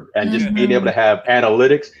nerd, and just being able to have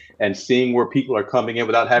analytics and seeing where people are coming in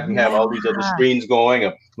without having to have all these other screens going.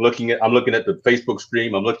 I'm looking at the Facebook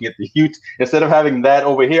stream. I'm looking at the YouTube. Instead of having that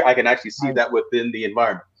over here, I can actually see that within the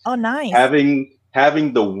environment. Oh, nice.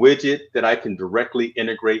 Having the widget that I can directly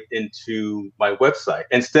integrate into my website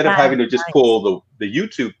instead of having to just pull the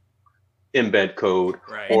YouTube embed code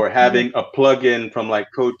or having a plugin from like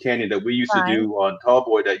Code Canyon that we used to do on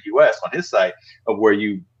tallboy.us on his site of where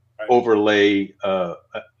you overlay the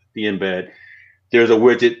embed. There's a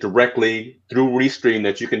widget directly through Restream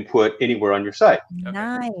that you can put anywhere on your site.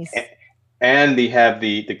 Nice. And they have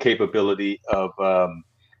the capability of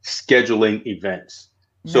scheduling events.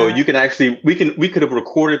 So you can actually, we could have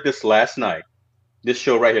recorded this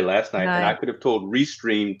show right here last night, and I could have told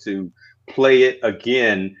Restream to play it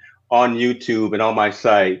again on YouTube and on my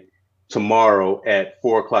site tomorrow at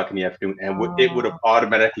 4:00 in the afternoon, and it would have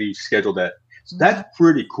automatically scheduled that. So that's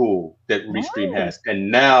pretty cool that Restream has.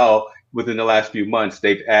 And now within the last few months,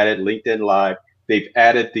 they've added LinkedIn Live. They've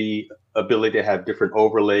added the ability to have different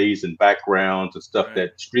overlays and backgrounds and stuff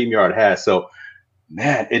that StreamYard has. So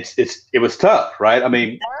man, it was tough, right? I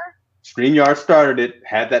mean, StreamYard started it,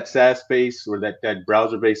 had that SaaS-based or that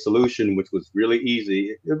browser-based solution, which was really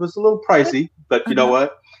easy. It was a little pricey, but you know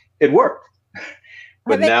what? It worked.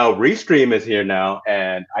 But now Restream is here now,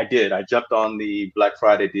 and I jumped on the Black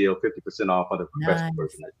Friday deal, 50% off on the professional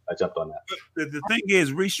version. I jumped on that. The thing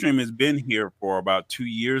is, Restream has been here for about 2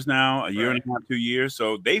 years now, a year and a half, 2 years.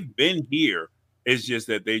 So they've been here It's just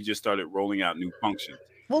that they just started rolling out new functions.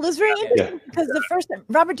 Well, it's very interesting because the first time,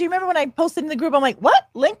 Robert, do you remember when I posted in the group? I'm like, what?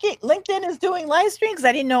 LinkedIn is doing live streams? Because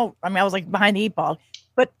I didn't know. I mean, I was like behind the 8 ball.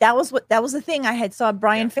 But that was the thing. I had saw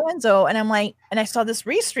Brian Fanzo, and I'm like, and I saw this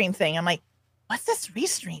Restream thing. I'm like, what's this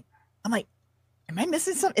Restream? I'm like, am I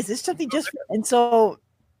missing something? Is this something just? And so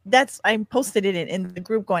I posted it in the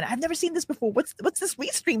group, going, I've never seen this before. What's this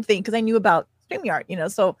Restream thing? Because I knew about StreamYard, you know.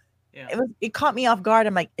 So it caught me off guard.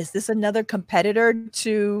 I'm like, is this another competitor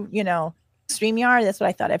to StreamYard? That's what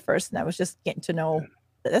I thought at first, and I was just getting to know.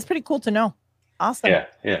 That's pretty cool to know. Awesome.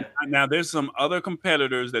 Yeah. Now there's some other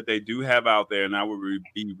competitors that they do have out there, and I would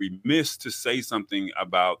be remiss to say something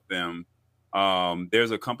about them. There's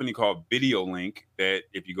a company called VideoLink that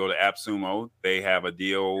if you go to AppSumo, they have a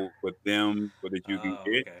deal with them that you can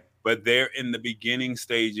get. Okay. But they're in the beginning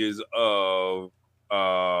stages of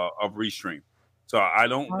Restream. So I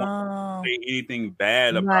don't want to say anything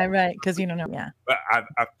bad about it. Right, because you don't know. Yeah. But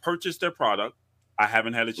I've purchased their product. I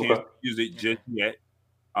haven't had a chance to use it just yet.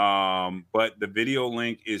 But the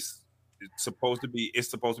VideoLink it's supposed to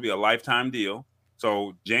be a lifetime deal.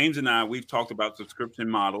 So James and I, we've talked about subscription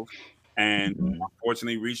models, and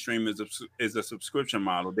unfortunately Restream is a subscription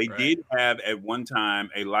model. They did have at one time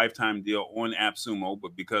a lifetime deal on AppSumo,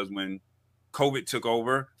 but because when COVID took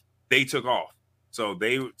over, they took off. So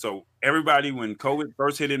everybody, when COVID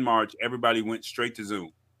first hit in March, everybody went straight to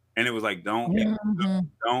Zoom. And it was like, don't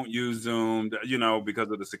use Zoom,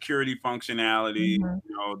 because of the security functionality,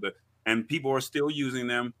 and people are still using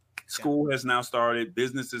them. School has now started.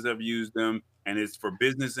 Businesses have used them, and it's for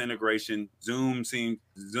business integration. Zoom.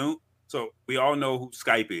 So we all know who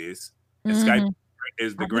Skype is. And Skype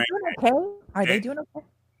is the grand. Are they doing okay?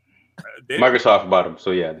 Microsoft bought them,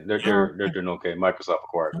 so yeah, they're doing okay. Microsoft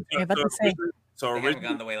acquired them. Okay, about to say. So they haven't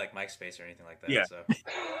gone the way like MySpace or anything like that. Yeah. So.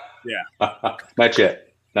 Yeah. Not yet.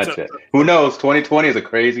 Who knows? 2020 is a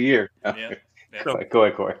crazy year. Yeah. So, go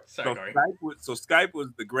ahead, Corey. Sorry, Corey. Skype was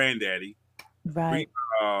the granddaddy. Right.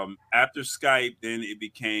 After Skype, then it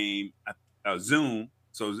became Zoom.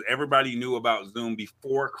 So everybody knew about Zoom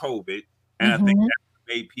before COVID, and I think that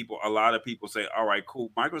made a lot of people say, "All right, cool."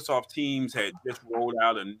 Microsoft Teams had just rolled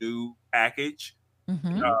out a new package,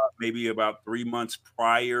 maybe about 3 months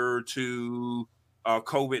prior to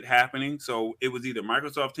COVID happening. So it was either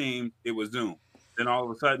Microsoft Teams, it was Zoom. Then all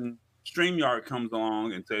of a sudden, StreamYard comes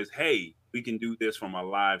along and says, hey, we can do this from a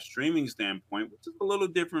live streaming standpoint, which is a little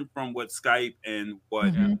different from what Skype and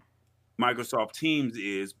what Microsoft Teams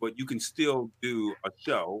is, but you can still do a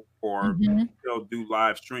show or still do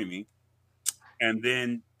live streaming. And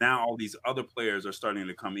then now all these other players are starting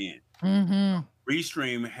to come in.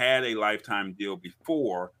 Restream had a lifetime deal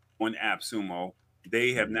before on AppSumo.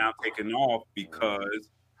 They have now taken off because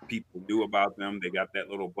people knew about them. They got that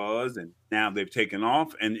little buzz, and now they've taken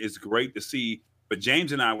off, and it's great to see. But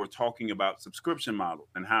James and I were talking about subscription models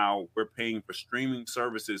and how we're paying for streaming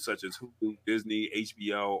services such as Hulu, Disney,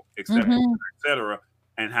 HBO, et cetera,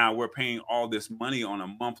 and how we're paying all this money on a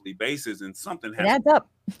monthly basis, and something adds up.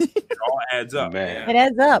 It all adds up. Man. It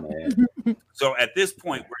adds up. So at this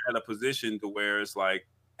point, we're at a position to where it's like,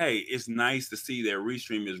 hey, it's nice to see that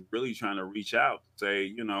Restream is really trying to reach out,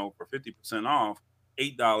 say, for 50% off,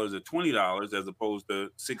 $8 or $20 as opposed to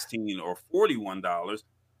 $16 or $41.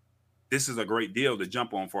 This is a great deal to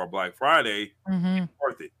jump on for a Black Friday. It's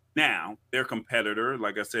worth it. Now, their competitor,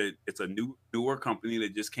 like I said, it's a newer company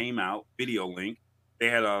that just came out, VideoLink. They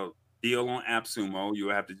had a deal on AppSumo. You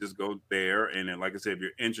have to just go there. And then, like I said, if you're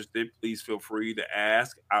interested, please feel free to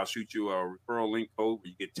ask. I'll shoot you a referral link code where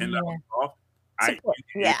you get $10 off.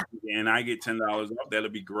 And I get $10 off. That'll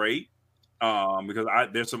be great. Because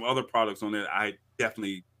there's some other products on there I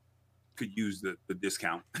definitely could use the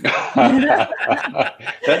discount.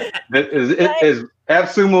 Is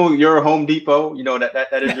AppSumo your Home Depot?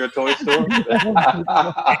 That is your toy store.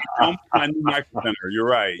 I knew Micro Center. You're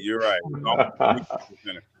right.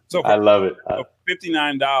 So I love it.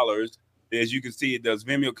 $59, as you can see, it does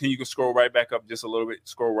Vimeo. Can you scroll right back up just a little bit?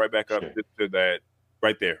 Scroll right back up to that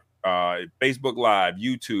right there. Facebook Live,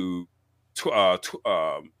 YouTube.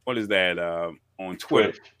 What is that on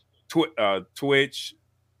Twitter? Twitch,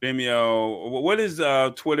 Vimeo. What is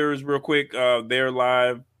Twitter's real quick? They're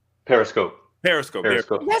live. Periscope. That's so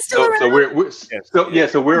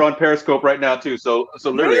we're on Periscope right now too. So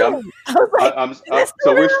literally,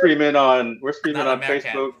 we're streaming on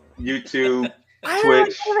Facebook, YouTube,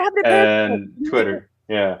 Twitch, and Twitter.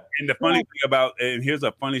 Yeah. And the funny thing and here's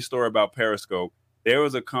a funny story about Periscope. There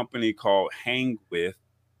was a company called Hangwith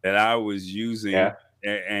that I was using,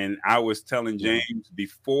 and I was telling James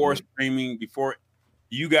before streaming, before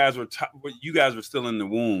you guys were still in the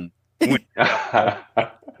womb.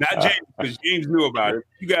 Not James, because James knew about it.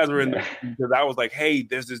 You guys were in there because I was like, hey,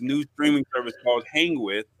 there's this new streaming service called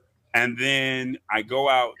Hangwith. And then I go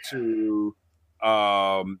out to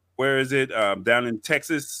where is it? Down in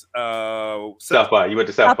Texas. South by. You went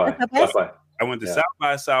to South by. South by. I went to South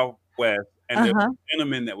by Southwest, and there was a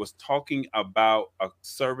gentleman that was talking about a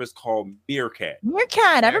service called Meerkat.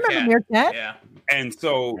 Meerkat. I remember Meerkat. Yeah. And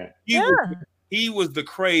so he was the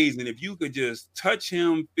craze, and if you could just touch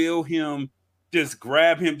him, feel him, just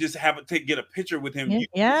grab him, just get a picture with him.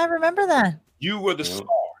 I remember that. You were the star.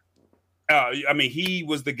 I mean, he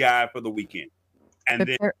was the guy for the weekend. And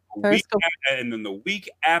then the week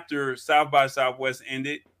after South by Southwest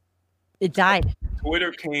ended, it died.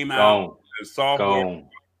 Twitter came out with a software.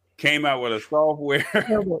 Came out with a software.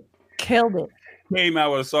 Killed it. Came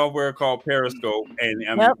out with a software called Periscope, and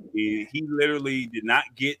he literally did not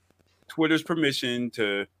get Twitter's permission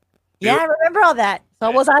to. Yeah, I remember all that. So I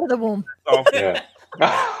was out of the womb.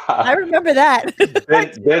 I remember that.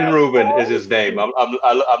 Ben Rubin is his name. I'm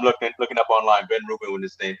looking up online. Ben Rubin was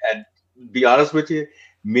his name. And be honest with you,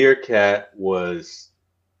 Meerkat was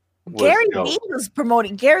Gary V was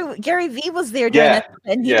promoting. Gary V was there doing that,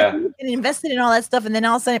 and he invested in all that stuff. And then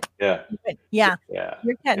all of a sudden, Meerkat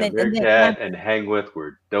and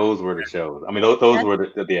Hangwith those were the shows. I mean, those were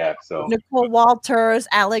the apps. So Nicole Walters,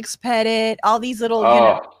 Alex Pettit, all these little,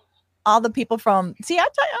 all the people from. See, I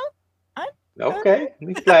tell you. Okay,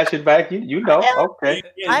 we flash it back. You know. Okay.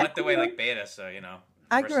 Yeah, went the way like beta, so you know.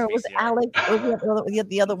 I remember it was Alex,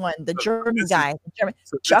 the other one, the German guy,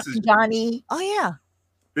 Chuck Johnny. Oh yeah.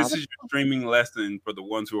 This is your streaming lesson for the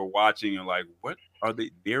ones who are watching and like, what are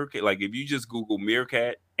they? Meerkat? Like, if you just Google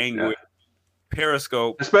Meerkat, Hangwith,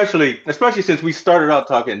 Periscope, especially since we started out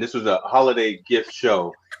talking, this was a holiday gift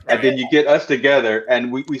show, and then you get us together,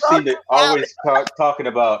 and we seem to always talking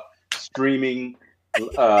about streaming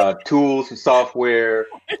tools and software,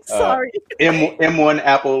 M1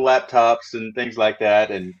 Apple laptops and things like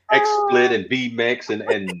that, and XSplit and vMix and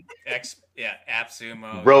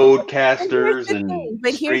AppSumo, Roadcasters and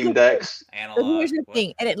Stream Decks. But here's the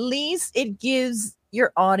thing, and at least it gives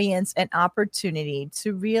your audience an opportunity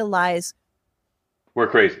to realize we're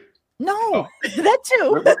crazy. No, that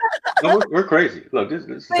too. We're crazy. Look, this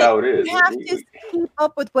is how it is. You have to keep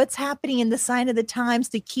up with what's happening in the sign of the times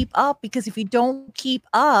to keep up, because if you don't keep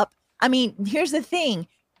up, I mean, here's the thing.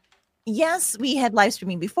 Yes, we had live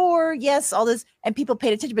streaming before. Yes, all this, and people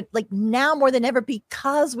paid attention, but like now more than ever,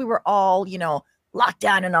 because we were all, locked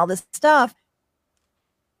down and all this stuff,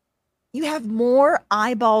 you have more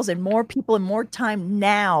eyeballs and more people and more time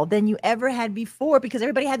now than you ever had before, because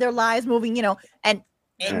everybody had their lives moving, and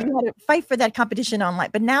you had to fight for that competition online.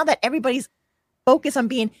 But now that everybody's focused on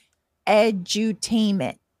being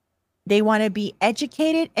edutainment, they want to be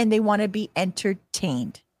educated and they want to be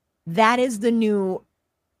entertained. That is the new,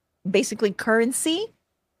 basically, currency,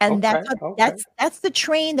 and that's the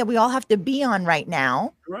train that we all have to be on right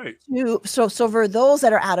now. Right. So for those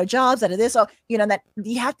that are out of jobs, out of this, that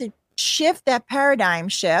you have to shift that paradigm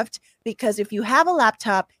shift, because if you have a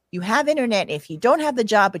laptop, you have internet. If you don't have the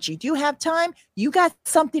job, but you do have time, you got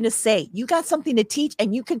something to say. You got something to teach,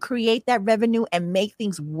 and you can create that revenue and make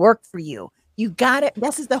things work for you. You got it.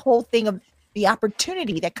 This is the whole thing of the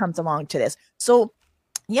opportunity that comes along to this. So,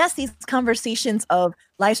 yes, these conversations of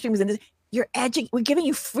live streams and we're giving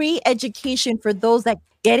you free education for those that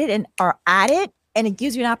get it and are at it, and it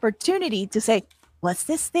gives you an opportunity to say, "What's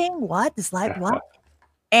this thing? What this live? What?"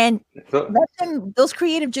 And let those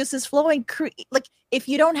creative juices flow. And like, if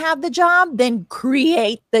you don't have the job, then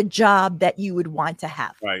create the job that you would want to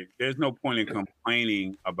have. Right. There's no point in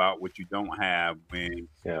complaining about what you don't have when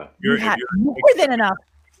you're more than enough.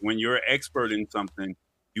 When you're an expert in something,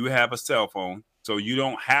 you have a cell phone, so you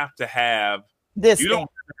don't have to have this. You don't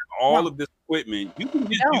have all of this equipment. You can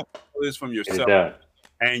just do this from your cell phone,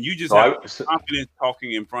 and you just have confidence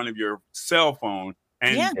talking in front of your cell phone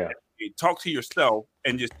and. Talk to yourself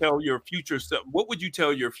and just tell your future self. What would you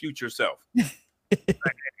tell your future self?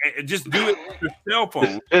 Just do it with your cell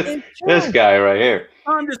phone. This guy right here.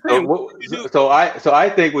 I'm just saying. So I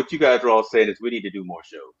think what you guys are all saying is we need to do more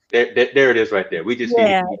shows. There it is right there. We just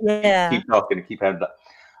need to keep talking and keep having that.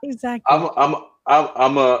 Exactly.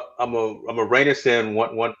 I'm a rein us in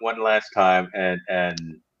one last time, and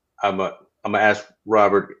I'm gonna ask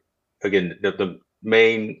Robert again. The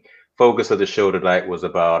main focus of the show tonight was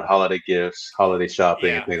about holiday gifts, holiday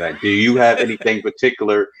shopping, and things like that. Do you have anything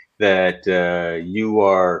particular that you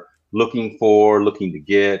are looking to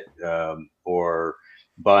get, or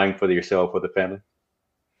buying for yourself or the family?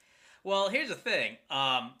 Well, here's the thing.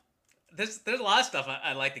 There's a lot of stuff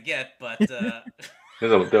I'd like to get, but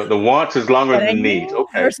The wants is longer than the needs.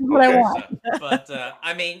 Okay. Versus what I want. But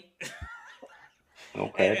I mean.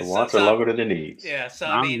 Okay, the wants are longer than the needs. Yeah, so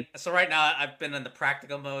I mean, so right now I've been in the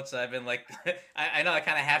practical mode, so I've been like, I know I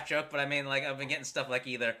kind of half joke, but I mean, like, I've been getting stuff like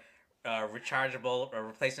either rechargeable or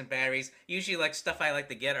replacement batteries. Usually, like, stuff I like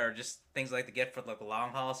to get are just things I like to get for like the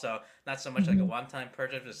long haul, so not so much like a one-time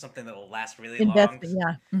purchase, but something that will last really long.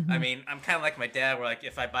 Yeah. I mean, I'm kind of like my dad, where like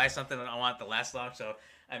if I buy something, I want it to last long, so.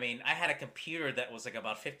 I mean, I had a computer that was like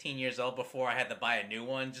about 15 years old before I had to buy a new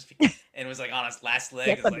one, just because, and it was like on its last leg.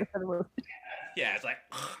 It's like, yeah, it's like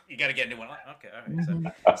you got to get a new one. Okay, all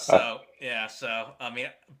right. So yeah, so I mean,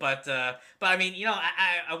 but I mean, you know,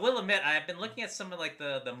 I will admit I've been looking at some of like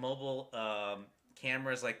the mobile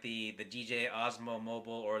cameras, like the DJI Osmo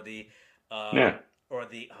Mobile or the or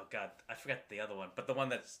the oh god, I forgot the other one, but the one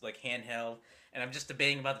that's like handheld, and I'm just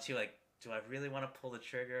debating about the two. Like, do I really want to pull the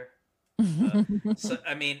trigger? So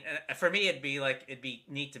I mean, for me, it'd be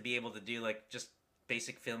neat to be able to do like just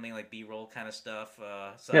basic filming, like B-roll kind of stuff.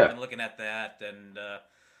 So I've been looking at that, and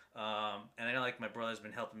I know like my brother's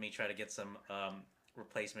been helping me try to get some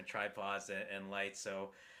replacement tripods and lights.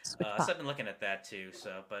 So I've been looking at that too.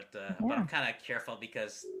 So, but I'm kind of careful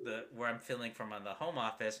because where I'm filming from on the home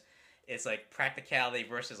office, it's like practicality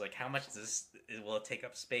versus like how much will it take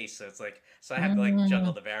up space. So it's like I have to like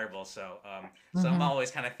juggle the variables. So so I'm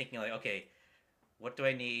always kind of thinking like, okay, what do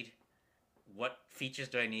I need? What features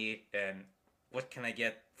do I need? And what can I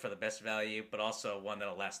get for the best value, but also one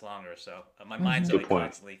that'll last longer. So my mind's always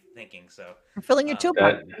constantly thinking. So you're filling your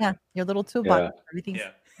toolbox, your little toolbox. Everything's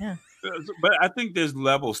But I think there's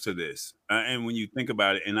levels to this, and when you think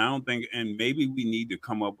about it, and I don't think, and maybe we need to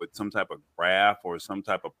come up with some type of graph or some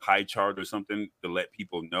type of pie chart or something to let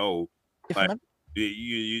people know, like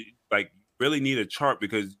you like really need a chart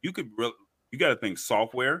because you got to think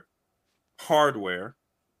software, hardware.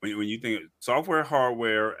 When you think software,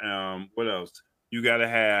 hardware, what else? You got to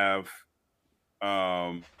have,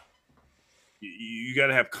 you got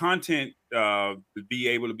to have content to be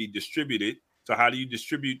able to be distributed. So how do you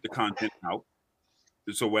distribute the content out?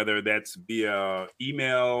 So whether that's via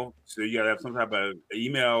email, so you got to have some type of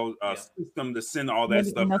email system to send all that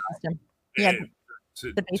stuff out.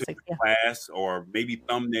 To class or maybe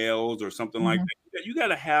thumbnails or something like that. You got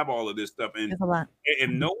to have all of this stuff, and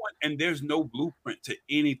no one, and there's no blueprint to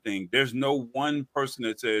anything. There's no one person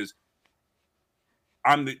that says,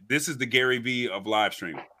 this is the Gary Vee of live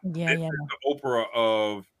streaming. This is the Oprah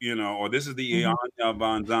of, or this is the Ianya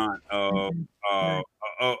Van Zandt of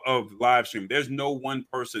live streaming. There's no one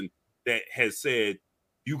person that has said,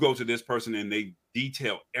 you go to this person and they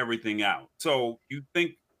detail everything out. So you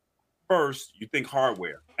think first, you think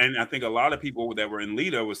hardware. And I think a lot of people that were in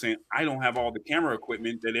LEDA were saying, I don't have all the camera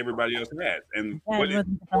equipment that everybody else has. And what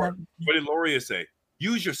did Loria say?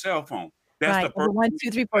 Use your cell phone. That's the first 1,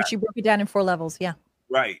 2, 3, 4. She broke it down in 4 levels. Yeah.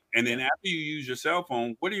 Right. And then after you use your cell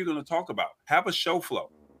phone, what are you going to talk about? Have a show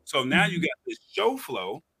flow. So now you got this show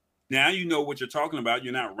flow. Now you know what you're talking about.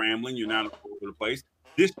 You're not rambling. You're not all over the place.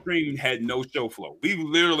 This stream had no show flow. We've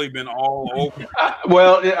literally been all over.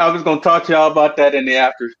 Well, I was going to talk to y'all about that in the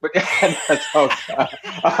afters, but that's okay.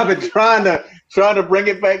 I've been trying to bring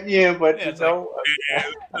it back in, but so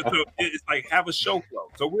it's like have a show flow.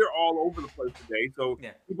 So we're all over the place today. So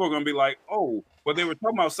people are going to be like, oh, well, they were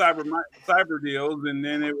talking about cyber deals, and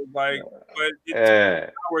then it was like, but it took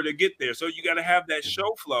an hour to get there. So you got to have that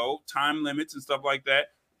show flow, time limits and stuff like that.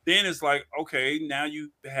 Then it's like, okay, now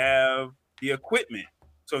you have the equipment.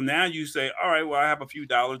 So now you say, all right, well, I have a few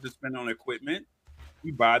dollars to spend on equipment.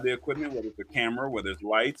 You buy the equipment, whether it's a camera, whether it's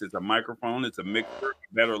lights, it's a microphone, it's a mixer,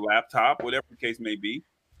 a better laptop, whatever the case may be.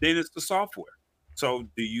 Then it's the software. So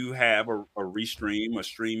do you have a Restream, a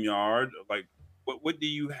StreamYard? Like, what do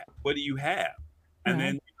you have? And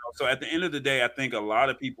then, so at the end of the day, I think a lot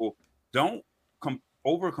of people don't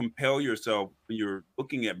over compel yourself when you're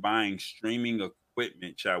looking at buying streaming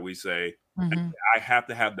equipment, shall we say. I have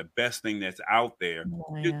to have the best thing that's out there.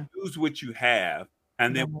 Just use what you have.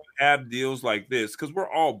 And then we have deals like this because we're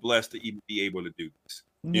all blessed to even be able to do this.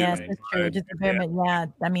 Yes, that's true. Just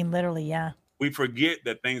I mean, literally, we forget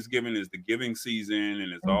that Thanksgiving is the giving season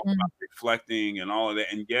and it's all about reflecting and all of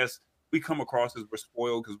that. And yes, we come across as we're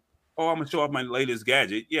spoiled because, I'm going to show off my latest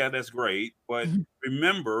gadget. Yeah, that's great. But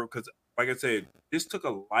remember, because like I said, this took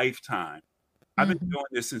a lifetime. I've been doing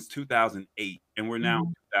this since 2008 and we're now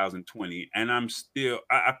in 2020 and I'm still,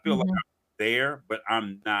 I feel like I'm there, but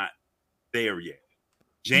I'm not there yet.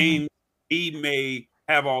 James, he may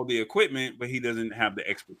have all the equipment, but he doesn't have the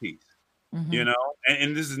expertise,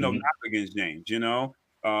 and this is no knock against James,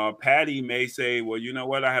 Patty may say, well, you know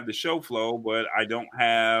what, I have the show flow, but I don't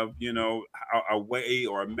have, a way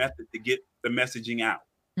or a method to get the messaging out.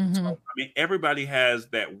 So, I mean, everybody has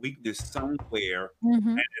that weakness somewhere.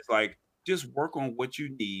 And it's like, just work on what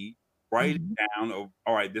you need, write it down of,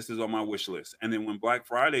 all right, this is on my wish list. And then when Black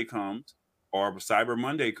Friday comes or Cyber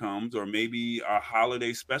Monday comes, or maybe a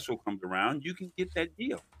holiday special comes around, you can get that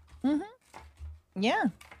deal. Yeah.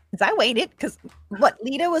 Because I waited because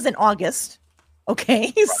Lita was in August.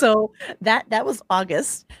 Okay, so that was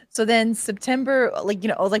August. So then September, I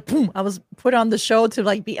was like, boom, I was put on the show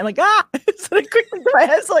to be, I'm like, so I quickly go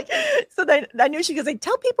ahead. So then I knew she was like,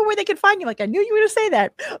 tell people where they can find you. Like, I knew you were going to say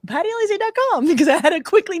that, PattyAliasse.com, because I had to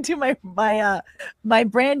quickly do my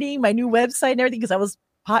branding, my new website and everything, because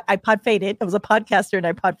I pod faded. I was a podcaster and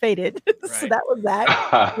I pod faded. So that was that.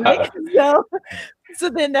 Right? So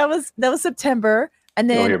then that was September. And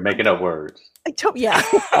then you're making up words. Pod faded.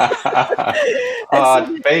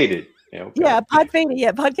 Pod faded. Yeah,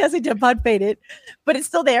 podcasting to pod faded, but it's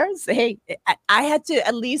still there. So, hey, I had to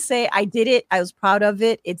at least say I did it. I was proud of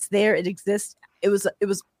it. It's there. It exists. It was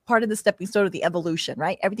part of the stepping stone of the evolution,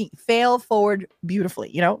 right? Everything fail forward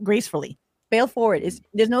beautifully, gracefully. Fail forward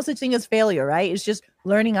there's no such thing as failure, right? It's just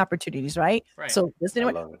learning opportunities, right? So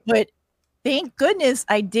but thank goodness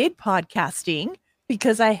I did podcasting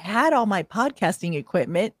because I had all my podcasting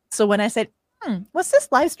equipment. So when I said, what's this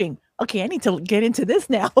live stream? Okay, I need to get into this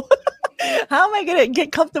now. How am I going to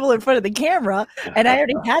get comfortable in front of the camera? And I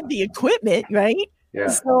already had the equipment, right? Yeah.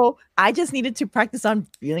 So I just needed to practice on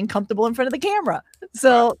feeling comfortable in front of the camera.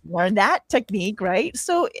 So learn that technique, right?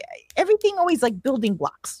 So everything always like building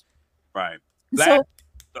blocks. Right. I'll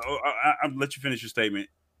let you finish your statement.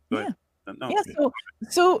 Go ahead.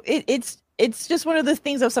 So it's just one of the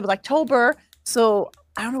things of October. So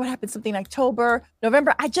I don't know what happened. Something in October,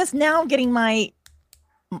 November. I just now getting my.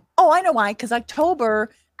 Oh, I know why. Because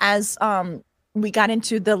October, as we got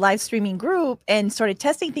into the live streaming group and started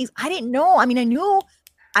testing things, I didn't know. I mean, I knew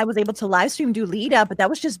I was able to live stream, do lead up, but that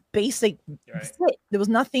was just basic. Right. There was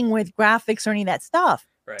nothing with graphics or any of that stuff.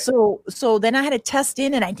 Right. So then I had to test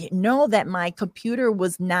in, and I didn't know that my computer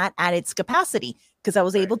was not at its capacity because I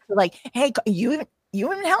was able to hey, you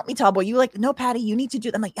even help me, Tallboy. You no, Patty, you need to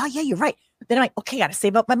do. I'm like, oh yeah, you're right. Then I'm like, okay, got to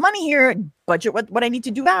save up my money here, budget what I need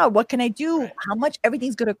to do now. What can I do? Right. How much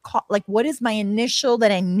everything's going to cost? Like, what is my initial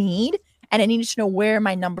that I need? And I needed to know where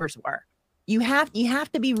my numbers were. You have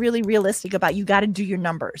to be really realistic about. You got to do your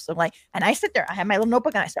numbers. So and I sit there. I have my little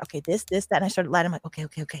notebook, and I said, okay, this, that, and I started lighting. I'm like,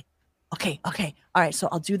 okay. All right, so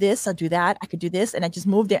I'll do this. I'll do that. I could do this, and I just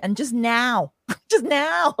moved it. And just now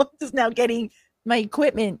getting my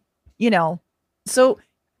equipment. So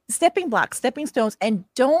stepping blocks, stepping stones, and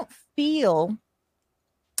don't feel.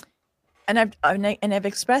 And I've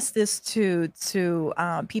expressed this to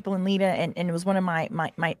people in Lita, and it was one of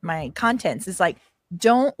my contents. Is like,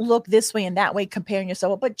 don't look this way and that way, comparing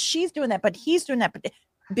yourself. But she's doing that, but he's doing that, but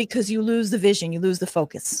because you lose the vision, you lose the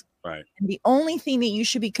focus. Right. And the only thing that you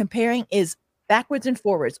should be comparing is backwards and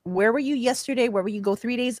forwards. Where were you yesterday? Where were you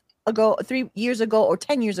 3 years ago, or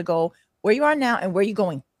 10 years ago? Where you are now, and where are you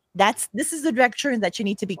going? This is the direction that you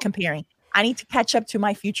need to be comparing. I need to catch up to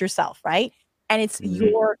my future self, right? And it's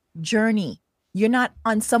your journey. You're not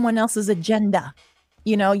on someone else's agenda.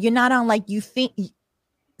 You're not on you think.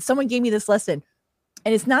 Someone gave me this lesson,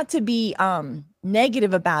 and it's not to be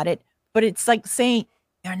negative about it, but it's like saying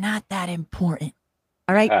you're not that important.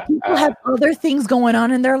 All right. People have other things going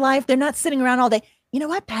on in their life. They're not sitting around all day. You know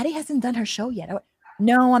what? Patty hasn't done her show yet.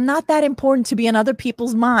 No, I'm not that important to be in other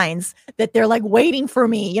people's minds that they're waiting for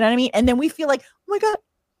me. You know what I mean? And then we feel like, oh my God,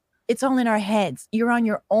 it's all in our heads. You're on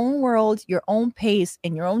your own world, your own pace,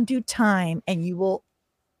 in your own due time, and you will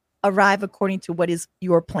arrive according to what is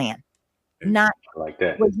your plan. Not like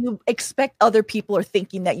that. What you expect other people are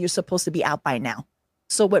thinking that you're supposed to be out by now.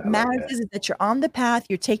 So what matters is that you're on the path,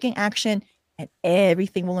 you're taking action, and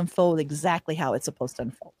everything will unfold exactly how it's supposed to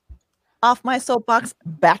unfold. Off my soapbox,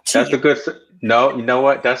 back to you. No, you know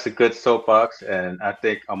what? That's a good soapbox, and I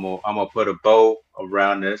think I'm gonna put a bow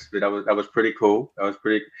around this. But that was pretty cool.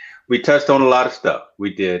 We touched on a lot of stuff.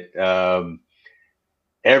 We did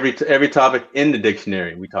every topic in the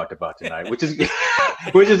dictionary we talked about tonight, which is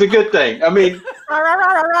a good thing. I mean,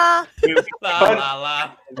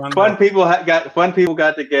 fun people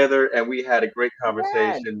got together, and we had a great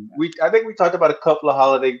conversation. I think we talked about a couple of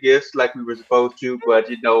holiday gifts like we were supposed to, but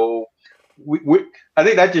I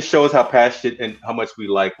think that just shows how passionate and how much we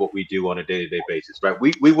like what we do on a day-to-day basis, right?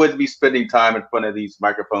 We wouldn't be spending time in front of these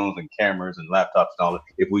microphones and cameras and laptops and all that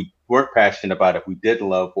if we weren't passionate about it. We did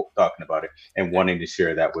love talking about it and wanting to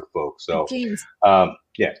share that with folks. So, James,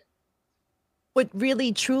 yeah. What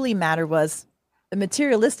really truly mattered was the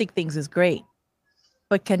materialistic things is great,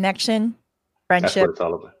 but connection, friendship. That's what it's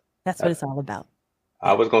all about. That's what it's all about.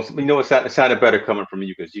 I was going to, you know, it sounded better coming from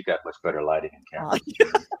you because you got much better lighting and camera.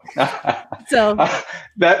 Oh. So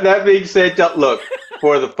that being said, look,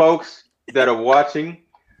 for the folks that are watching,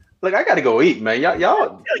 look, I got to go eat, man.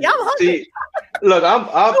 Y'all hungry. See, look,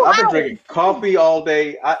 I've been drinking coffee all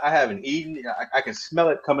day. I haven't eaten. I can smell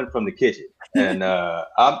it coming from the kitchen, and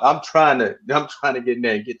I'm trying to get in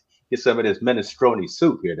there and get some of this minestrone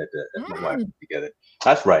soup here that my wife put together.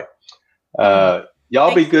 That's right.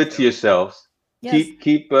 Y'all be good to yourselves. Yes.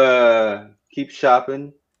 Keep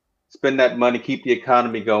shopping, spend that money, keep the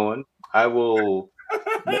economy going. I will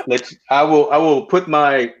put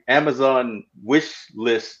my Amazon wish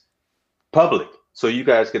list public so you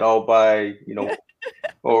guys can all buy, you know,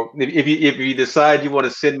 or if you decide you want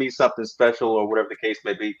to send me something special or whatever the case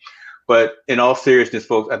may be. But in all seriousness,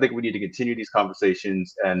 folks, I think we need to continue these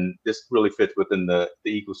conversations, and this really fits within the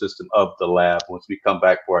ecosystem of the lab once we come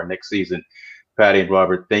back for our next season. Patty and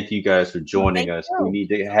Robert, thank you guys for joining us. We need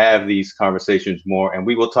to have these conversations more, and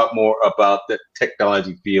we will talk more about the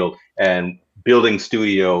technology field and building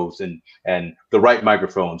studios and the right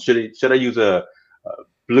microphones. Should I use a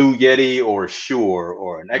Blue Yeti or Shure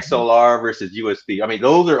or an XLR versus USB? I mean,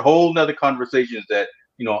 those are whole nother conversations that,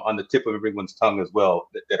 you know, on the tip of everyone's tongue as well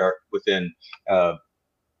that are within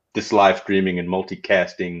this live streaming and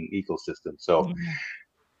multicasting ecosystem. So.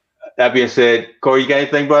 That being said, Corey, you got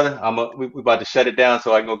anything, brother? We're about to shut it down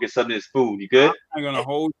so I can go get some of this food. You good? I'm going to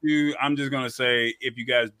hold you. I'm just going to say, if you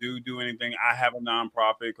guys do anything, I have a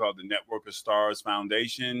nonprofit called the Network of Stars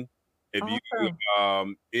Foundation. If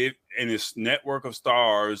it's Network of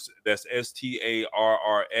Stars, that's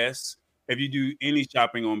STARRS. If you do any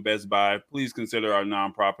shopping on Best Buy, please consider our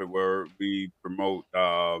nonprofit where we promote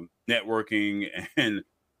networking and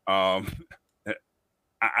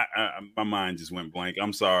my mind just went blank.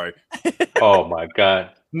 I'm sorry. Oh my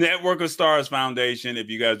God. Network of Stars Foundation. If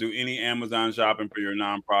you guys do any Amazon shopping for your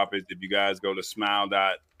nonprofits, if you guys go to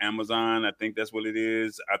smile.amazon, I think that's what it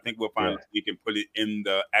is. I think we'll find we can put it in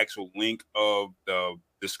the actual link of the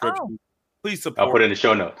description. Oh. Please support. I'll put it in the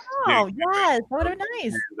show notes. Oh, yes. What a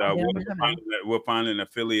nice. We'll find an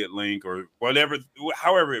affiliate link or whatever,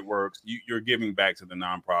 however it works. You're giving back to the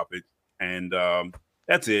nonprofit. And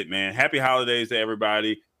that's it, man. Happy holidays to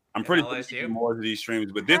everybody. I'm pretty sure more of these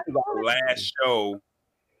streams, but this is our last show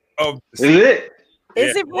of the season. Is it?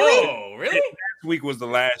 Is it really? Oh, really? Last week was the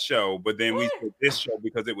last show, but then we did this show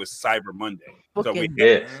because it was Cyber Monday. So we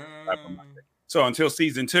had Cyber Monday. So until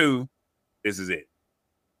season 2, this is it.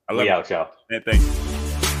 I love you. Out, y'all. Man, thank you.